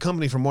been at the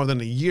company for more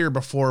than a year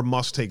before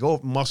Musk's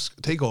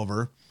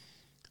takeover.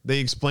 They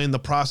explained the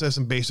process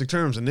in basic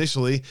terms.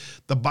 Initially,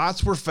 the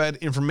bots were fed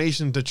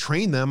information to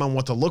train them on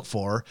what to look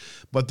for,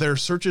 but their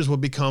searches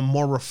would become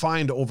more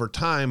refined over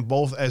time,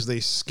 both as they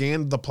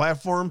scanned the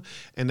platform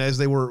and as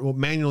they were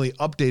manually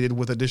updated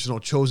with additional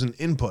chosen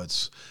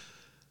inputs.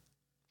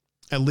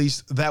 At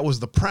least that was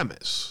the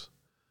premise.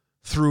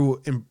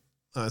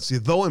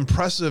 Though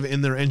impressive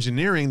in their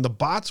engineering, the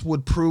bots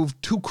would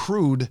prove too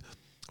crude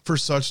for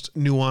such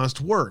nuanced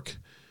work.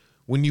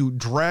 When you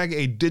drag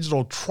a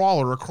digital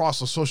trawler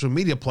across a social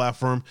media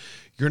platform,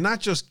 you're not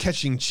just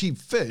catching cheap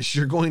fish,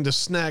 you're going to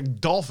snag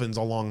dolphins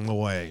along the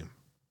way.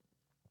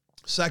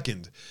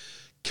 Second,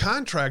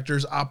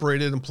 contractors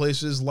operated in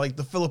places like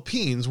the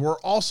Philippines were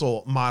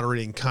also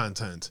moderating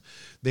content.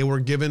 They were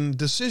given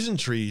decision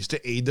trees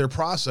to aid their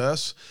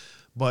process,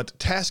 but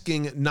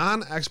tasking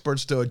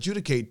non-experts to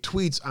adjudicate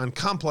tweets on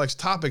complex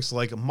topics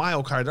like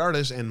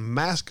myocarditis and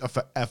mask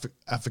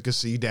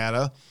efficacy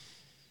data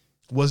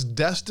was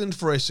destined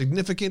for a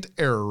significant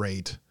error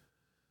rate.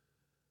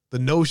 The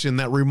notion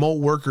that remote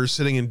workers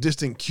sitting in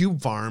distant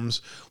cube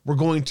farms were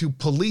going to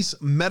police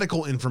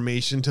medical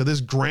information to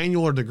this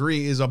granular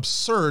degree is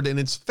absurd in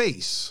its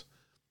face.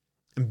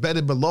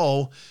 Embedded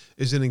below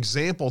is an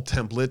example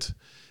template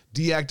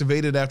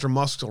deactivated after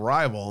Musk's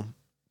arrival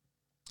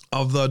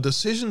of the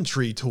decision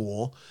tree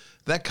tool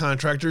that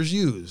contractors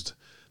used.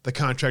 The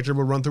contractor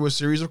would run through a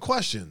series of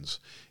questions,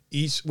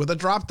 each with a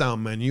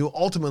drop-down menu,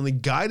 ultimately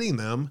guiding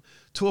them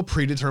to a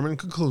predetermined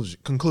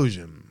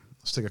conclusion.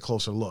 Let's take a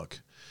closer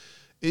look.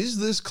 Is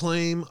this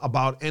claim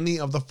about any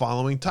of the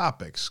following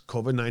topics?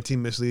 COVID-19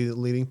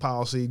 misleading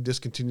policy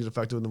discontinued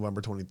effective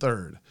November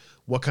 23rd.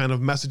 What kind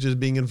of message is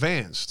being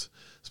advanced?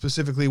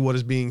 Specifically, what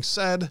is being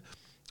said?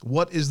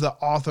 What is the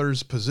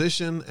author's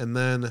position? And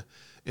then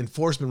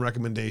enforcement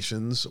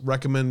recommendations,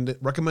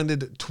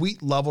 recommended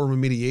tweet level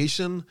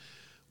remediation.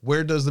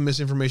 Where does the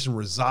misinformation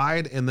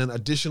reside? And then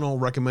additional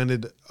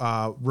recommended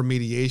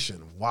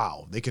remediation.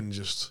 Wow, they can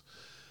just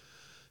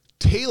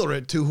tailor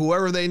it to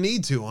whoever they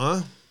need to,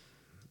 huh?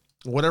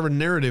 Whatever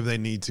narrative they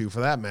need to,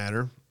 for that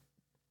matter.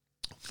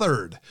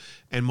 Third,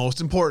 and most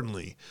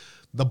importantly,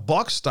 the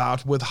buck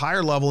stopped with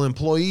higher level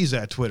employees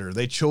at Twitter.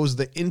 They chose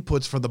the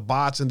inputs for the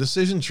bots and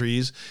decision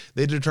trees.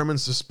 They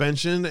determined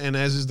suspension, and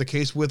as is the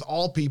case with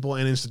all people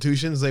and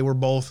institutions, they were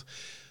both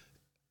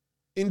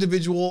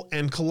individual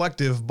and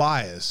collective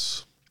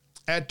bias.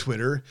 At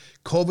Twitter,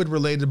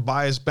 COVID-related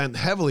bias bent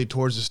heavily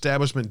towards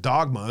establishment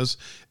dogmas.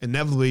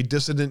 Inevitably,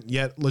 dissident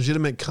yet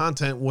legitimate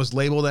content was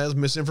labeled as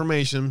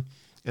misinformation,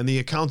 and the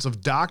accounts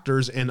of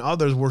doctors and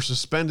others were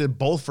suspended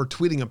both for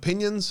tweeting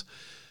opinions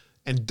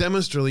and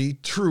demonstrably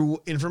true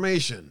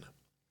information.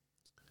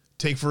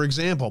 Take, for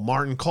example,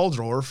 Martin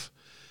Kulldorff,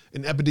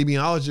 an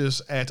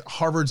epidemiologist at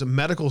Harvard's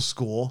medical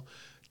school.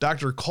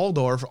 Dr.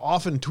 Kulldorff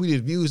often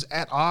tweeted views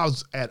at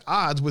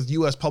odds with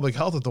U.S. public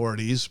health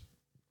authorities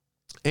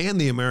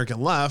and the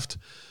American left,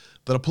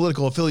 that a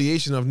political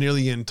affiliation of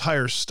nearly the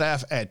entire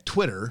staff at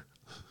Twitter.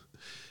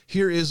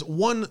 Here is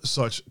one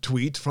such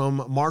tweet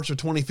from March of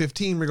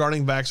 2015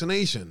 regarding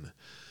vaccination.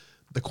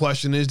 The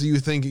question is, do you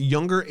think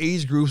younger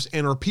age groups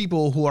and or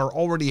people who are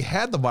already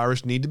had the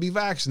virus need to be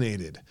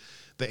vaccinated?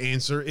 The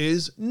answer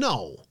is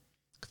no.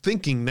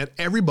 Thinking that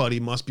everybody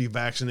must be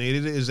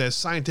vaccinated is as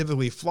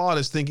scientifically flawed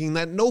as thinking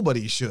that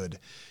nobody should.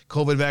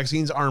 COVID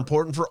vaccines are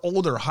important for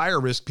older, higher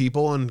risk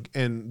people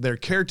and their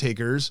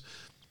caretakers.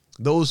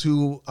 Those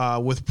who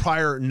with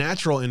prior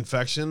natural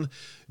infection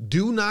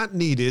do not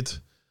need it,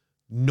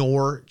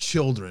 nor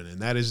children. And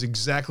that is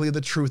exactly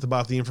the truth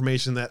about the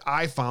information that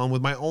I found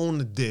with my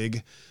own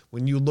dig.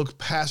 When you look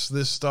past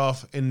this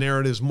stuff and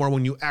narratives more,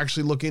 when you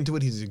actually look into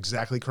it, he's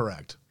exactly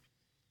correct.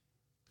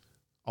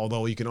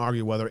 Although you can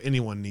argue whether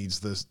anyone needs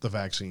the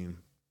vaccine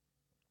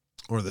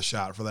or the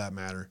shot for that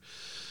matter.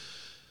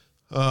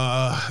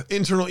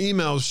 Internal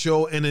emails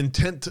show an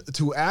intent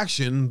to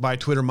action by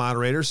Twitter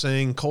moderators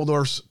saying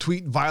Kulldorff's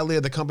tweet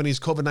violated the company's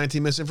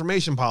COVID-19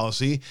 misinformation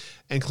policy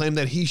and claimed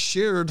that he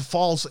shared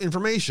false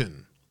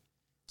information.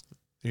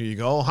 Here you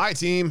go. Hi,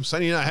 team.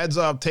 Sending you a heads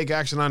up. Take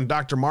action on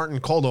Dr. Martin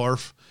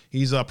Kulldorff.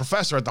 He's a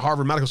professor at the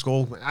Harvard Medical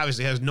School.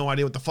 Obviously has no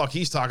idea what the fuck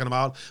he's talking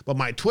about, but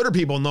my Twitter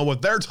people know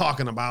what they're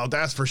talking about.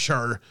 That's for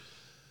sure.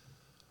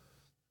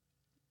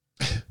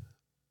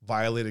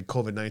 Violated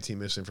COVID-19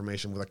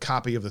 misinformation with a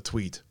copy of the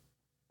tweet.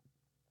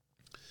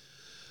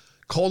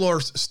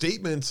 Kulldorff's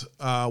statement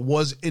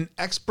was an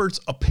expert's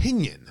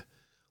opinion,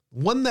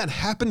 one that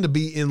happened to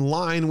be in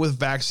line with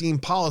vaccine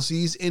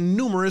policies in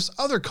numerous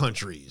other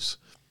countries.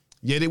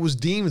 Yet it was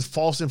deemed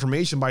false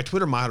information by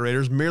Twitter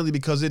moderators merely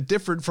because it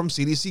differed from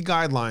CDC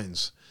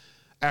guidelines.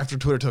 After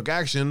Twitter took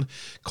action,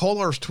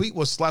 Kulldorff's tweet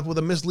was slapped with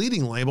a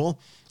misleading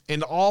label,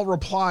 and all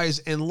replies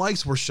and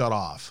likes were shut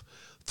off,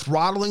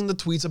 throttling the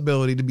tweet's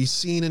ability to be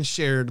seen and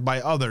shared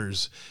by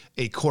others,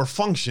 a core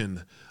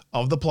function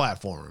of the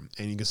platform.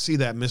 And you can see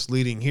that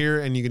misleading here,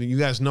 and you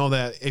guys know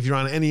that if you're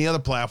on any other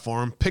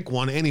platform, pick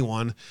one,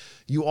 anyone,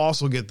 you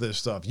also get this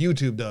stuff.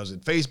 YouTube does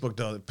it, Facebook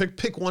does it,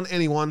 pick one,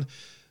 anyone.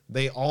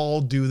 They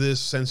all do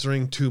this,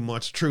 censoring too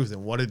much truth.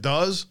 And what it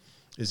does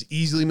is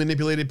easily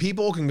manipulated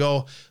people can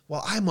go,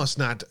 well, I must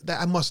not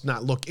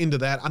look into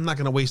that. I'm not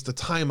going to waste the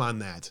time on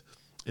that.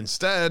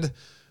 Instead,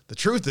 the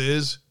truth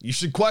is you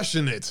should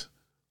question it.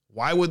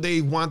 Why would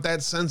they want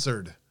that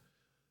censored?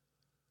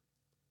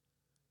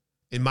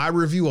 In my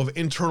review of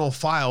internal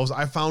files,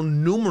 I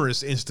found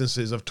numerous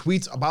instances of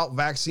tweets about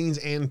vaccines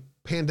and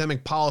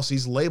pandemic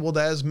policies labeled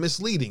as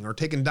misleading or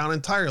taken down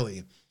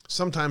entirely,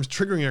 sometimes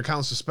triggering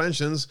account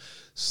suspensions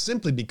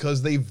simply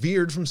because they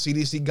veered from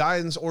CDC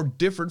guidance or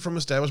differed from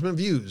establishment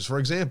views. For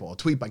example, a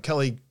tweet by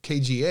Kelly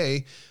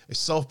KGA, a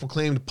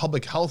self-proclaimed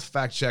public health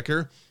fact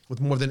checker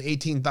with more than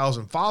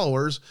 18,000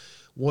 followers,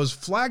 was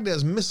flagged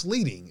as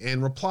misleading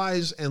and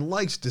replies and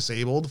likes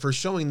disabled for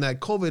showing that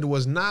COVID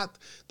was not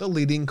the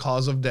leading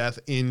cause of death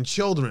in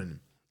children.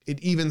 It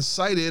even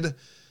cited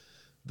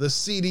the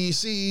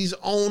CDC's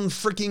own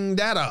freaking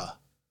data.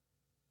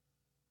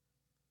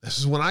 This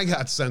is when I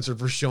got censored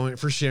for sharing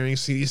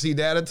CDC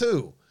data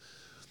too.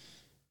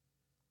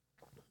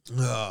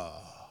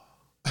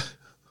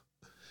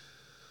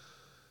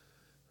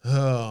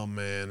 Oh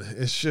man,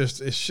 it's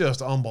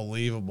just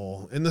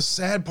unbelievable. And the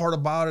sad part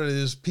about it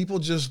is people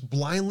just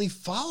blindly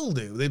followed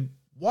it. They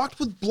walked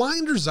with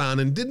blinders on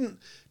and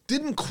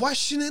didn't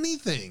question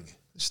anything.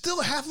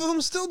 Still, half of them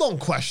still don't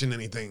question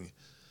anything.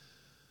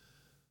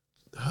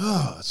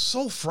 It's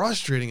so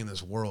frustrating in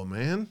this world,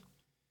 man.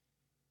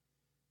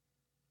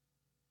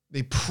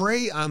 They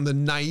prey on the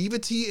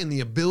naivety and the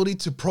ability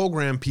to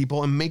program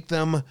people and make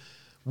them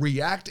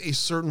react a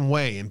certain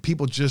way, and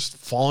people just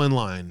fall in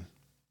line.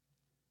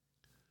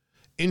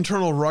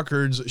 Internal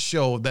records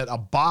show that a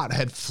bot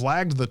had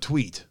flagged the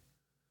tweet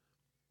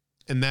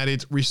and that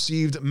it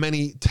received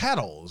many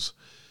tattles,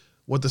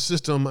 what the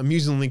system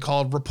amusingly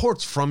called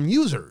reports from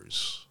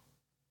users.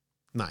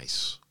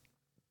 Nice.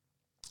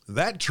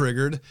 That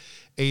triggered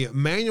a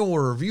manual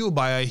review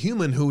by a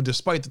human who,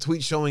 despite the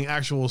tweet showing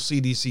actual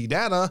CDC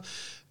data,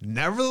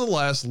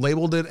 nevertheless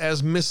labeled it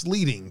as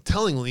misleading.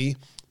 Tellingly,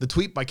 the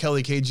tweet by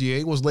Kelly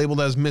KGA was labeled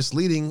as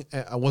misleading,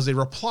 was a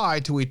reply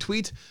to a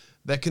tweet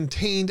that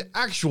contained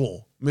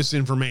actual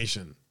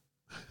misinformation,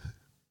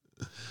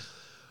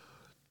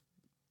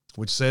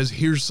 which says,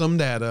 here's some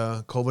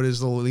data. COVID is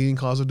the leading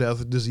cause of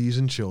death, disease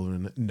in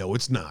children. No,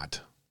 it's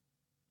not.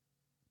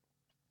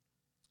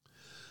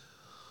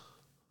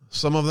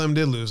 Some of them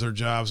did lose their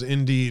jobs.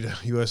 Indeed,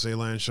 USA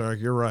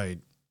Landshark, you're right.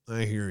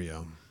 I hear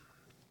you.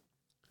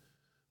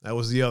 That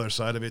was the other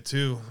side of it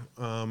too.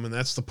 And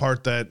that's the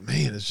part that,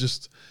 man, it's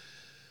just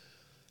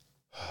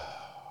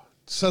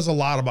says a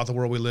lot about the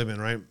world we live in,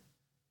 right?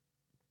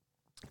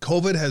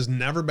 COVID has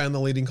never been the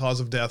leading cause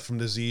of death from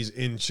disease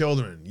in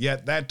children.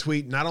 Yet that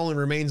tweet not only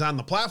remains on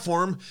the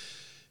platform,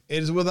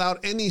 it is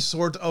without any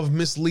sort of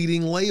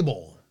misleading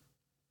label.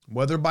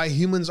 Whether by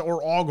humans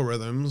or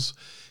algorithms,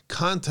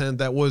 content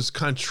that was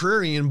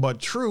contrarian but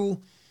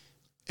true,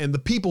 and the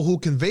people who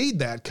conveyed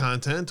that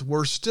content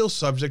were still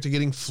subject to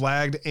getting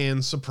flagged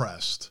and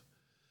suppressed.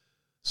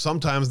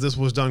 Sometimes this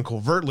was done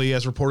covertly,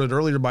 as reported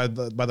earlier by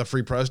the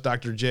Free Press.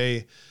 Dr.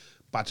 Jay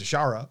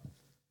Bhattacharya,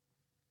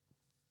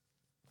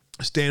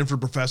 Stanford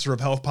professor of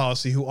health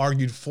policy who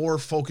argued for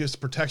focused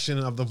protection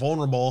of the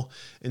vulnerable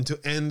and to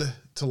end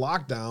to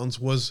lockdowns,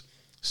 was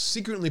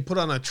secretly put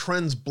on a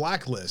trends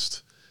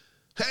blacklist.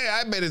 Hey,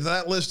 I made it to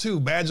that list too.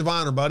 Badge of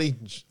honor, buddy.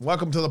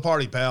 Welcome to the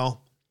party,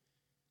 pal.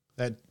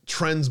 That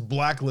trends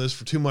blacklist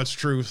for too much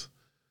truth.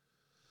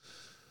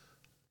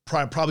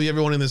 Probably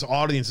everyone in this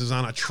audience is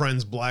on a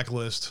trends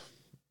blacklist.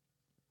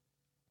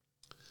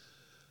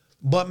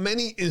 But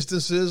many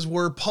instances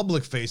were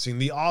public facing.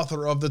 The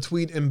author of the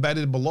tweet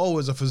embedded below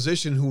is a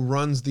physician who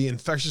runs the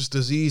infectious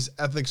disease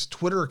ethics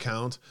Twitter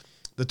account.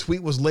 The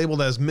tweet was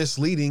labeled as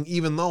misleading,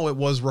 even though it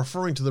was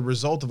referring to the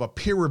result of a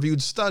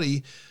peer-reviewed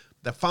study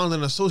that found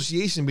an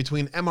association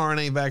between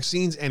mRNA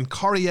vaccines and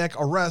cardiac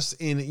arrests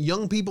in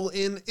young people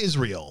in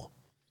Israel.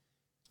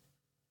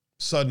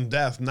 Sudden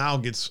death now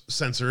gets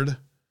censored.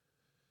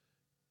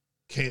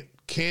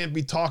 Can't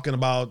be talking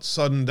about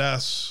sudden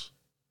deaths.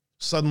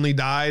 Suddenly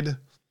died.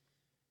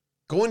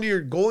 Go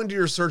into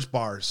your search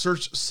bar,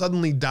 search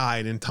suddenly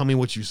died, and tell me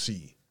what you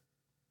see.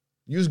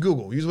 Use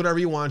Google, use whatever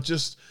you want.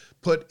 Just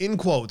put in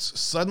quotes,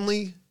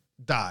 suddenly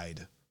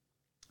died.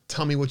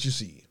 Tell me what you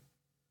see.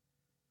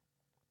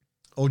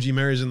 OG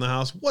Mary's in the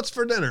house. What's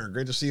for dinner?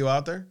 Great to see you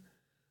out there.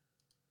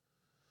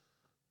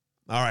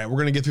 All right, we're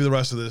going to get through the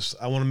rest of this.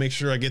 I want to make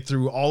sure I get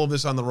through all of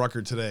this on the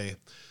record today.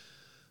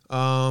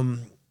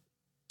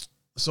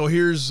 So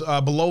here's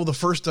below the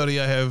first study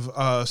I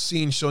have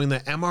seen showing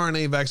that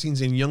mRNA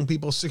vaccines in young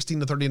people 16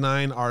 to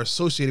 39 are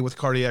associated with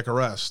cardiac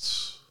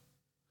arrests,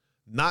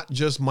 not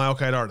just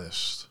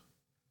myocarditis.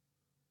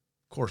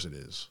 Of course it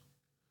is.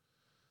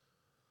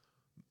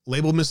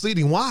 Labeled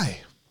misleading.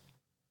 Why?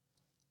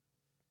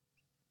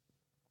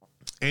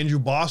 Andrew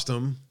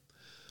Boston,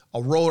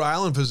 a Rhode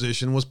Island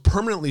physician, was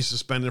permanently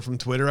suspended from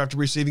Twitter after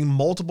receiving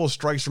multiple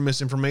strikes for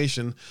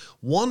misinformation.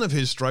 One of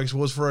his strikes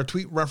was for a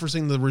tweet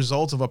referencing the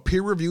results of a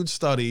peer-reviewed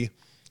study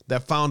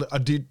that found a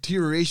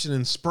deterioration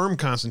in sperm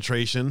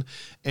concentration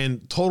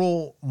and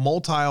total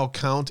motile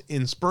count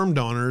in sperm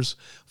donors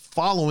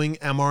following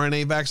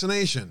mRNA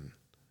vaccination.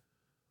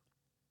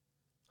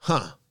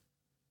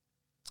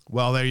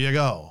 Well, there you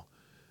go.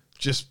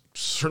 Just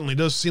certainly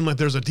does seem like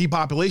there's a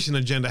depopulation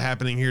agenda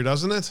happening here,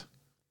 doesn't it?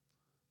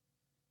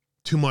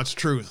 Too much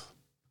truth.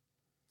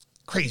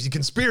 Crazy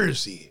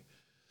conspiracy.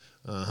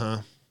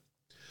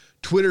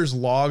 Twitter's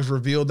logs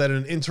revealed that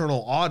an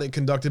internal audit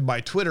conducted by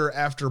Twitter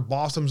after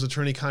Boston's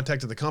attorney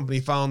contacted the company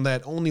found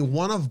that only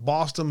one of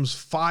Boston's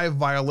 5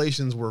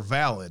 violations were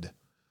valid.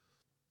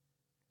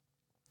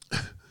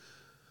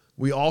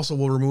 We also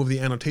will remove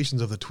the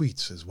annotations of the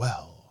tweets as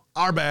well.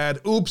 Our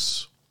bad.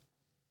 Oops.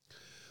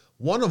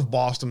 One of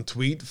Boston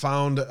tweet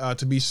found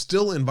to be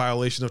still in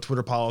violation of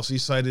Twitter policy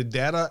cited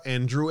data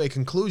and drew a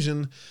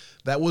conclusion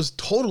that was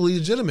totally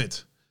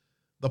legitimate.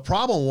 The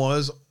problem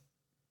was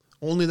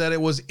only that it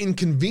was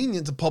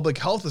inconvenient to public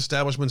health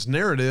establishments'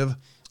 narrative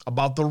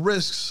about the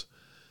risks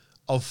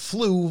of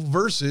flu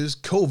versus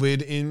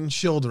COVID in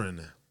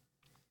children.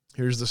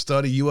 Here's the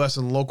study, U.S.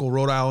 and local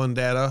Rhode Island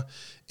data.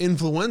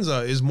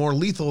 Influenza is more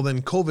lethal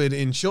than COVID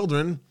in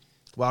children,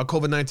 while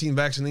COVID-19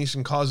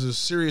 vaccination causes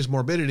serious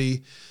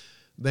morbidity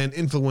than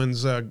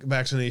influenza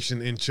vaccination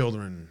in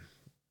children.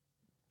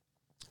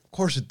 Of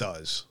course it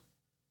does.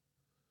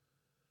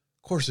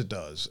 Of course it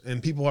does.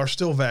 And people are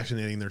still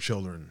vaccinating their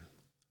children.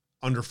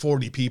 Under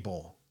 40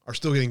 people are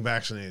still getting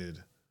vaccinated.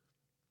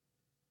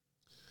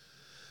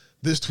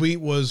 This tweet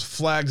was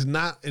flagged and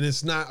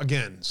it's not,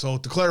 again, so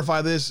to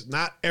clarify this,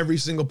 not every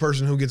single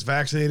person who gets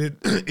vaccinated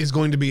is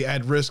going to be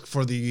at risk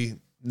for the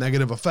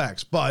negative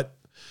effects, but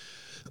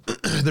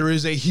there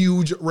is a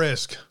huge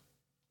risk.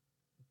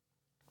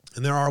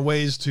 And there are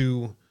ways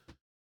to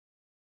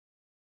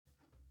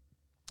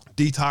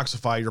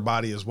detoxify your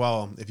body as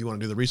well. If you want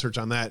to do the research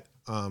on that,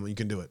 you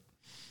can do it.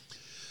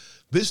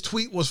 This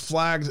tweet was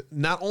flagged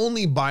not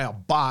only by a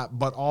bot,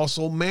 but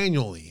also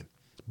manually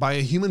by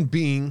a human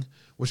being,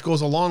 which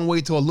goes a long way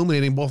to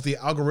illuminating both the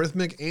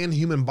algorithmic and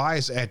human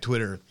bias at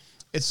Twitter.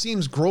 It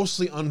seems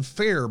grossly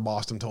unfair,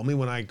 Boston told me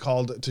when I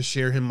called to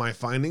share him my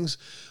findings.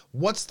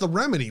 What's the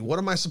remedy? What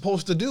am I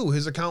supposed to do?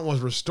 His account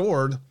was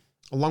restored,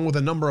 along with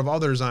a number of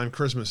others on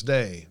Christmas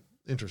Day.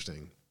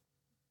 Interesting.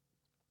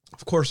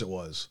 Of course it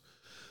was.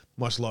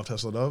 Much love,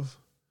 Tesla Dove.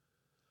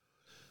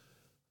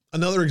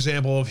 Another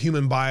example of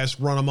human bias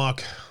run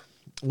amok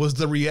was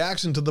the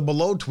reaction to the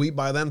below tweet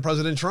by then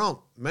President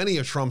Trump. Many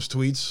of Trump's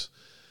tweets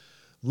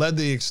led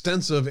the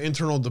extensive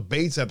internal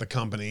debates at the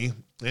company,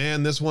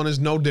 and this one is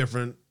no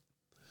different.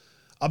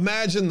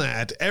 Imagine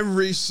that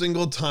every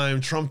single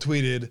time Trump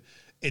tweeted,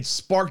 it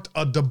sparked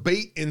a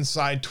debate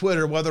inside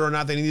Twitter whether or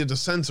not they needed to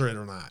censor it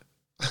or not.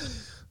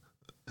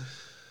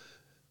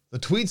 The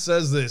tweet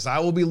says this: I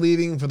will be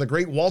leaving for the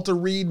great Walter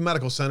Reed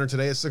Medical Center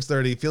today at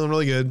 6:30. Feeling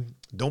really good.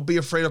 Don't be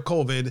afraid of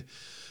COVID.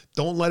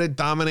 Don't let it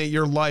dominate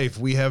your life.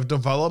 We have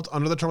developed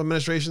under the Trump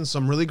administration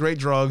some really great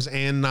drugs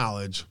and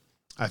knowledge.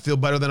 I feel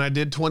better than I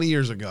did 20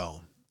 years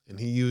ago. And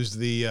he used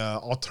the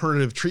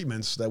alternative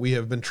treatments that we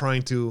have been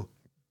trying to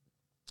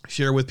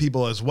share with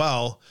people as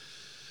well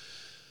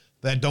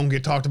that don't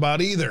get talked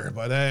about either,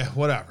 but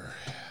whatever.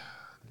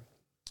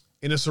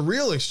 In a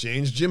surreal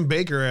exchange, Jim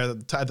Baker,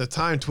 at the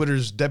time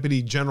Twitter's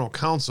deputy general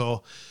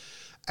counsel,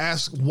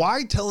 asked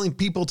why telling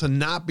people to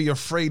not be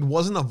afraid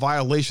wasn't a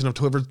violation of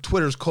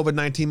Twitter's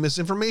COVID-19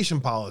 misinformation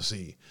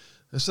policy.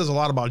 This says a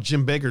lot about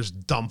Jim Baker's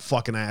dumb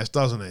fucking ass,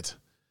 doesn't it?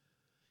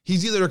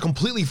 He's either a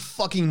completely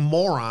fucking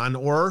moron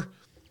or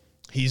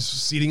he's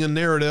seeding a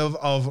narrative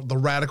of the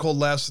radical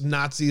left's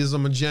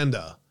Nazism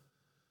agenda.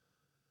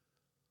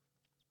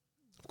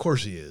 Of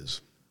course he is.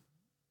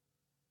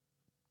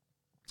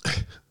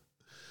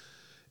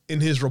 In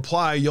his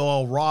reply,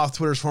 Yoel Roth,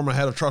 Twitter's former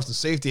head of trust and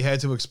safety,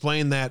 had to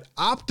explain that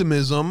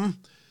optimism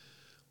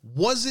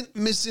wasn't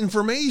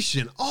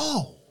misinformation.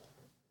 Oh,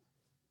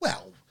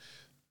 well,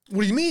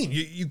 what do you mean?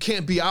 You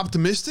can't be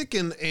optimistic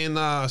and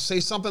say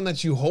something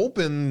that you hope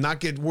and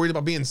not get worried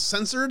about being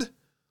censored?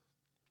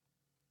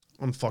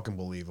 Unfucking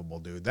believable,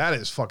 dude. That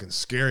is fucking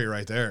scary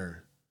right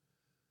there.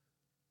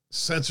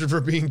 Censored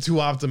for being too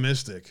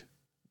optimistic.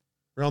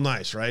 Real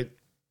nice, right?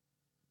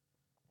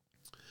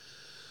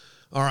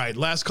 All right,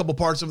 last couple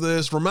parts of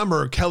this.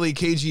 Remember Kelly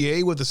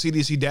KGA with the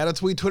CDC data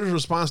tweet? Twitter's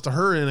response to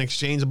her in an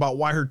exchange about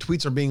why her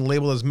tweets are being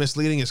labeled as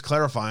misleading is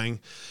clarifying.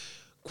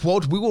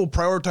 Quote, we will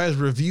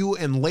prioritize review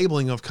and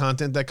labeling of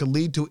content that could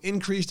lead to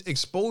increased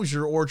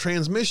exposure or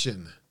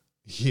transmission.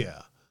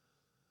 Yeah.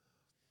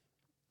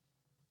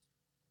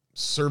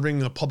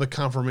 Serving a public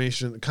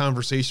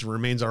conversation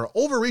remains our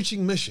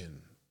overreaching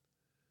mission.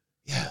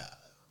 Yeah.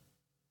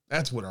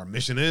 That's what our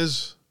mission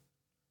is.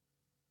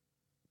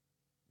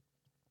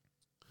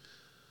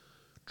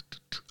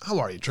 How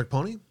are you, Trick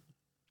Pony?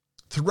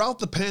 Throughout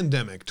the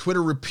pandemic,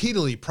 Twitter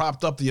repeatedly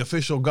propped up the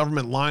official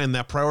government line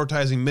that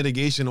prioritizing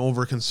mitigation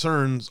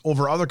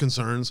over other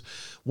concerns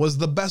was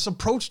the best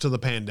approach to the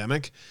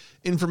pandemic.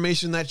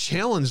 Information that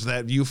challenged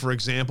that view, for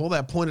example,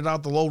 that pointed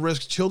out the low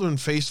risk children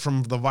faced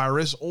from the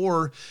virus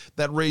or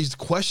that raised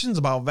questions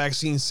about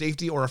vaccine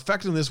safety or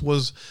effectiveness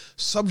was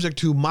subject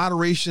to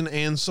moderation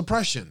and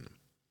suppression.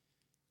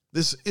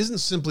 This isn't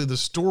simply the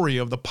story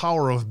of the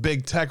power of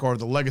big tech or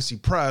the legacy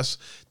press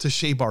to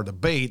shape our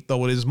debate,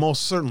 though it is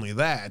most certainly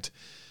that.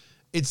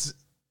 It's,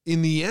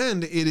 in the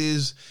end, it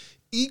is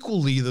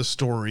equally the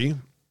story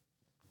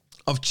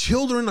of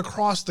children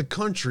across the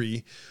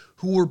country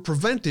who were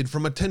prevented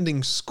from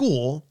attending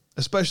school,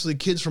 especially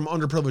kids from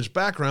underprivileged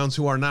backgrounds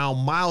who are now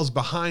miles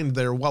behind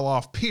their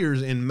well-off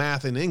peers in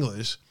math and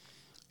English.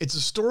 It's a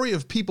story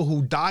of people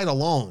who died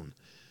alone.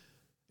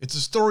 It's a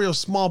story of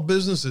small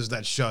businesses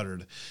that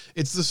shuttered.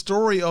 It's the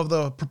story of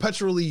the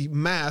perpetually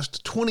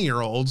masked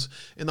 20-year-olds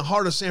in the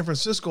heart of San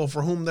Francisco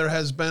for whom there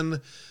has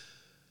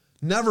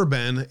never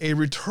been a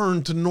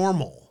return to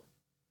normal.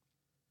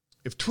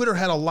 If Twitter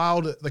had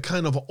allowed the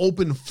kind of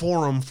open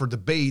forum for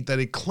debate that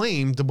it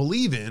claimed to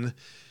believe in,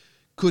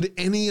 could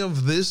any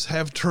of this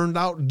have turned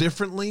out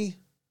differently?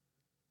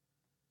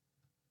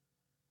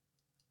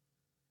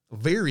 A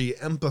very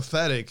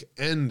empathetic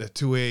end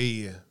to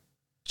a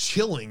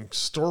chilling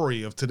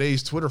story of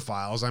today's Twitter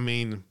files. I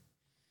mean,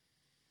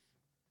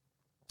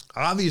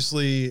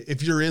 obviously,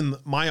 if you're in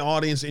my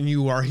audience and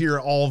you are here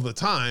all the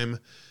time,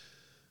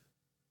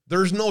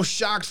 there's no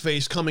shocked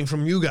face coming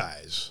from you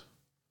guys.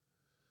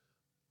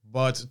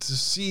 But to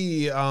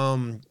see,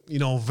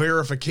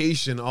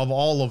 verification of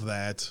all of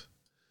that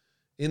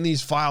in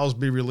these files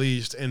be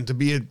released and to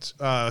be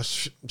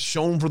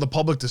shown for the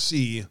public to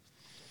see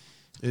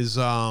is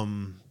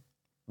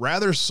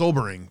rather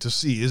sobering to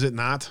see, is it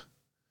not?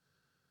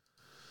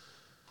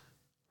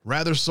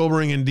 Rather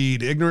sobering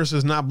indeed. Ignorance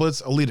is not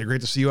blitz. Alita,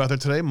 great to see you out there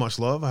today. Much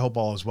love. I hope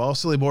all is well.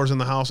 Silly Boar's in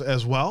the house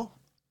as well.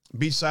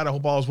 Beachside, I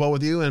hope all is well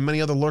with you, and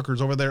many other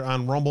lurkers over there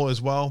on Rumble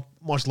as well.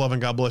 Much love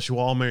and God bless you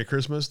all. Merry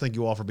Christmas. Thank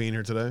you all for being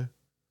here today.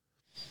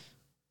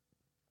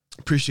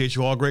 Appreciate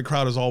you all. Great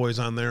crowd as always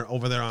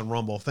over there on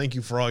Rumble. Thank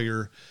you for all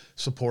your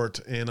support,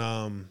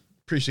 and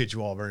appreciate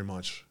you all very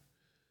much.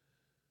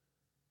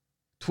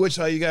 Twitch,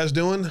 how you guys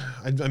doing?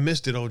 I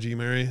missed it, OG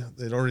Mary.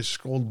 They'd already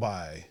scrolled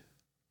by.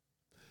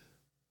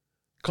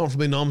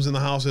 Comfortably Numb's in the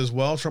house as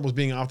well. Trump was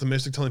being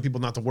optimistic, telling people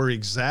not to worry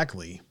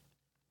exactly.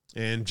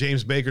 And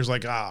James Baker's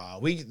like,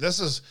 how is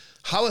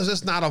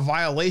this not a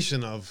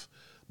violation of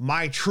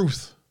my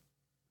truth?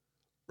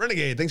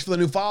 Renegade, thanks for the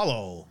new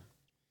follow.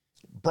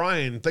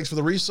 Brian, thanks for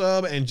the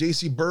resub. And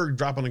JC Berg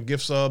dropping a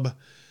gift sub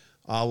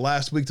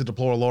last week to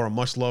Deplore Laura.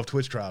 Much love,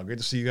 Twitch crowd. Great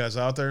to see you guys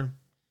out there.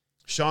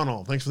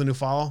 Sean, thanks for the new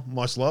follow.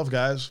 Much love,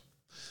 guys.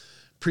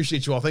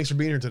 Appreciate you all. Thanks for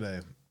being here today.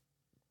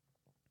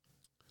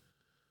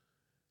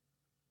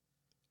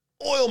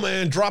 Oil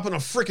Man dropping a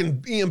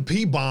freaking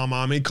EMP bomb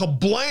on me.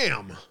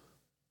 Kablam!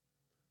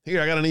 Here,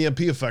 I got an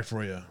EMP effect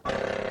for you.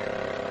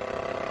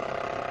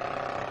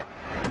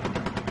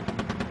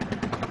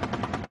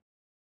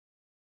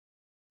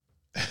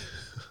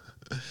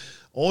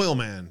 Oil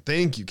Man,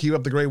 thank you. Keep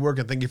up the great work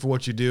and thank you for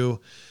what you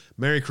do.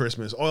 Merry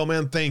Christmas. Oil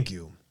Man, thank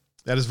you.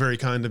 That is very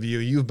kind of you.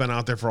 You've been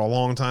out there for a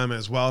long time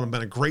as well and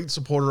been a great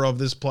supporter of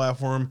this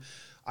platform.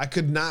 I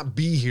could not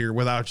be here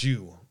without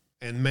you.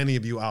 And many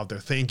of you out there,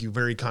 thank you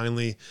very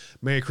kindly.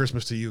 Merry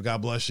Christmas to you.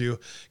 God bless you.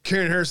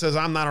 Karen Harris says,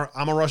 I'm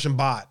a Russian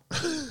bot.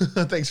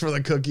 Thanks for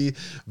the cookie.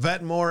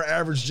 Vetmore,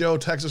 Average Joe,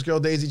 Texas Girl,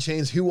 Daisy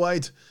Chains, Hugh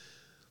White.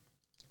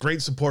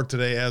 Great support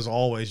today, as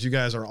always. You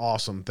guys are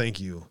awesome. Thank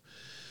you.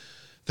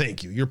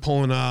 Thank you. You're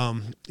pulling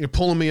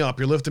me up.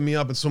 You're lifting me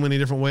up in so many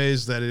different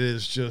ways that it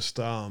is just,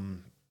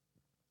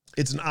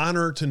 it's an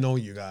honor to know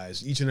you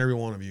guys. Each and every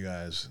one of you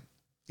guys.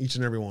 Each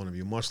and every one of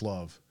you. Much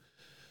love.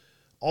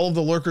 All of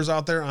the lurkers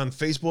out there on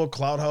Facebook,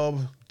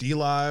 CloudHub,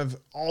 DLive,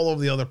 all of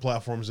the other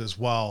platforms as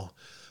well.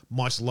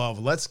 Much love.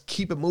 Let's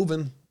keep it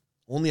moving.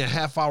 Only a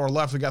half hour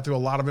left. We got through a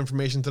lot of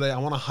information today. I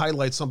want to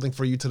highlight something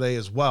for you today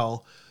as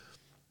well.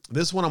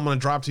 This one I'm going to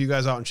drop to you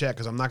guys out in chat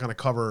because I'm not going to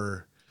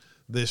cover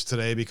this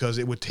today because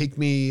it would take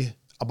me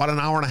about an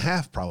hour and a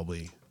half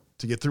probably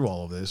to get through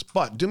all of this.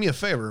 But do me a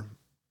favor.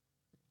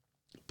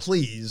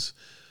 Please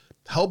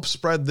help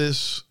spread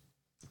this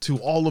to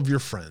all of your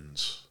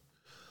friends.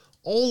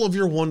 All of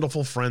your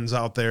wonderful friends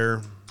out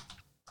there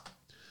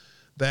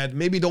that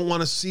maybe don't want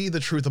to see the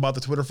truth about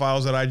the Twitter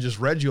files that I just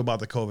read you about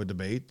the COVID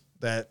debate,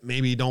 that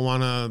maybe don't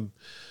want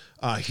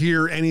to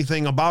hear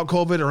anything about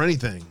COVID or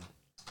anything.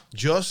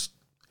 Just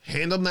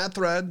hand them that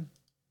thread.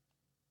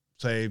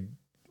 Say,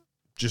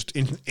 just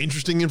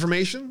interesting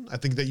information. I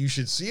think that you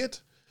should see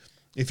it.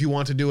 If you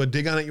want to do a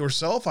dig on it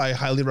yourself, I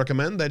highly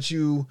recommend that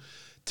you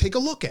take a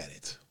look at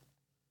it.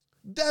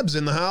 Deb's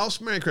in the house.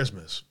 Merry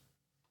Christmas.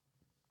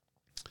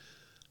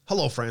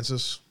 Hello,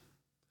 Francis.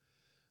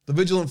 The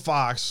Vigilant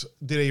Fox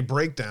did a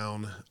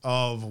breakdown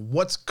of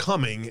what's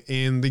coming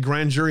in the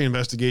grand jury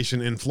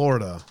investigation in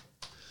Florida.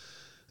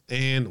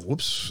 And,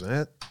 whoops,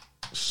 that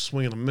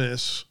swing and a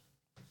miss.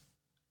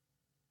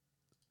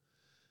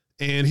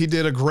 And he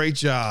did a great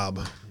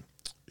job.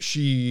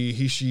 She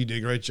did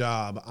a great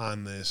job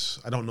on this.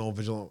 I don't know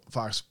Vigilant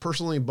Fox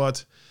personally,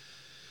 but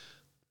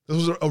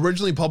this was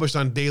originally published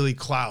on Daily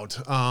Clout.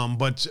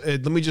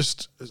 Let me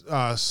just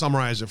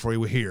summarize it for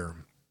you here.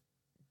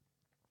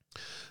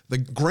 The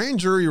grand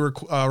jury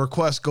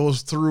request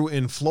goes through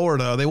in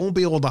Florida. They won't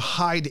be able to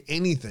hide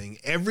anything.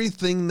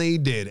 Everything they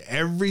did,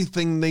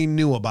 everything they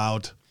knew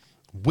about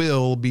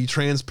will be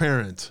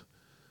transparent.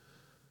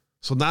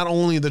 So not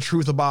only the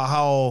truth about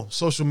how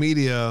social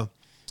media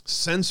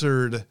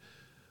censored,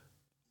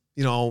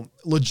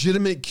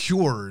 legitimate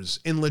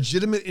cures and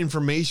legitimate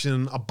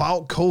information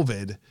about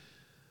COVID.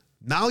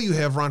 Now you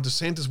have Ron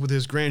DeSantis with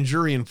his grand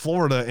jury in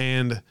Florida,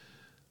 and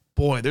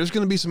boy, there's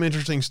going to be some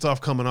interesting stuff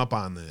coming up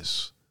on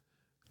this.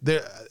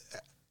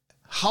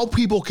 How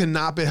people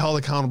cannot be held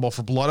accountable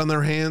for blood on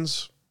their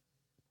hands,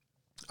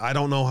 I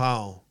don't know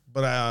how,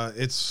 but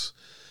it's,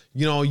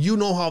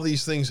 how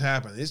these things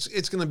happen.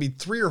 It's going to be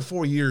 3 or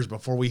 4 years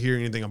before we hear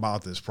anything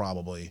about this,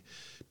 probably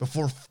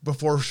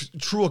before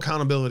true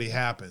accountability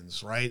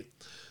happens, right?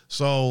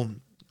 So,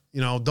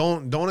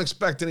 don't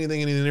expect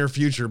anything in the near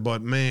future,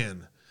 but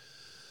man,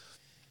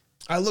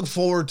 I look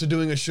forward to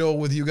doing a show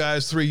with you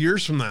guys 3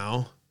 years from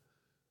now,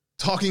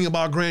 talking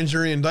about grand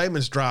jury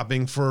indictments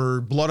dropping for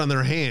blood on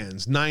their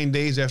hands 9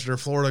 days after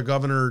Florida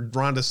Governor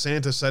Ron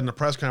DeSantis said in a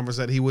press conference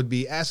that he would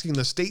be asking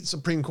the state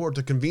Supreme Court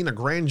to convene a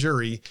grand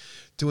jury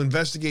to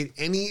investigate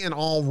any and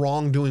all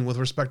wrongdoing with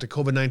respect to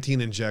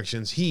COVID-19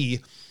 injections.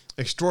 He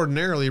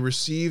extraordinarily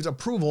received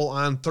approval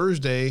on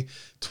Thursday,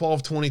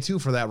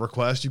 12/22 for that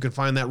request. You can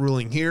find that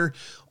ruling here.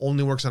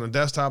 Only works on a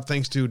desktop.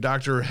 Thanks to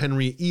Dr.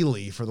 Henry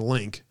Ely for the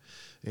link.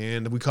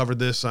 And we covered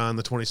this on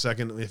the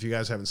 22nd. If you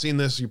guys haven't seen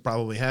this, you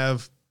probably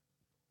have.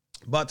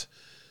 But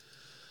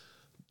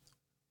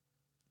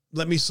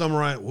let me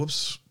summarize.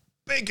 Whoops.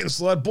 Bacon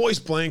Slut, Voice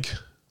Blank.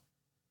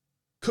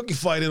 Cookie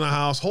fight in the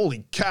house.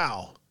 Holy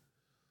cow.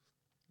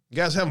 You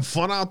guys having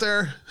fun out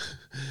there?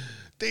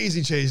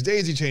 Daisy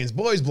chains,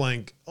 boys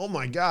blank. Oh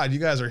my God, you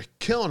guys are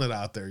killing it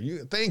out there.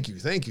 Thank you.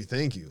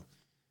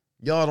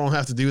 Y'all don't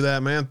have to do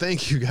that, man.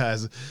 Thank you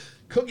guys.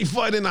 Cookie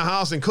fight in the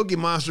house and Cookie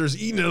Monster's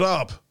eating it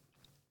up.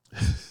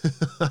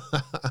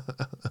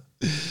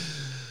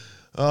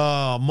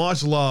 Oh,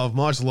 much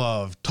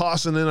love.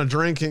 Tossing in a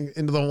drink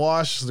into the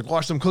wash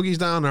some cookies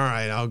down. All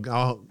right,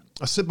 I'll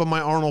sip of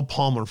my Arnold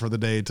Palmer for the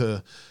day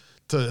to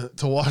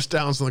wash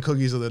down some of the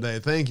cookies of the day.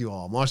 Thank you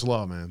all. Much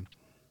love, man.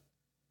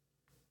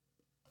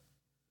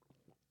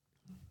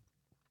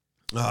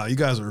 You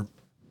guys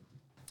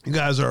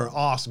are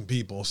awesome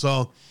people.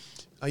 So,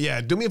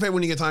 yeah, do me a favor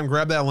when you get time,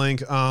 grab that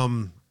link.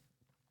 I'm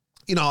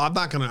not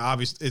going to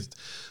obviously, it's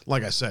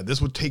like I said,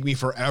 this would take me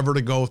forever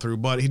to go through,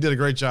 but he did a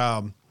great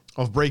job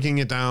of breaking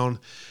it down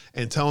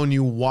and telling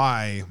you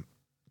why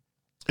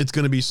it's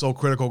going to be so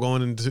critical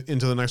going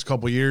into the next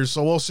couple of years.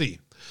 So we'll see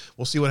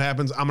what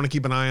happens. I'm going to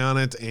keep an eye on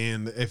it.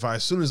 And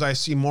as soon as I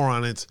see more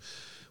on it,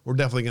 we're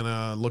definitely going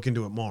to look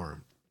into it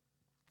more.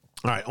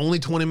 All right, only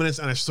 20 minutes,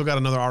 and I still got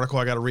another article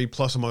I got to read,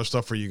 plus some other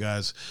stuff for you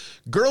guys.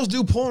 Girls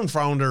Do Porn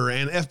founder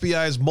and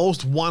FBI's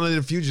most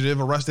wanted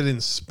fugitive arrested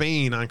in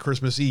Spain on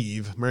Christmas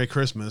Eve. Merry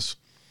Christmas.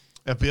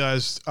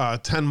 FBI's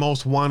 10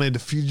 most wanted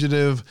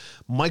fugitive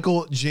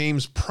Michael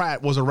James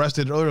Pratt was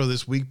arrested earlier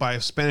this week by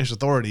Spanish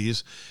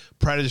authorities.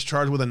 Pratt is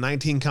charged with a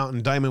 19-count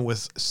indictment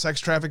with sex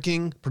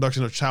trafficking,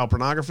 production of child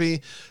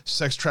pornography,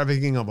 sex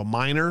trafficking of a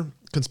minor,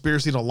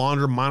 conspiracy to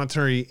launder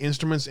monetary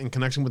instruments in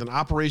connection with an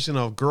operation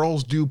of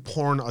Girls Do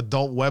Porn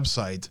adult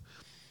website.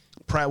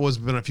 Pratt has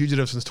been a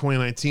fugitive since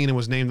 2019 and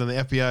was named on the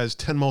FBI's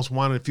 10 most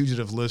wanted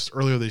fugitive list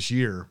earlier this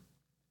year.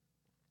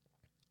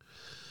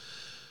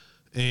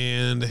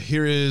 And do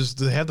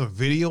they have the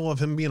video of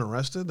him being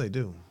arrested? They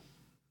do.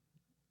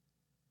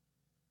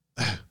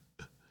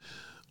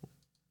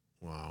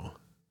 Wow.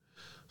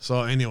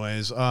 So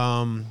anyways,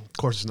 of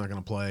course it's not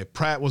going to play.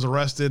 Pratt was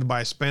arrested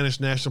by Spanish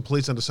National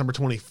Police on December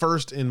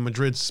 21st in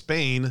Madrid,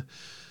 Spain,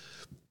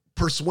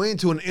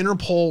 pursuant to an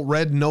Interpol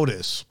red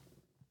notice.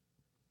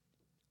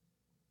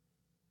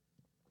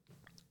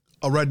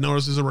 A red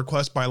notice is a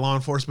request by law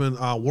enforcement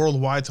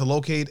worldwide to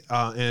locate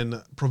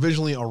and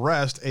provisionally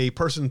arrest a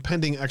person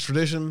pending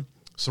extradition,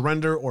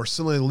 surrender, or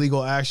similar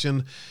legal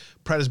action.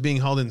 Pratt is being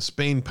held in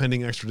Spain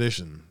pending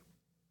extradition.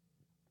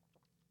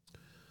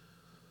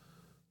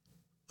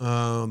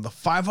 The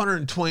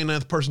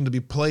 529th person to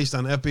be placed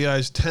on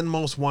FBI's 10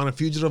 most wanted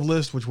fugitive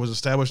list, which was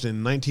established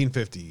in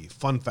 1950.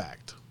 Fun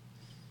fact.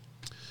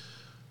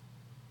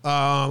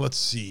 Let's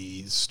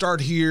see.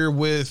 Start here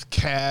with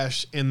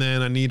Cash, and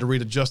then I need to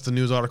read just the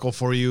news article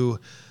for you.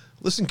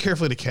 Listen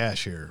carefully to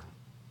Cash here.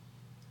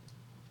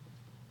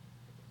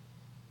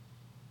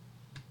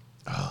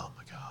 Oh,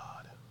 my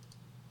God.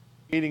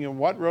 Meeting and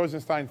what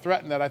Rosenstein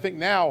threatened that I think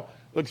now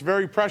looks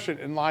very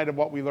prescient in light of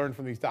what we learned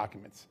from these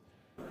documents.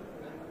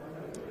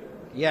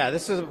 Yeah,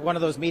 this is one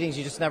of those meetings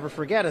you just never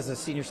forget. As a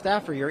senior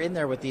staffer, you're in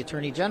there with the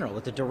Attorney General,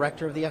 with the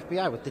Director of the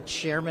FBI, with the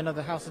Chairman of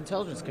the House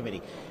Intelligence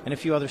Committee, and a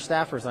few other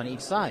staffers on each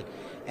side.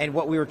 And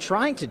what we were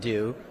trying to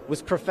do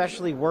was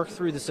professionally work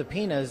through the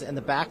subpoenas and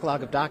the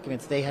backlog of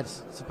documents they had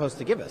supposed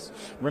to give us.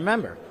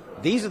 Remember,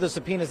 these are the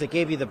subpoenas that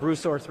gave you the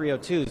Broussard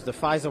 302s, the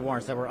FISA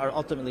warrants that were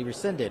ultimately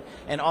rescinded,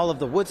 and all of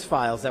the Woods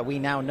files that we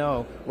now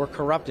know were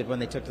corrupted when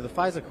they took to the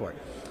FISA court.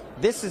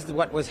 This is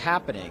what was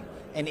happening.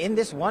 And in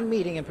this one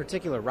meeting in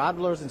particular, Rod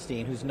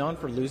Rosenstein, who's known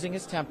for losing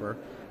his temper,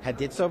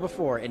 did so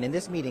before, and in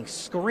this meeting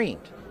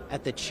screamed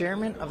at the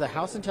chairman of the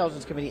House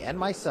Intelligence Committee and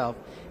myself,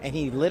 and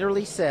he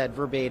literally said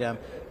verbatim,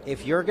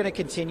 if you're going to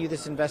continue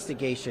this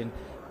investigation,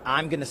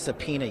 I'm going to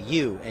subpoena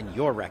you and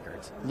your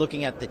records,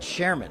 looking at the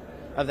chairman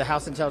of the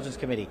House Intelligence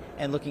Committee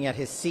and looking at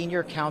his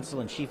senior counsel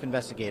and chief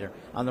investigator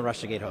on the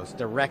Russiagate host,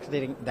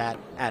 directing that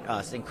at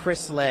us. And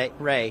Chris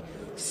Wray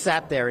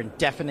sat there in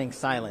deafening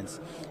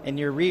silence. And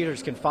your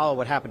readers can follow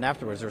what happened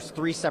afterwards. There's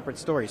 3 separate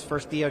stories.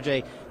 First,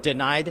 DOJ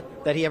denied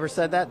that he ever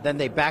said that. Then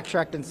they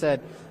backtracked and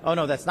said, oh,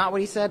 no, that's not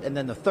what he said. And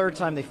then the third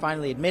time they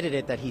finally admitted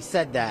it, that he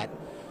said that,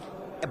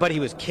 but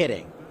he was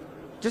kidding.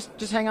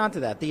 Just hang on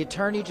to that. The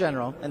Attorney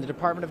General and the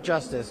Department of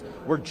Justice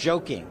were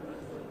joking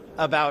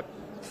about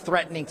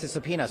threatening to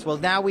subpoena us. Well,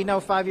 now we know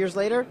 5 years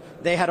later,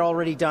 they had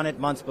already done it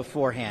months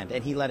beforehand,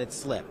 and he let it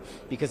slip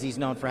because he's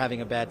known for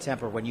having a bad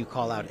temper when you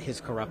call out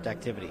his corrupt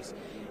activities.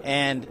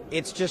 And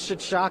it just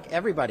should shock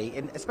everybody,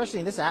 and especially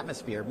in this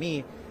atmosphere.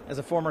 Me, as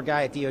a former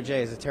guy at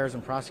DOJ, as a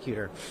terrorism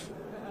prosecutor,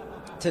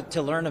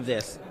 to learn of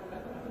this,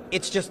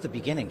 it's just the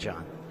beginning,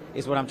 John,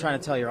 is what I'm trying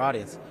to tell your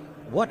audience.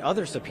 What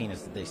other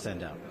subpoenas did they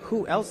send out?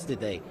 Who else did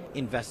they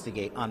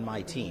investigate on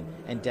my team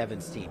and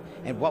Devin's team?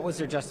 And what was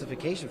their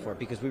justification for it?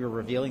 Because we were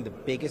revealing the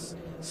biggest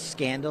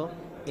scandal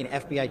in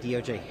FBI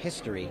DOJ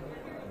history.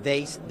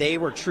 They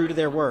were true to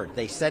their word.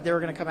 They said they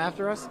were going to come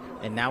after us,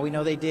 and now we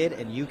know they did,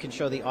 and you can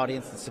show the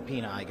audience the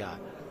subpoena I got.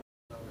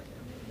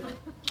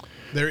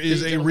 There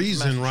is a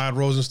reason Rod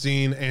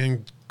Rosenstein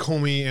and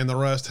Comey and the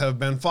rest have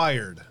been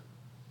fired.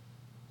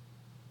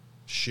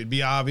 Should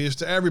be obvious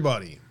to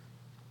everybody.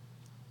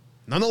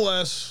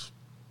 Nonetheless,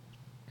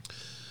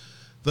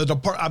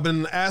 I've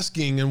been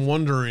asking and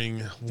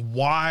wondering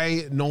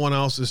why no one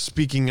else is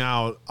speaking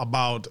out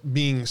about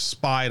being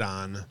spied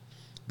on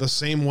the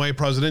same way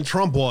President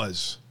Trump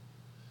was.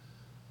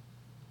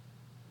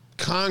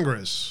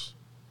 Congress,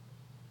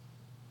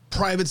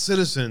 private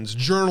citizens,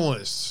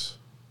 journalists,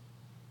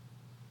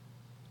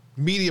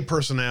 media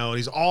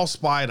personalities, all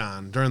spied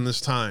on during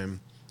this time.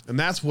 And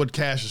that's what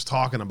Cash is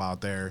talking about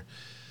there.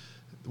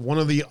 One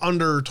of the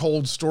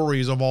undertold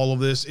stories of all of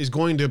this is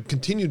going to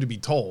continue to be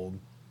told,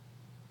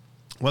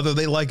 whether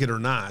they like it or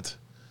not.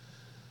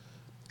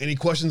 Any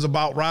questions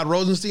about Rod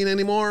Rosenstein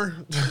anymore?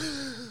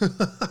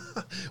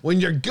 When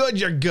you're good,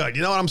 you're good.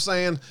 You know what I'm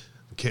saying?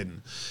 I'm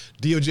kidding.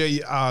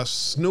 DOJ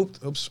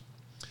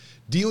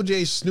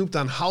snooped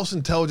on House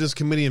Intelligence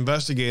Committee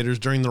investigators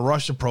during the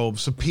Russia probe.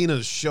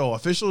 Subpoenas show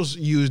officials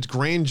used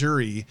grand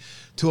jury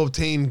to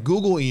obtain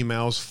Google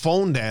emails,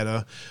 phone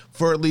data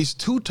for at least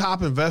 2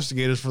 top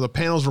investigators for the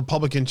panel's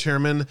Republican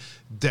chairman,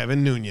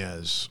 Devin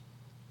Nunes.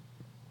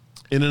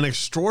 In an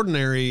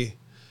extraordinary...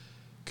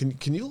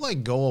 Can you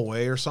like go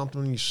away or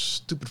something, you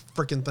stupid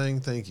freaking thing?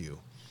 Thank you.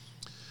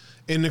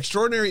 In an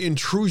extraordinary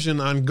intrusion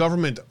on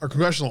government or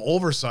congressional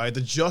oversight,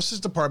 the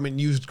Justice Department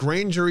used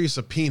grand jury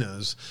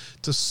subpoenas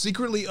to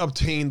secretly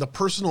obtain the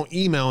personal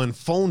email and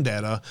phone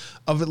data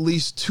of at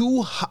least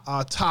 2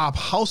 top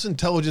House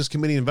Intelligence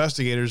Committee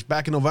investigators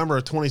back in November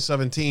of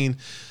 2017,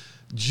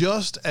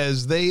 just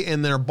as they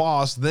and their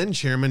boss, then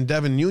Chairman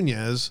Devin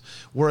Nunes,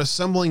 were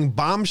assembling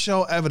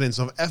bombshell evidence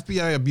of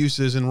FBI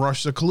abuses in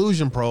Russia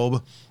collusion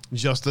probe.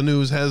 Just the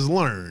News has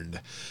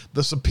learned.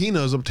 The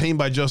subpoenas obtained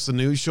by Just the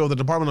News show the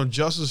Department of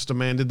Justice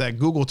demanded that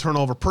Google turn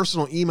over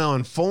personal email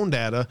and phone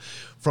data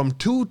from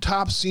 2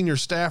 top senior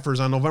staffers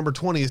on November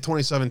 20th,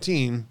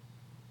 2017,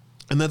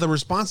 and that the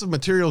responsive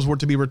materials were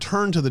to be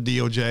returned to the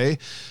DOJ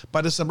by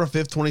December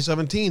 5th,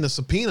 2017. The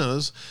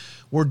subpoenas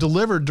were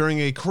delivered during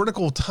a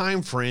critical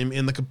time frame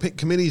in the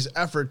committee's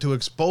effort to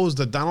expose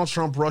the Donald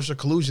Trump Russia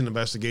collusion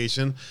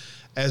investigation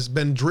has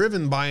been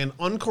driven by an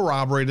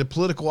uncorroborated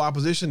political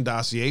opposition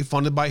dossier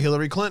funded by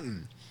Hillary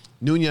Clinton.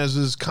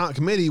 Nunes's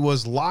committee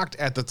was locked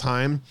at the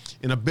time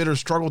in a bitter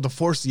struggle to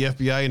force the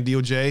FBI and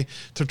DOJ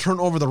to turn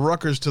over the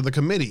records to the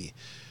committee.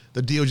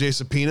 The DOJ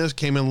subpoenas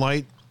came in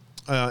light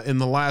in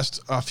the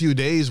last few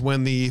days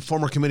when the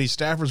former committee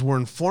staffers were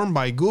informed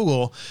by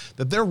Google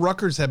that their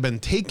records had been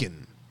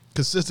taken,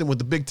 consistent with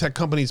the big tech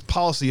company's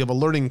policy of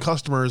alerting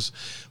customers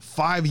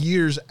 5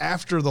 years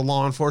after the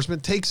law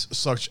enforcement takes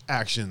such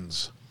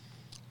actions.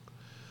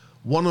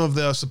 One of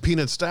the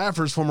subpoenaed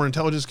staffers, former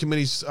Intelligence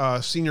Committee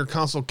senior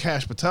counsel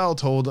Kash Patel,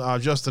 told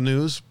Just the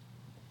News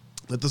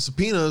that the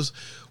subpoenas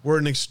were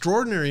an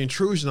extraordinary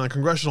intrusion on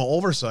congressional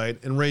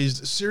oversight and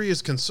raised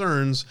serious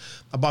concerns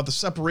about the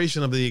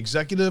separation of the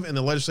executive and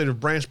the legislative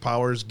branch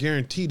powers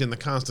guaranteed in the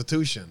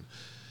Constitution.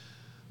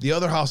 The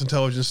other House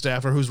intelligence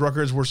staffer, whose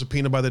records were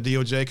subpoenaed by the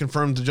DOJ,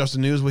 confirmed to Just the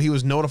News when he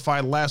was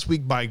notified last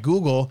week by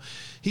Google.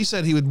 He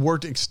said he had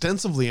worked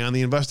extensively on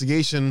the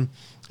investigation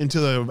into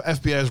the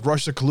FBI's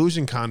Russia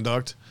collusion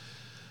conduct,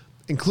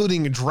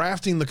 including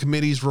drafting the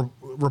committee's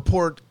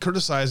report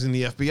criticizing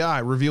the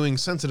FBI, reviewing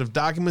sensitive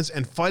documents,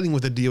 and fighting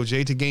with the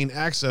DOJ to gain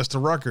access to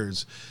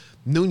records.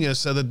 Nunes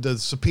said that the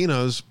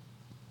subpoenas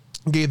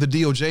gave the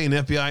DOJ and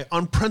FBI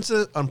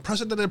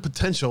unprecedented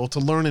potential to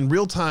learn in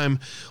real time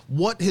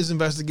what his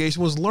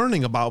investigation was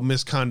learning about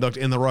misconduct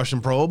in the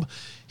Russian probe.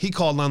 He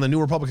called on the new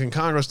Republican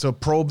Congress to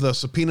probe the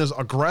subpoenas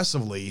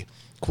aggressively.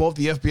 Quote,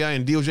 the FBI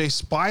and DOJ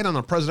spied on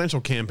the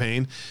presidential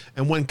campaign,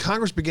 and when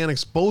Congress began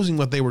exposing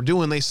what they were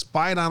doing, they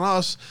spied on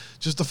us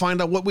just to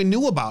find out what we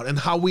knew about and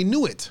how we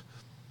knew it.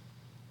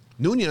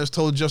 Nunes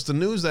told Just the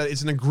News that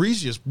it's an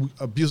egregious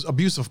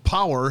abuse of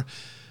power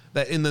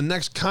that in the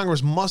next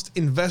Congress must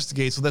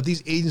investigate so that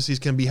these agencies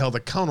can be held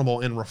accountable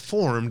and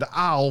reformed.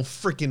 I'll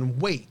freaking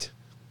wait.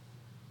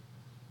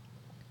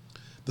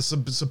 The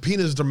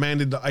subpoenas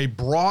demanded a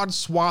broad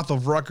swath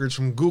of records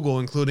from Google,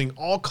 including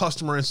all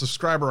customer and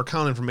subscriber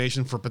account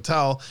information for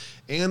Patel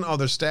and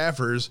other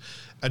staffers,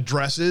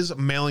 addresses,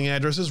 mailing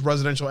addresses,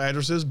 residential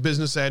addresses,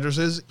 business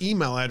addresses,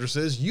 email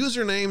addresses,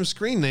 usernames,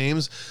 screen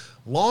names,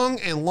 long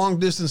and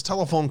long-distance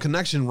telephone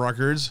connection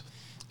records,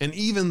 and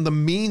even the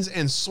means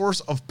and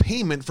source of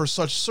payment for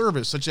such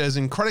service, such as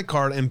in credit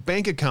card and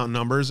bank account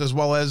numbers, as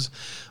well as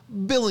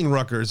billing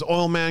records.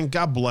 Oil man,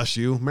 God bless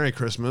you. Merry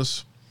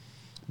Christmas.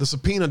 The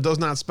subpoena does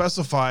not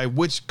specify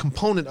which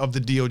component of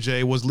the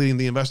DOJ was leading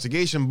the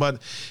investigation,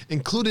 but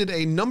included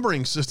a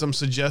numbering system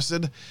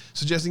suggesting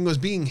it was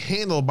being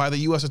handled by the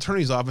U.S.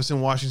 Attorney's Office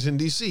in Washington,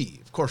 D.C.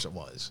 Of course it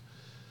was.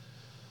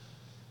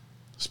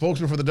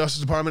 Spokesman for the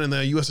Justice Department and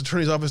the U.S.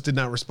 Attorney's Office did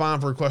not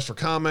respond for requests for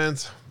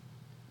comment.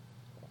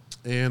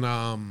 And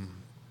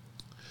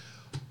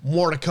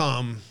more to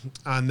come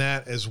on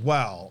that as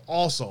well.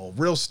 Also,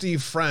 Real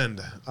Steve Friend,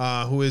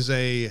 who is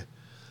a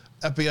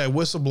FBI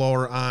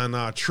whistleblower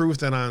on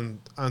Truth and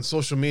on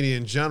social media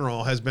in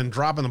general, has been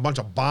dropping a bunch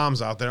of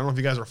bombs out there. I don't know if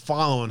you guys are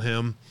following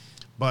him,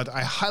 but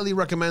I highly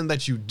recommend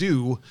that you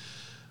do.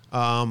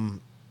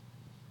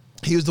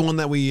 He was the one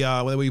that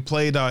we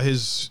played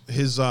his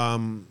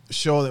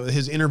show,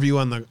 his interview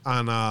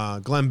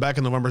on Glenn Beck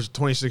in November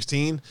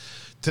 2016.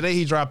 Today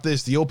he dropped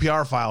this, the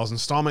OPR files,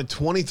 installment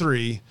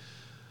 23.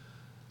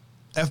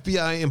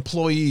 FBI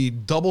employee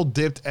double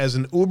dipped as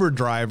an Uber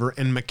driver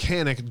and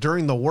mechanic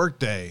during the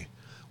workday.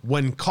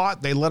 When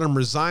caught, they let him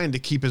resign to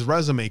keep his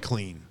resume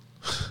clean.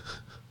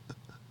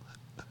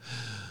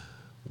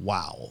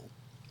 Wow.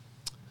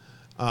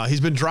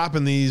 He's been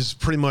dropping these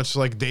pretty much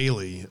like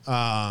daily.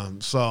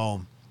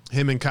 So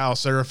him and Kyle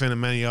Seraphin and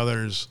many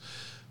others,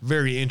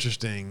 very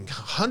interesting.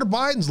 Hunter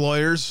Biden's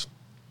lawyers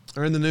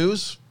are in the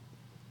news.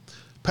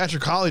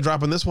 Patrick Hawley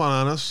dropping this one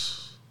on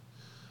us.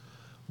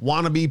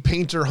 Wannabe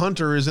painter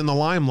Hunter is in the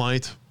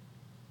limelight.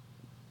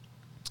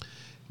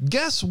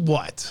 Guess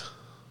what?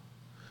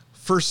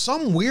 For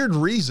some weird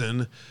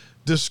reason,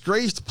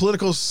 disgraced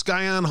political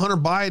scion Hunter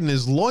Biden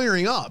is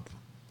lawyering up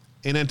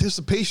in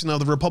anticipation of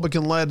the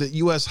Republican-led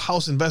U.S.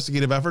 House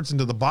investigative efforts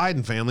into the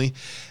Biden family.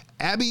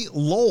 Abby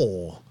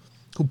Lowell,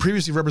 who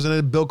previously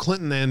represented Bill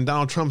Clinton and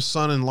Donald Trump's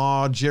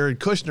son-in-law Jared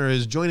Kushner,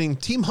 is joining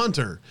Team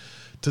Hunter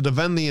to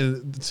defend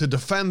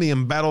the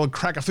embattled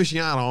crack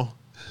aficionado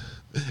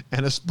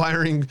and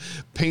aspiring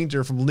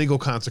painter from legal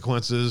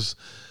consequences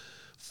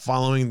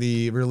following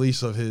the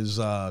release of his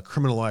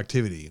criminal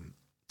activity.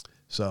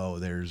 So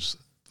there's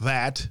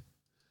that.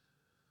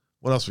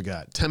 What else we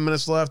got? 10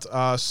 minutes left.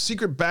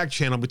 Secret back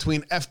channel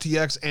between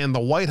FTX and the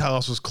White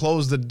House was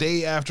closed the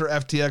day after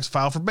FTX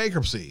filed for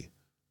bankruptcy.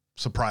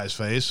 Surprise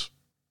face.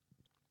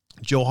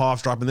 Joe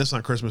Hoff dropping this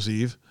on Christmas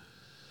Eve.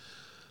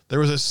 There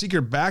was a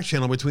secret back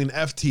channel between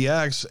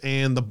FTX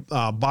and the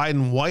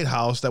Biden White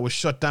House that was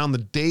shut down the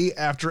day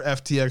after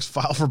FTX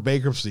filed for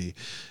bankruptcy.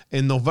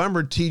 In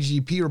November,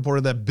 TGP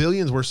reported that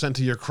billions were sent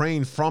to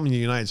Ukraine from the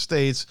United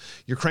States.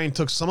 Ukraine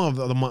took some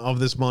of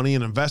this money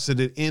and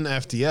invested it in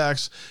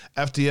FTX.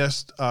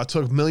 FTX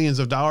took millions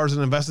of dollars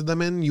and invested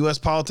them in U.S.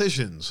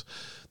 politicians.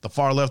 The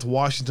far-left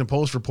Washington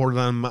Post reported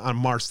on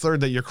March 3rd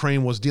that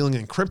Ukraine was dealing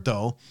in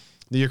crypto.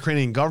 The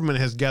Ukrainian government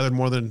has gathered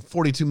more than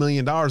 $42 million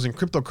in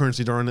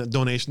cryptocurrency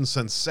donations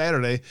since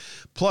Saturday,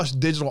 plus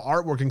digital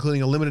artwork,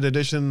 including a limited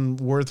edition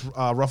worth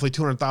roughly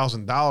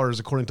 $200,000,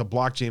 according to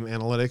blockchain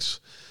analytics.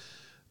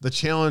 The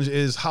challenge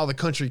is how the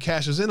country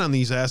cashes in on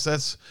these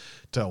assets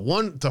to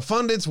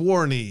fund its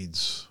war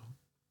needs.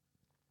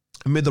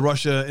 Amid the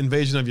Russia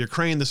invasion of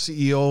Ukraine, the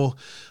CEO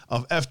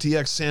of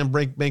FTX, Sam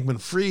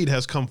Bankman-Fried,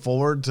 has come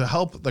forward to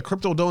help the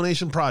crypto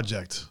donation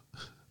project.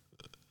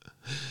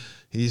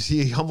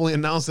 He humbly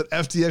announced that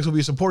FTX will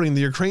be supporting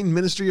the Ukraine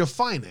Ministry of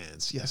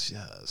Finance. Yes,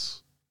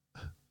 yes.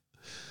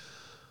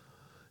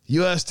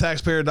 U.S.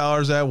 taxpayer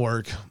dollars at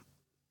work.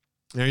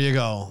 There you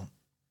go.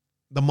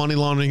 The money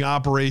laundering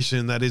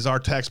operation that is our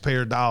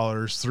taxpayer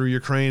dollars through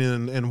Ukraine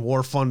and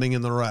war funding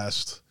and the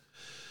rest.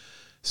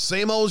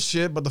 Same old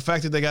shit, but the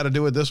fact that they got to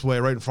do it this way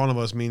right in front of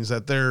us means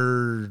that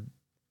their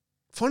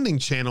funding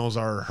channels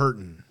are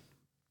hurting.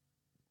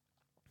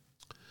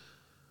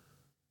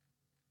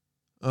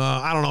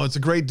 I don't know. It's a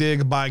great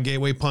dig by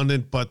Gateway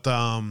Pundit, but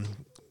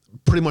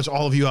pretty much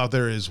all of you out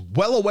there is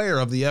well aware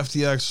of the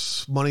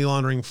FTX money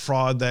laundering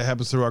fraud that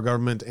happens through our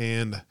government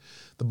and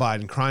the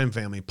Biden crime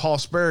family. Paul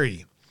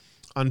Sperry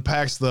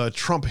unpacks the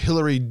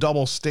Trump-Hillary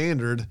double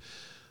standard.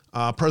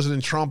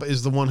 President Trump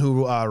is the one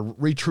who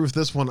retruthed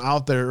this one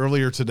out there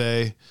earlier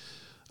today,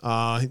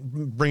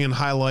 bringing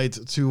highlight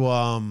to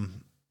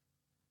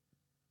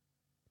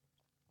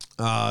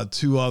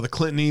the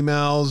Clinton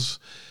emails.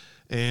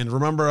 And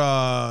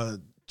remember,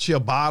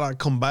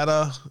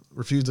 Ciabatta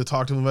refused to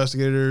talk to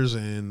investigators,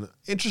 and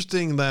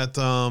interesting that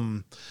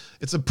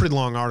it's a pretty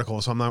long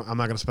article, so I'm not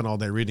going to spend all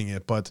day reading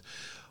it. But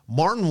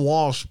Martin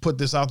Walsh put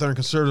this out there in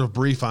Conservative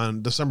Brief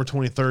on December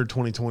 23rd,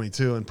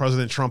 2022, and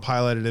President Trump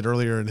highlighted it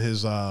earlier in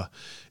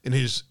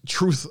his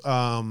truth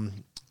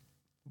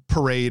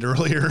parade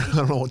earlier. I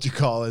don't know what you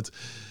call it,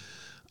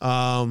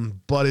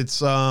 but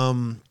it's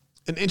an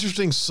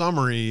interesting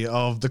summary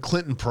of the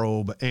Clinton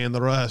probe and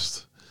the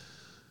rest.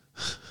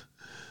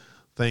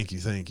 Thank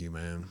you,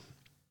 man.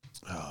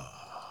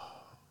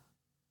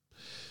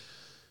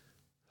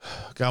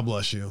 God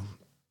bless you.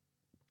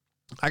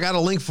 I got a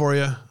link for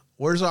you.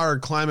 Where's our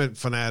climate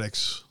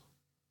fanatics?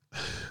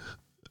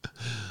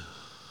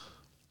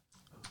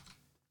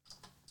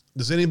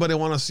 Does anybody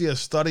want to see a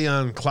study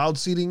on cloud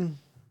seeding?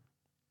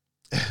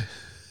 I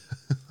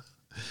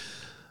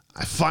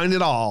find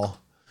it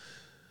all.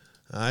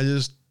 I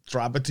just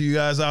drop it to you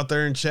guys out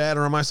there in chat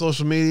or on my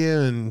social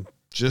media and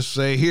just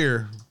say,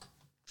 here,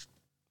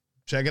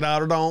 check it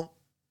out or don't.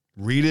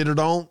 Read it or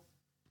don't.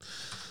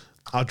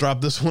 I'll drop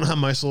this one on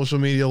my social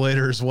media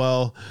later as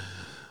well.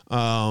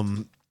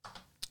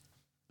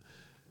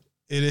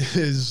 It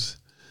is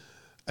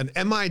an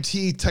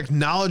MIT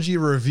technology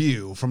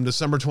review from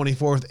December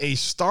 24th. A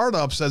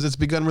startup says it's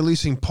begun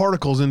releasing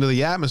particles into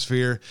the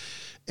atmosphere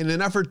in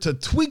an effort to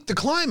tweak the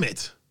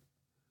climate.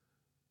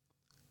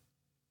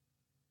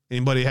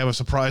 Anybody have a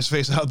surprise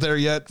face out there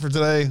yet for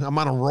today? I'm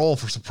on a roll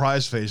for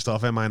surprise face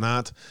stuff, am I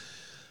not?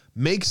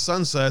 Make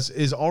Sunsets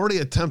is already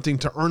attempting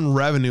to earn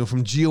revenue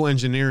from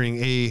geoengineering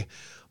a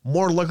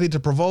more likely to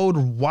provoke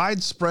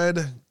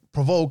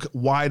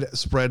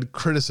widespread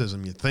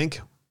criticism, you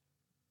think?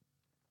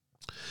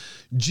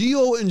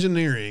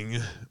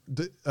 Geoengineering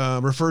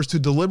refers to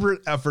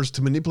deliberate efforts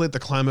to manipulate the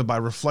climate by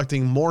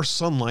reflecting more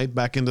sunlight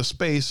back into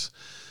space,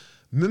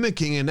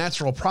 mimicking a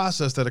natural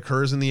process that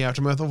occurs in the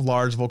aftermath of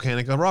large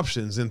volcanic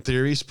eruptions. In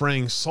theory,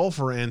 spraying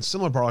sulfur and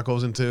similar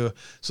particles into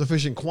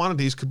sufficient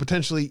quantities could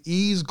potentially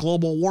ease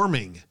global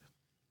warming.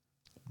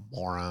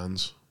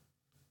 Morons.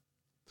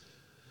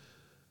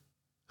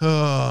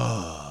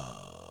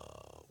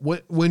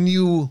 When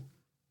you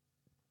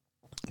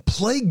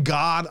play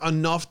God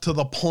enough to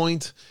the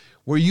point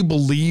where you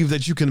believe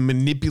that you can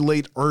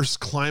manipulate Earth's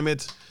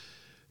climate,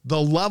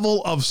 the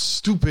level of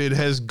stupid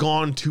has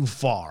gone too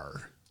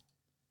far.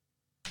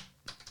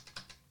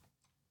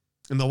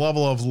 And the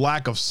level of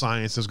lack of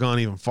science has gone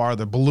even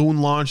farther. Balloon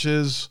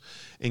launches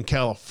in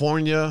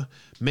California.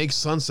 Make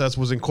Sunsets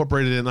was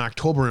incorporated in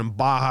October in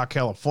Baja,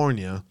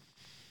 California.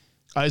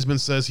 Eisman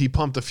says he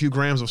pumped a few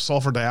grams of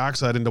sulfur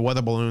dioxide into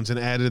weather balloons and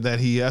added that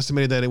he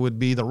estimated that it would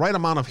be the right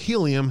amount of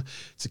helium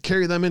to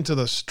carry them into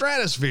the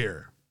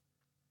stratosphere.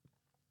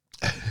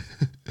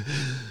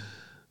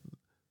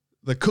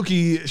 The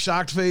cookie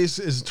shocked face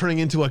is turning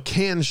into a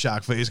canned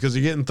shock face because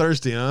you're getting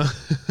thirsty, huh?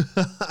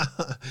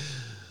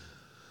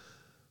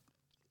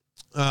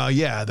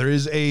 Yeah, there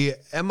is a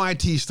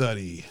MIT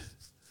study.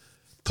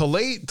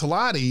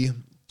 Talati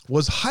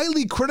was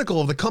highly critical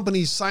of the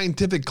company's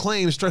scientific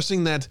claims,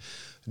 stressing that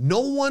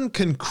no one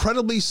can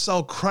credibly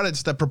sell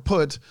credits that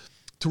purport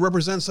to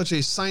represent such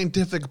a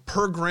scientific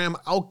program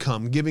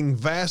outcome, giving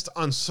vast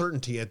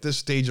uncertainty at this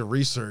stage of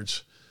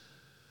research.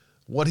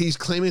 What he's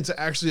claiming to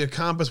actually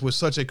accomplish with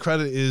such a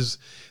credit is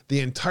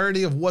the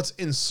entirety of what's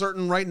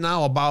uncertain right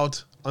now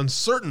about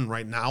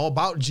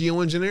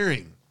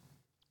geoengineering.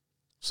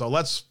 So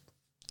let's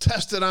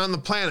test it on the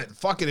planet.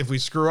 Fuck it, if we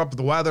screw up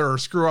the weather or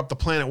screw up the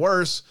planet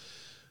worse,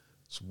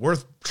 it's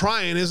worth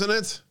trying, isn't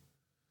it?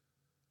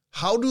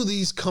 How do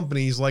these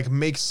companies like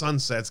Make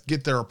Sunsets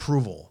get their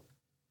approval?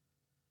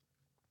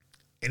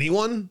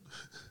 Anyone?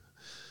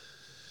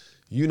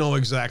 You know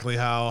exactly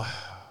how.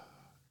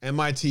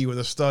 MIT with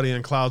a study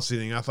on cloud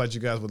seeding. I thought you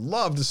guys would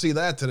love to see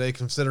that today,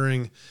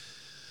 considering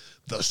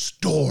the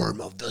storm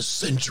of the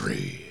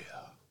century.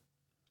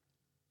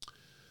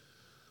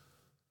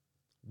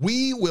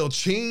 We will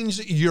change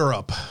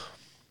Europe.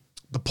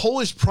 The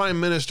Polish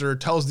prime minister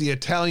tells the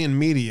Italian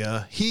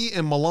media he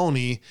and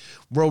Meloni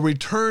will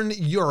return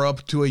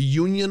Europe to a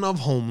union of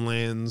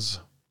homelands.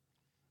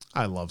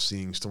 I love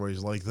seeing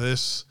stories like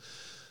this,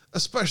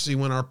 especially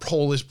when our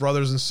Polish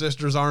brothers and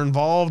sisters are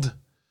involved.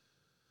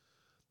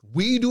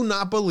 We do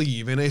not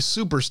believe in a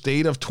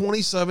superstate of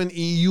 27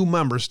 EU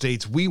member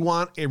states. We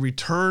want a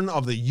return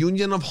of the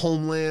Union of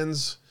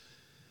Homelands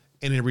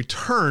and a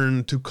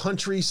return to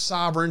country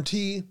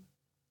sovereignty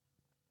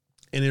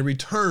and a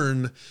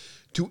return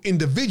to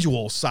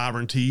individual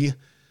sovereignty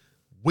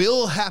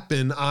will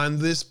happen on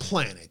this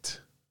planet,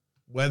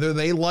 whether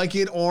they like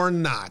it or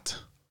not.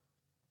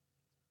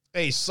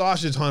 Hey,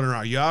 sausage hunter,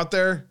 are you out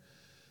there?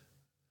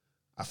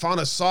 I found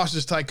a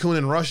sausage tycoon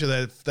in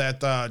Russia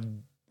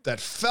that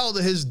fell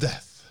to his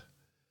death.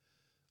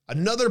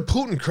 Another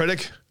Putin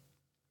critic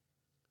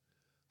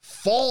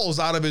falls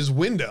out of his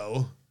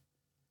window.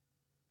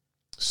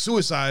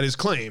 Suicide is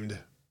claimed.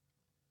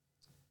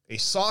 A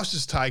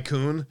sausage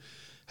tycoon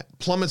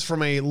plummets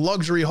from a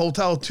luxury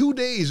hotel 2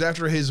 days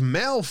after his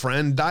male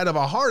friend died of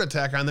a heart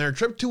attack on their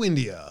trip to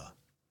India.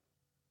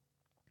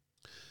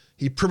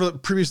 He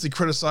previously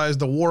criticized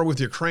the war with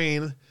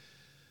Ukraine.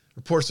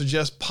 Reports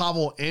suggest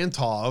Pavel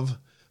Antov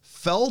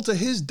fell to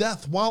his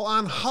death while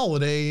on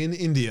holiday in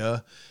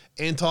India.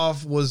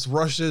 Antov was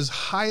Russia's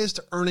highest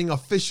earning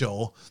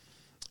official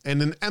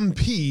and an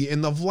MP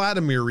in the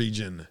Vladimir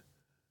region.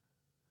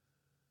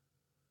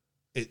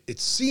 It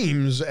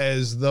seems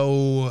as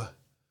though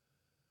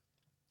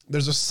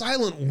there's a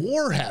silent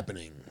war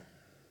happening,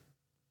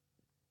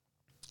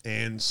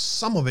 and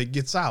some of it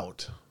gets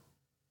out.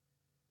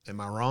 Am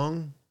I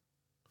wrong?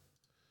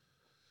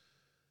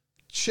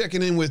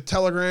 Checking in with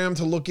Telegram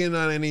to look in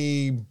on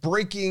any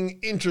breaking,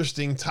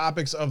 interesting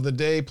topics of the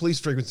day. Police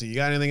frequency. You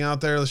got anything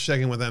out there? Let's check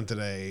in with them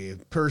today.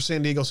 Per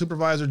San Diego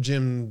Supervisor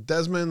Jim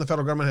Desmond, the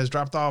federal government has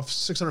dropped off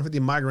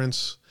 650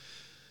 migrants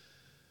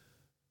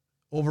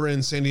over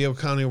in San Diego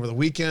County over the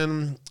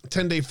weekend.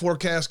 10-day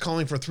forecast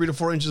calling for 3 to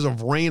 4 inches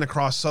of rain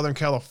across Southern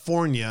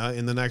California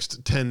in the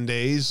next 10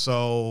 days.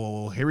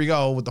 So here we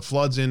go with the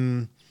floods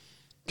in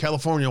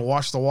California.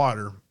 Wash the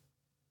water.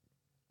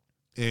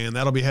 And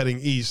that'll be heading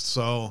east.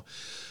 So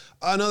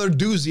another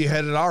doozy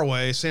headed our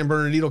way. San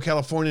Bernardino,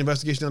 California,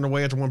 investigation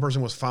underway after one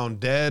person was found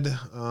dead.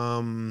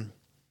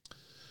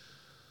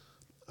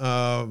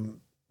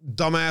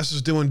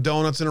 Dumbasses doing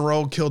donuts in a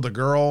row killed a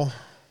girl.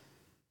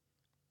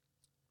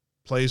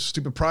 Play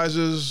stupid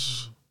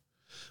prizes.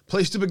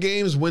 Play stupid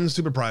games, win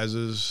stupid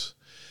prizes.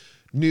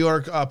 New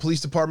York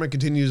Police Department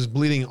continues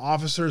bleeding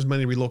officers,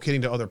 many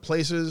relocating to other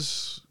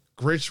places.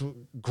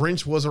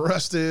 Grinch was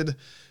arrested.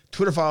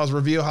 Twitter files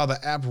reveal how the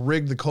app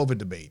rigged the COVID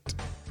debate.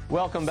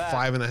 Welcome back.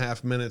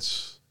 5.5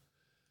 minutes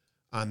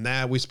on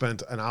that. We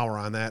spent an hour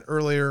on that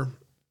earlier.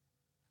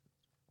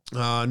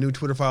 New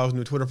Twitter files.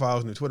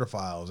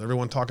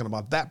 Everyone talking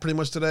about that pretty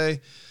much today.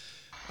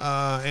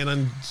 And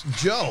then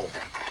Joe,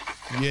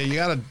 yeah, you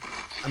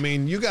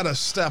gotta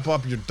step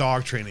up your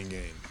dog training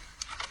game.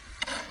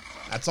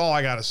 That's all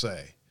I gotta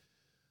say.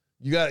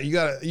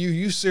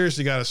 You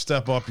seriously gotta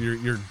step up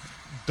your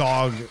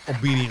dog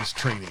obedience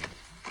training.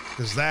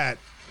 Because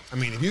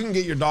if you can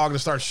get your dog to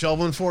start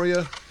shelving for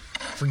you,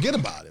 forget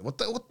about it.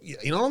 What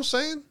you know what I'm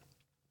saying?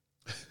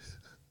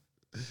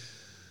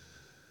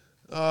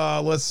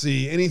 Let's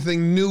see.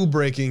 Anything new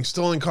breaking?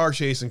 Stolen car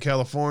chase in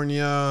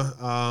California.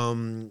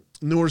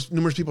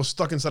 Numerous people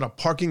stuck inside a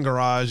parking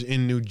garage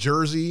in New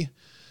Jersey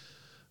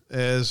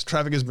as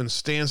traffic has been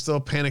standstill.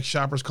 Panicked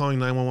shoppers calling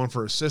 911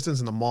 for assistance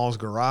in the mall's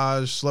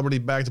garage.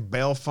 Celebrity-backed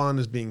bail fund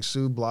is being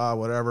sued, blah,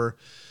 whatever.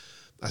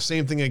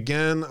 Same thing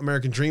again.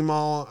 American Dream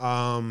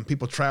Mall.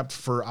 People trapped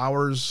for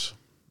hours.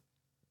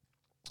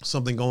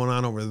 Something going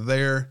on over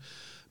there.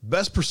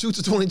 Best pursuits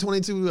of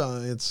 2022.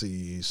 Let's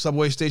see.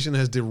 Subway station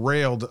has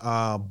derailed.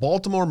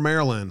 Baltimore,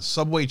 Maryland.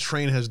 Subway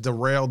train has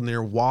derailed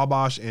near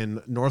Wabash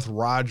and North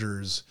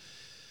Rogers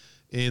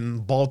in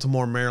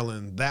Baltimore,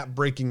 Maryland. That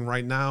breaking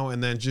right now.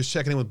 And then just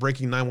checking in with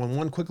breaking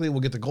 911 quickly. We'll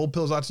get the gold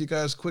pills out to you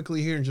guys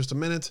quickly here in just a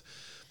minute.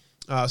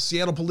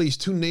 Seattle police,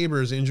 2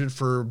 neighbors injured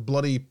for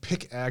bloody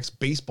pickaxe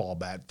baseball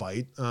bat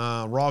fight.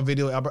 Raw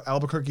video,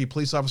 Albuquerque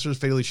police officers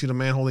fatally shoot a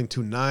man holding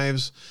 2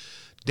 knives.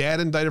 Dad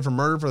indicted for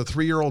murder for the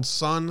 3-year-old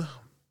son.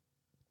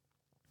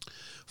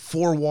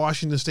 4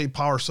 Washington State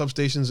power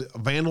substations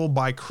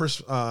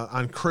vandalized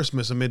on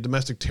Christmas amid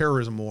domestic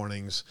terrorism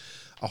warnings.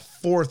 A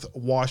 4th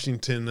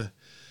Washington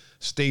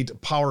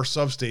State power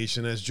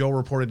substation, as Joe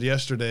reported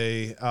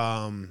yesterday,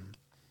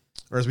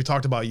 or as we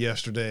talked about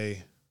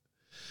yesterday,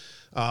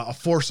 a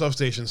 4th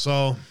substation.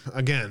 So,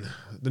 again,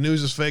 the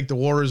news is fake, the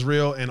war is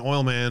real, and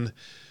Oil Man,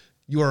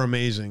 you are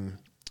amazing.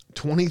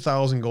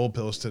 20,000 gold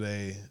pills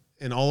today,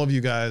 and all of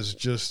you guys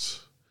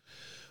just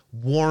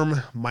warm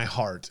my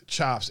heart.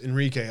 Chops,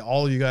 Enrique,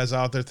 all of you guys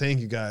out there, thank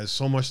you guys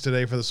so much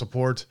today for the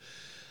support.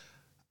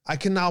 I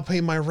can now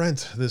pay my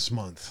rent this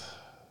month.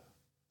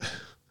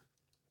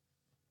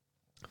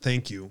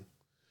 Thank you.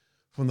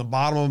 From the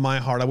bottom of my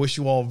heart, I wish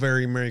you all a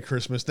very Merry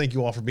Christmas. Thank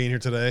you all for being here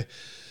today.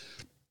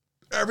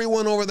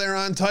 Everyone over there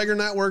on Tiger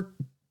Network,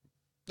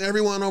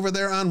 everyone over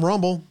there on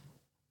Rumble,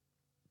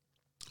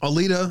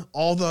 Alita,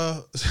 all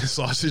the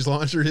sausage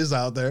launcher is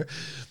out there.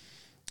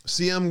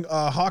 CM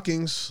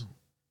Hawkins,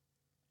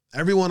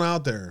 everyone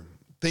out there,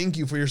 thank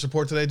you for your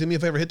support today. Do me a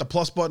favor, hit the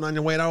plus button on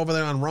your way out over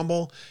there on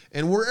Rumble.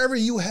 And wherever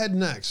you head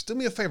next, do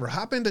me a favor,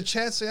 hop into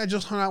chat, say I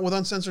just hung out with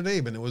Uncensored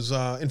Abe and it was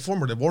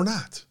informative or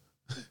not.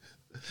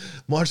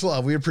 Much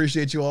love. We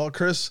appreciate you all.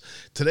 Chris,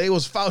 today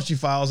was Fauci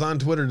Files on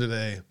Twitter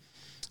today.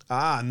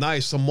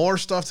 Nice. Some more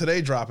stuff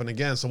today dropping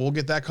again. So we'll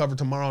get that covered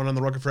tomorrow and on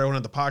the Record for Everyone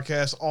at the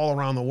podcast all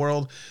around the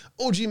world.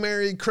 OG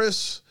Mary,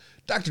 Chris,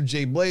 Dr.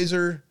 J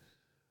Blazer,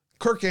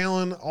 Kirk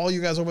Allen, all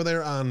you guys over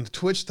there on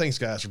Twitch. Thanks,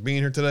 guys, for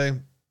being here today.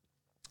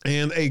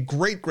 And a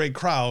great, great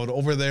crowd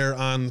over there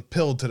on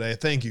Pilled today.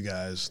 Thank you,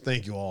 guys.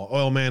 Thank you all.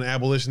 Oil Man,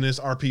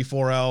 Abolitionist,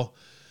 RP4L.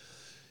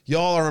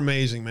 Y'all are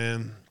amazing,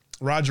 man.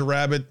 Roger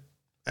Rabbit,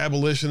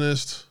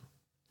 Abolitionist.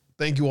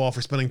 Thank you all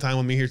for spending time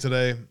with me here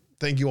today.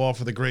 Thank you all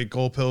for the great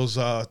gold pills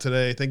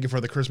today. Thank you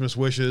for the Christmas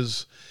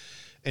wishes.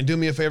 And do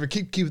me a favor,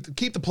 keep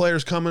the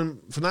players coming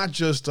for not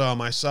just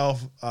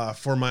myself,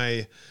 for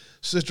my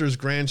sister's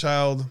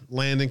grandchild,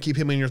 Landon. Keep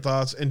him in your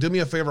thoughts. And do me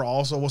a favor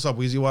also, what's up,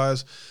 Weezy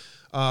Wise?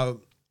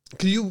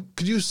 Could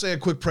you say a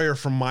quick prayer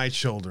for my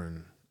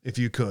children, if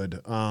you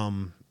could?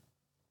 Going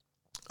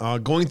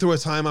through a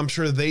time I'm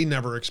sure they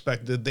never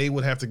expected they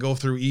would have to go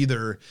through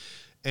either.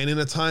 And in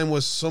a time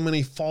with so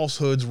many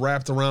falsehoods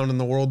wrapped around in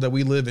the world that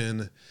we live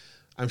in,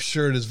 I'm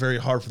sure it is very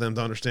hard for them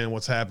to understand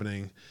what's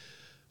happening.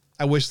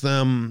 I wish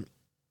them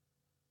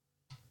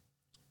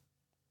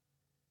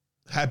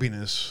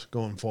happiness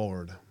going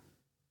forward.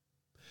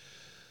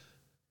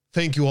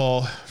 Thank you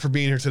all for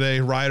being here today.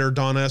 Ryder,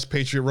 Don S.,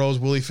 Patriot Rose,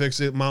 Willie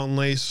Fix-It, Mountain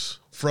Lace,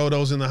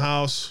 Frodo's in the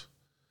house,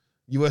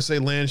 USA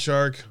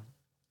Landshark,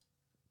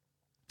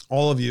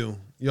 all of you.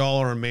 Y'all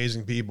are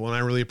amazing people, and I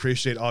really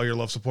appreciate all your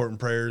love, support, and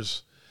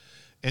prayers.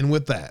 And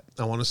with that,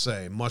 I want to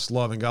say much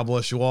love and God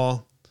bless you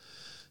all.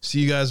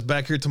 See you guys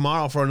back here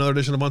tomorrow for another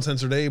edition of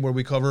Uncensored Abe, where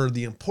we cover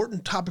the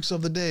important topics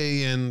of the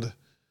day and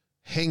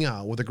hang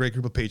out with a great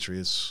group of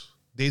patriots.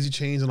 Daisy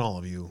Chains and all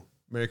of you.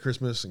 Merry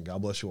Christmas and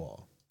God bless you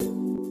all.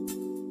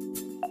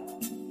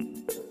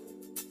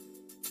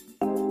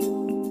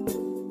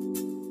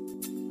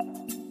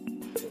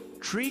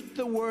 Treat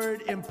the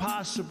word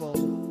impossible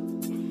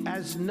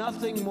as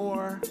nothing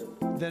more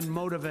than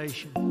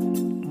motivation.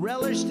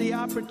 Relish the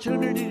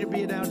opportunity to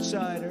be an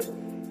outsider.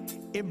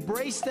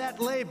 Embrace that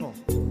label.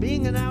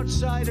 Being an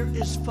outsider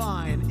is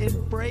fine.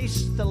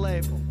 Embrace the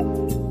label.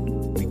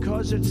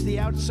 Because it's the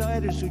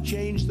outsiders who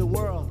change the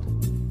world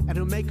and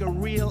who make a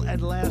real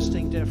and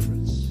lasting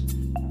difference.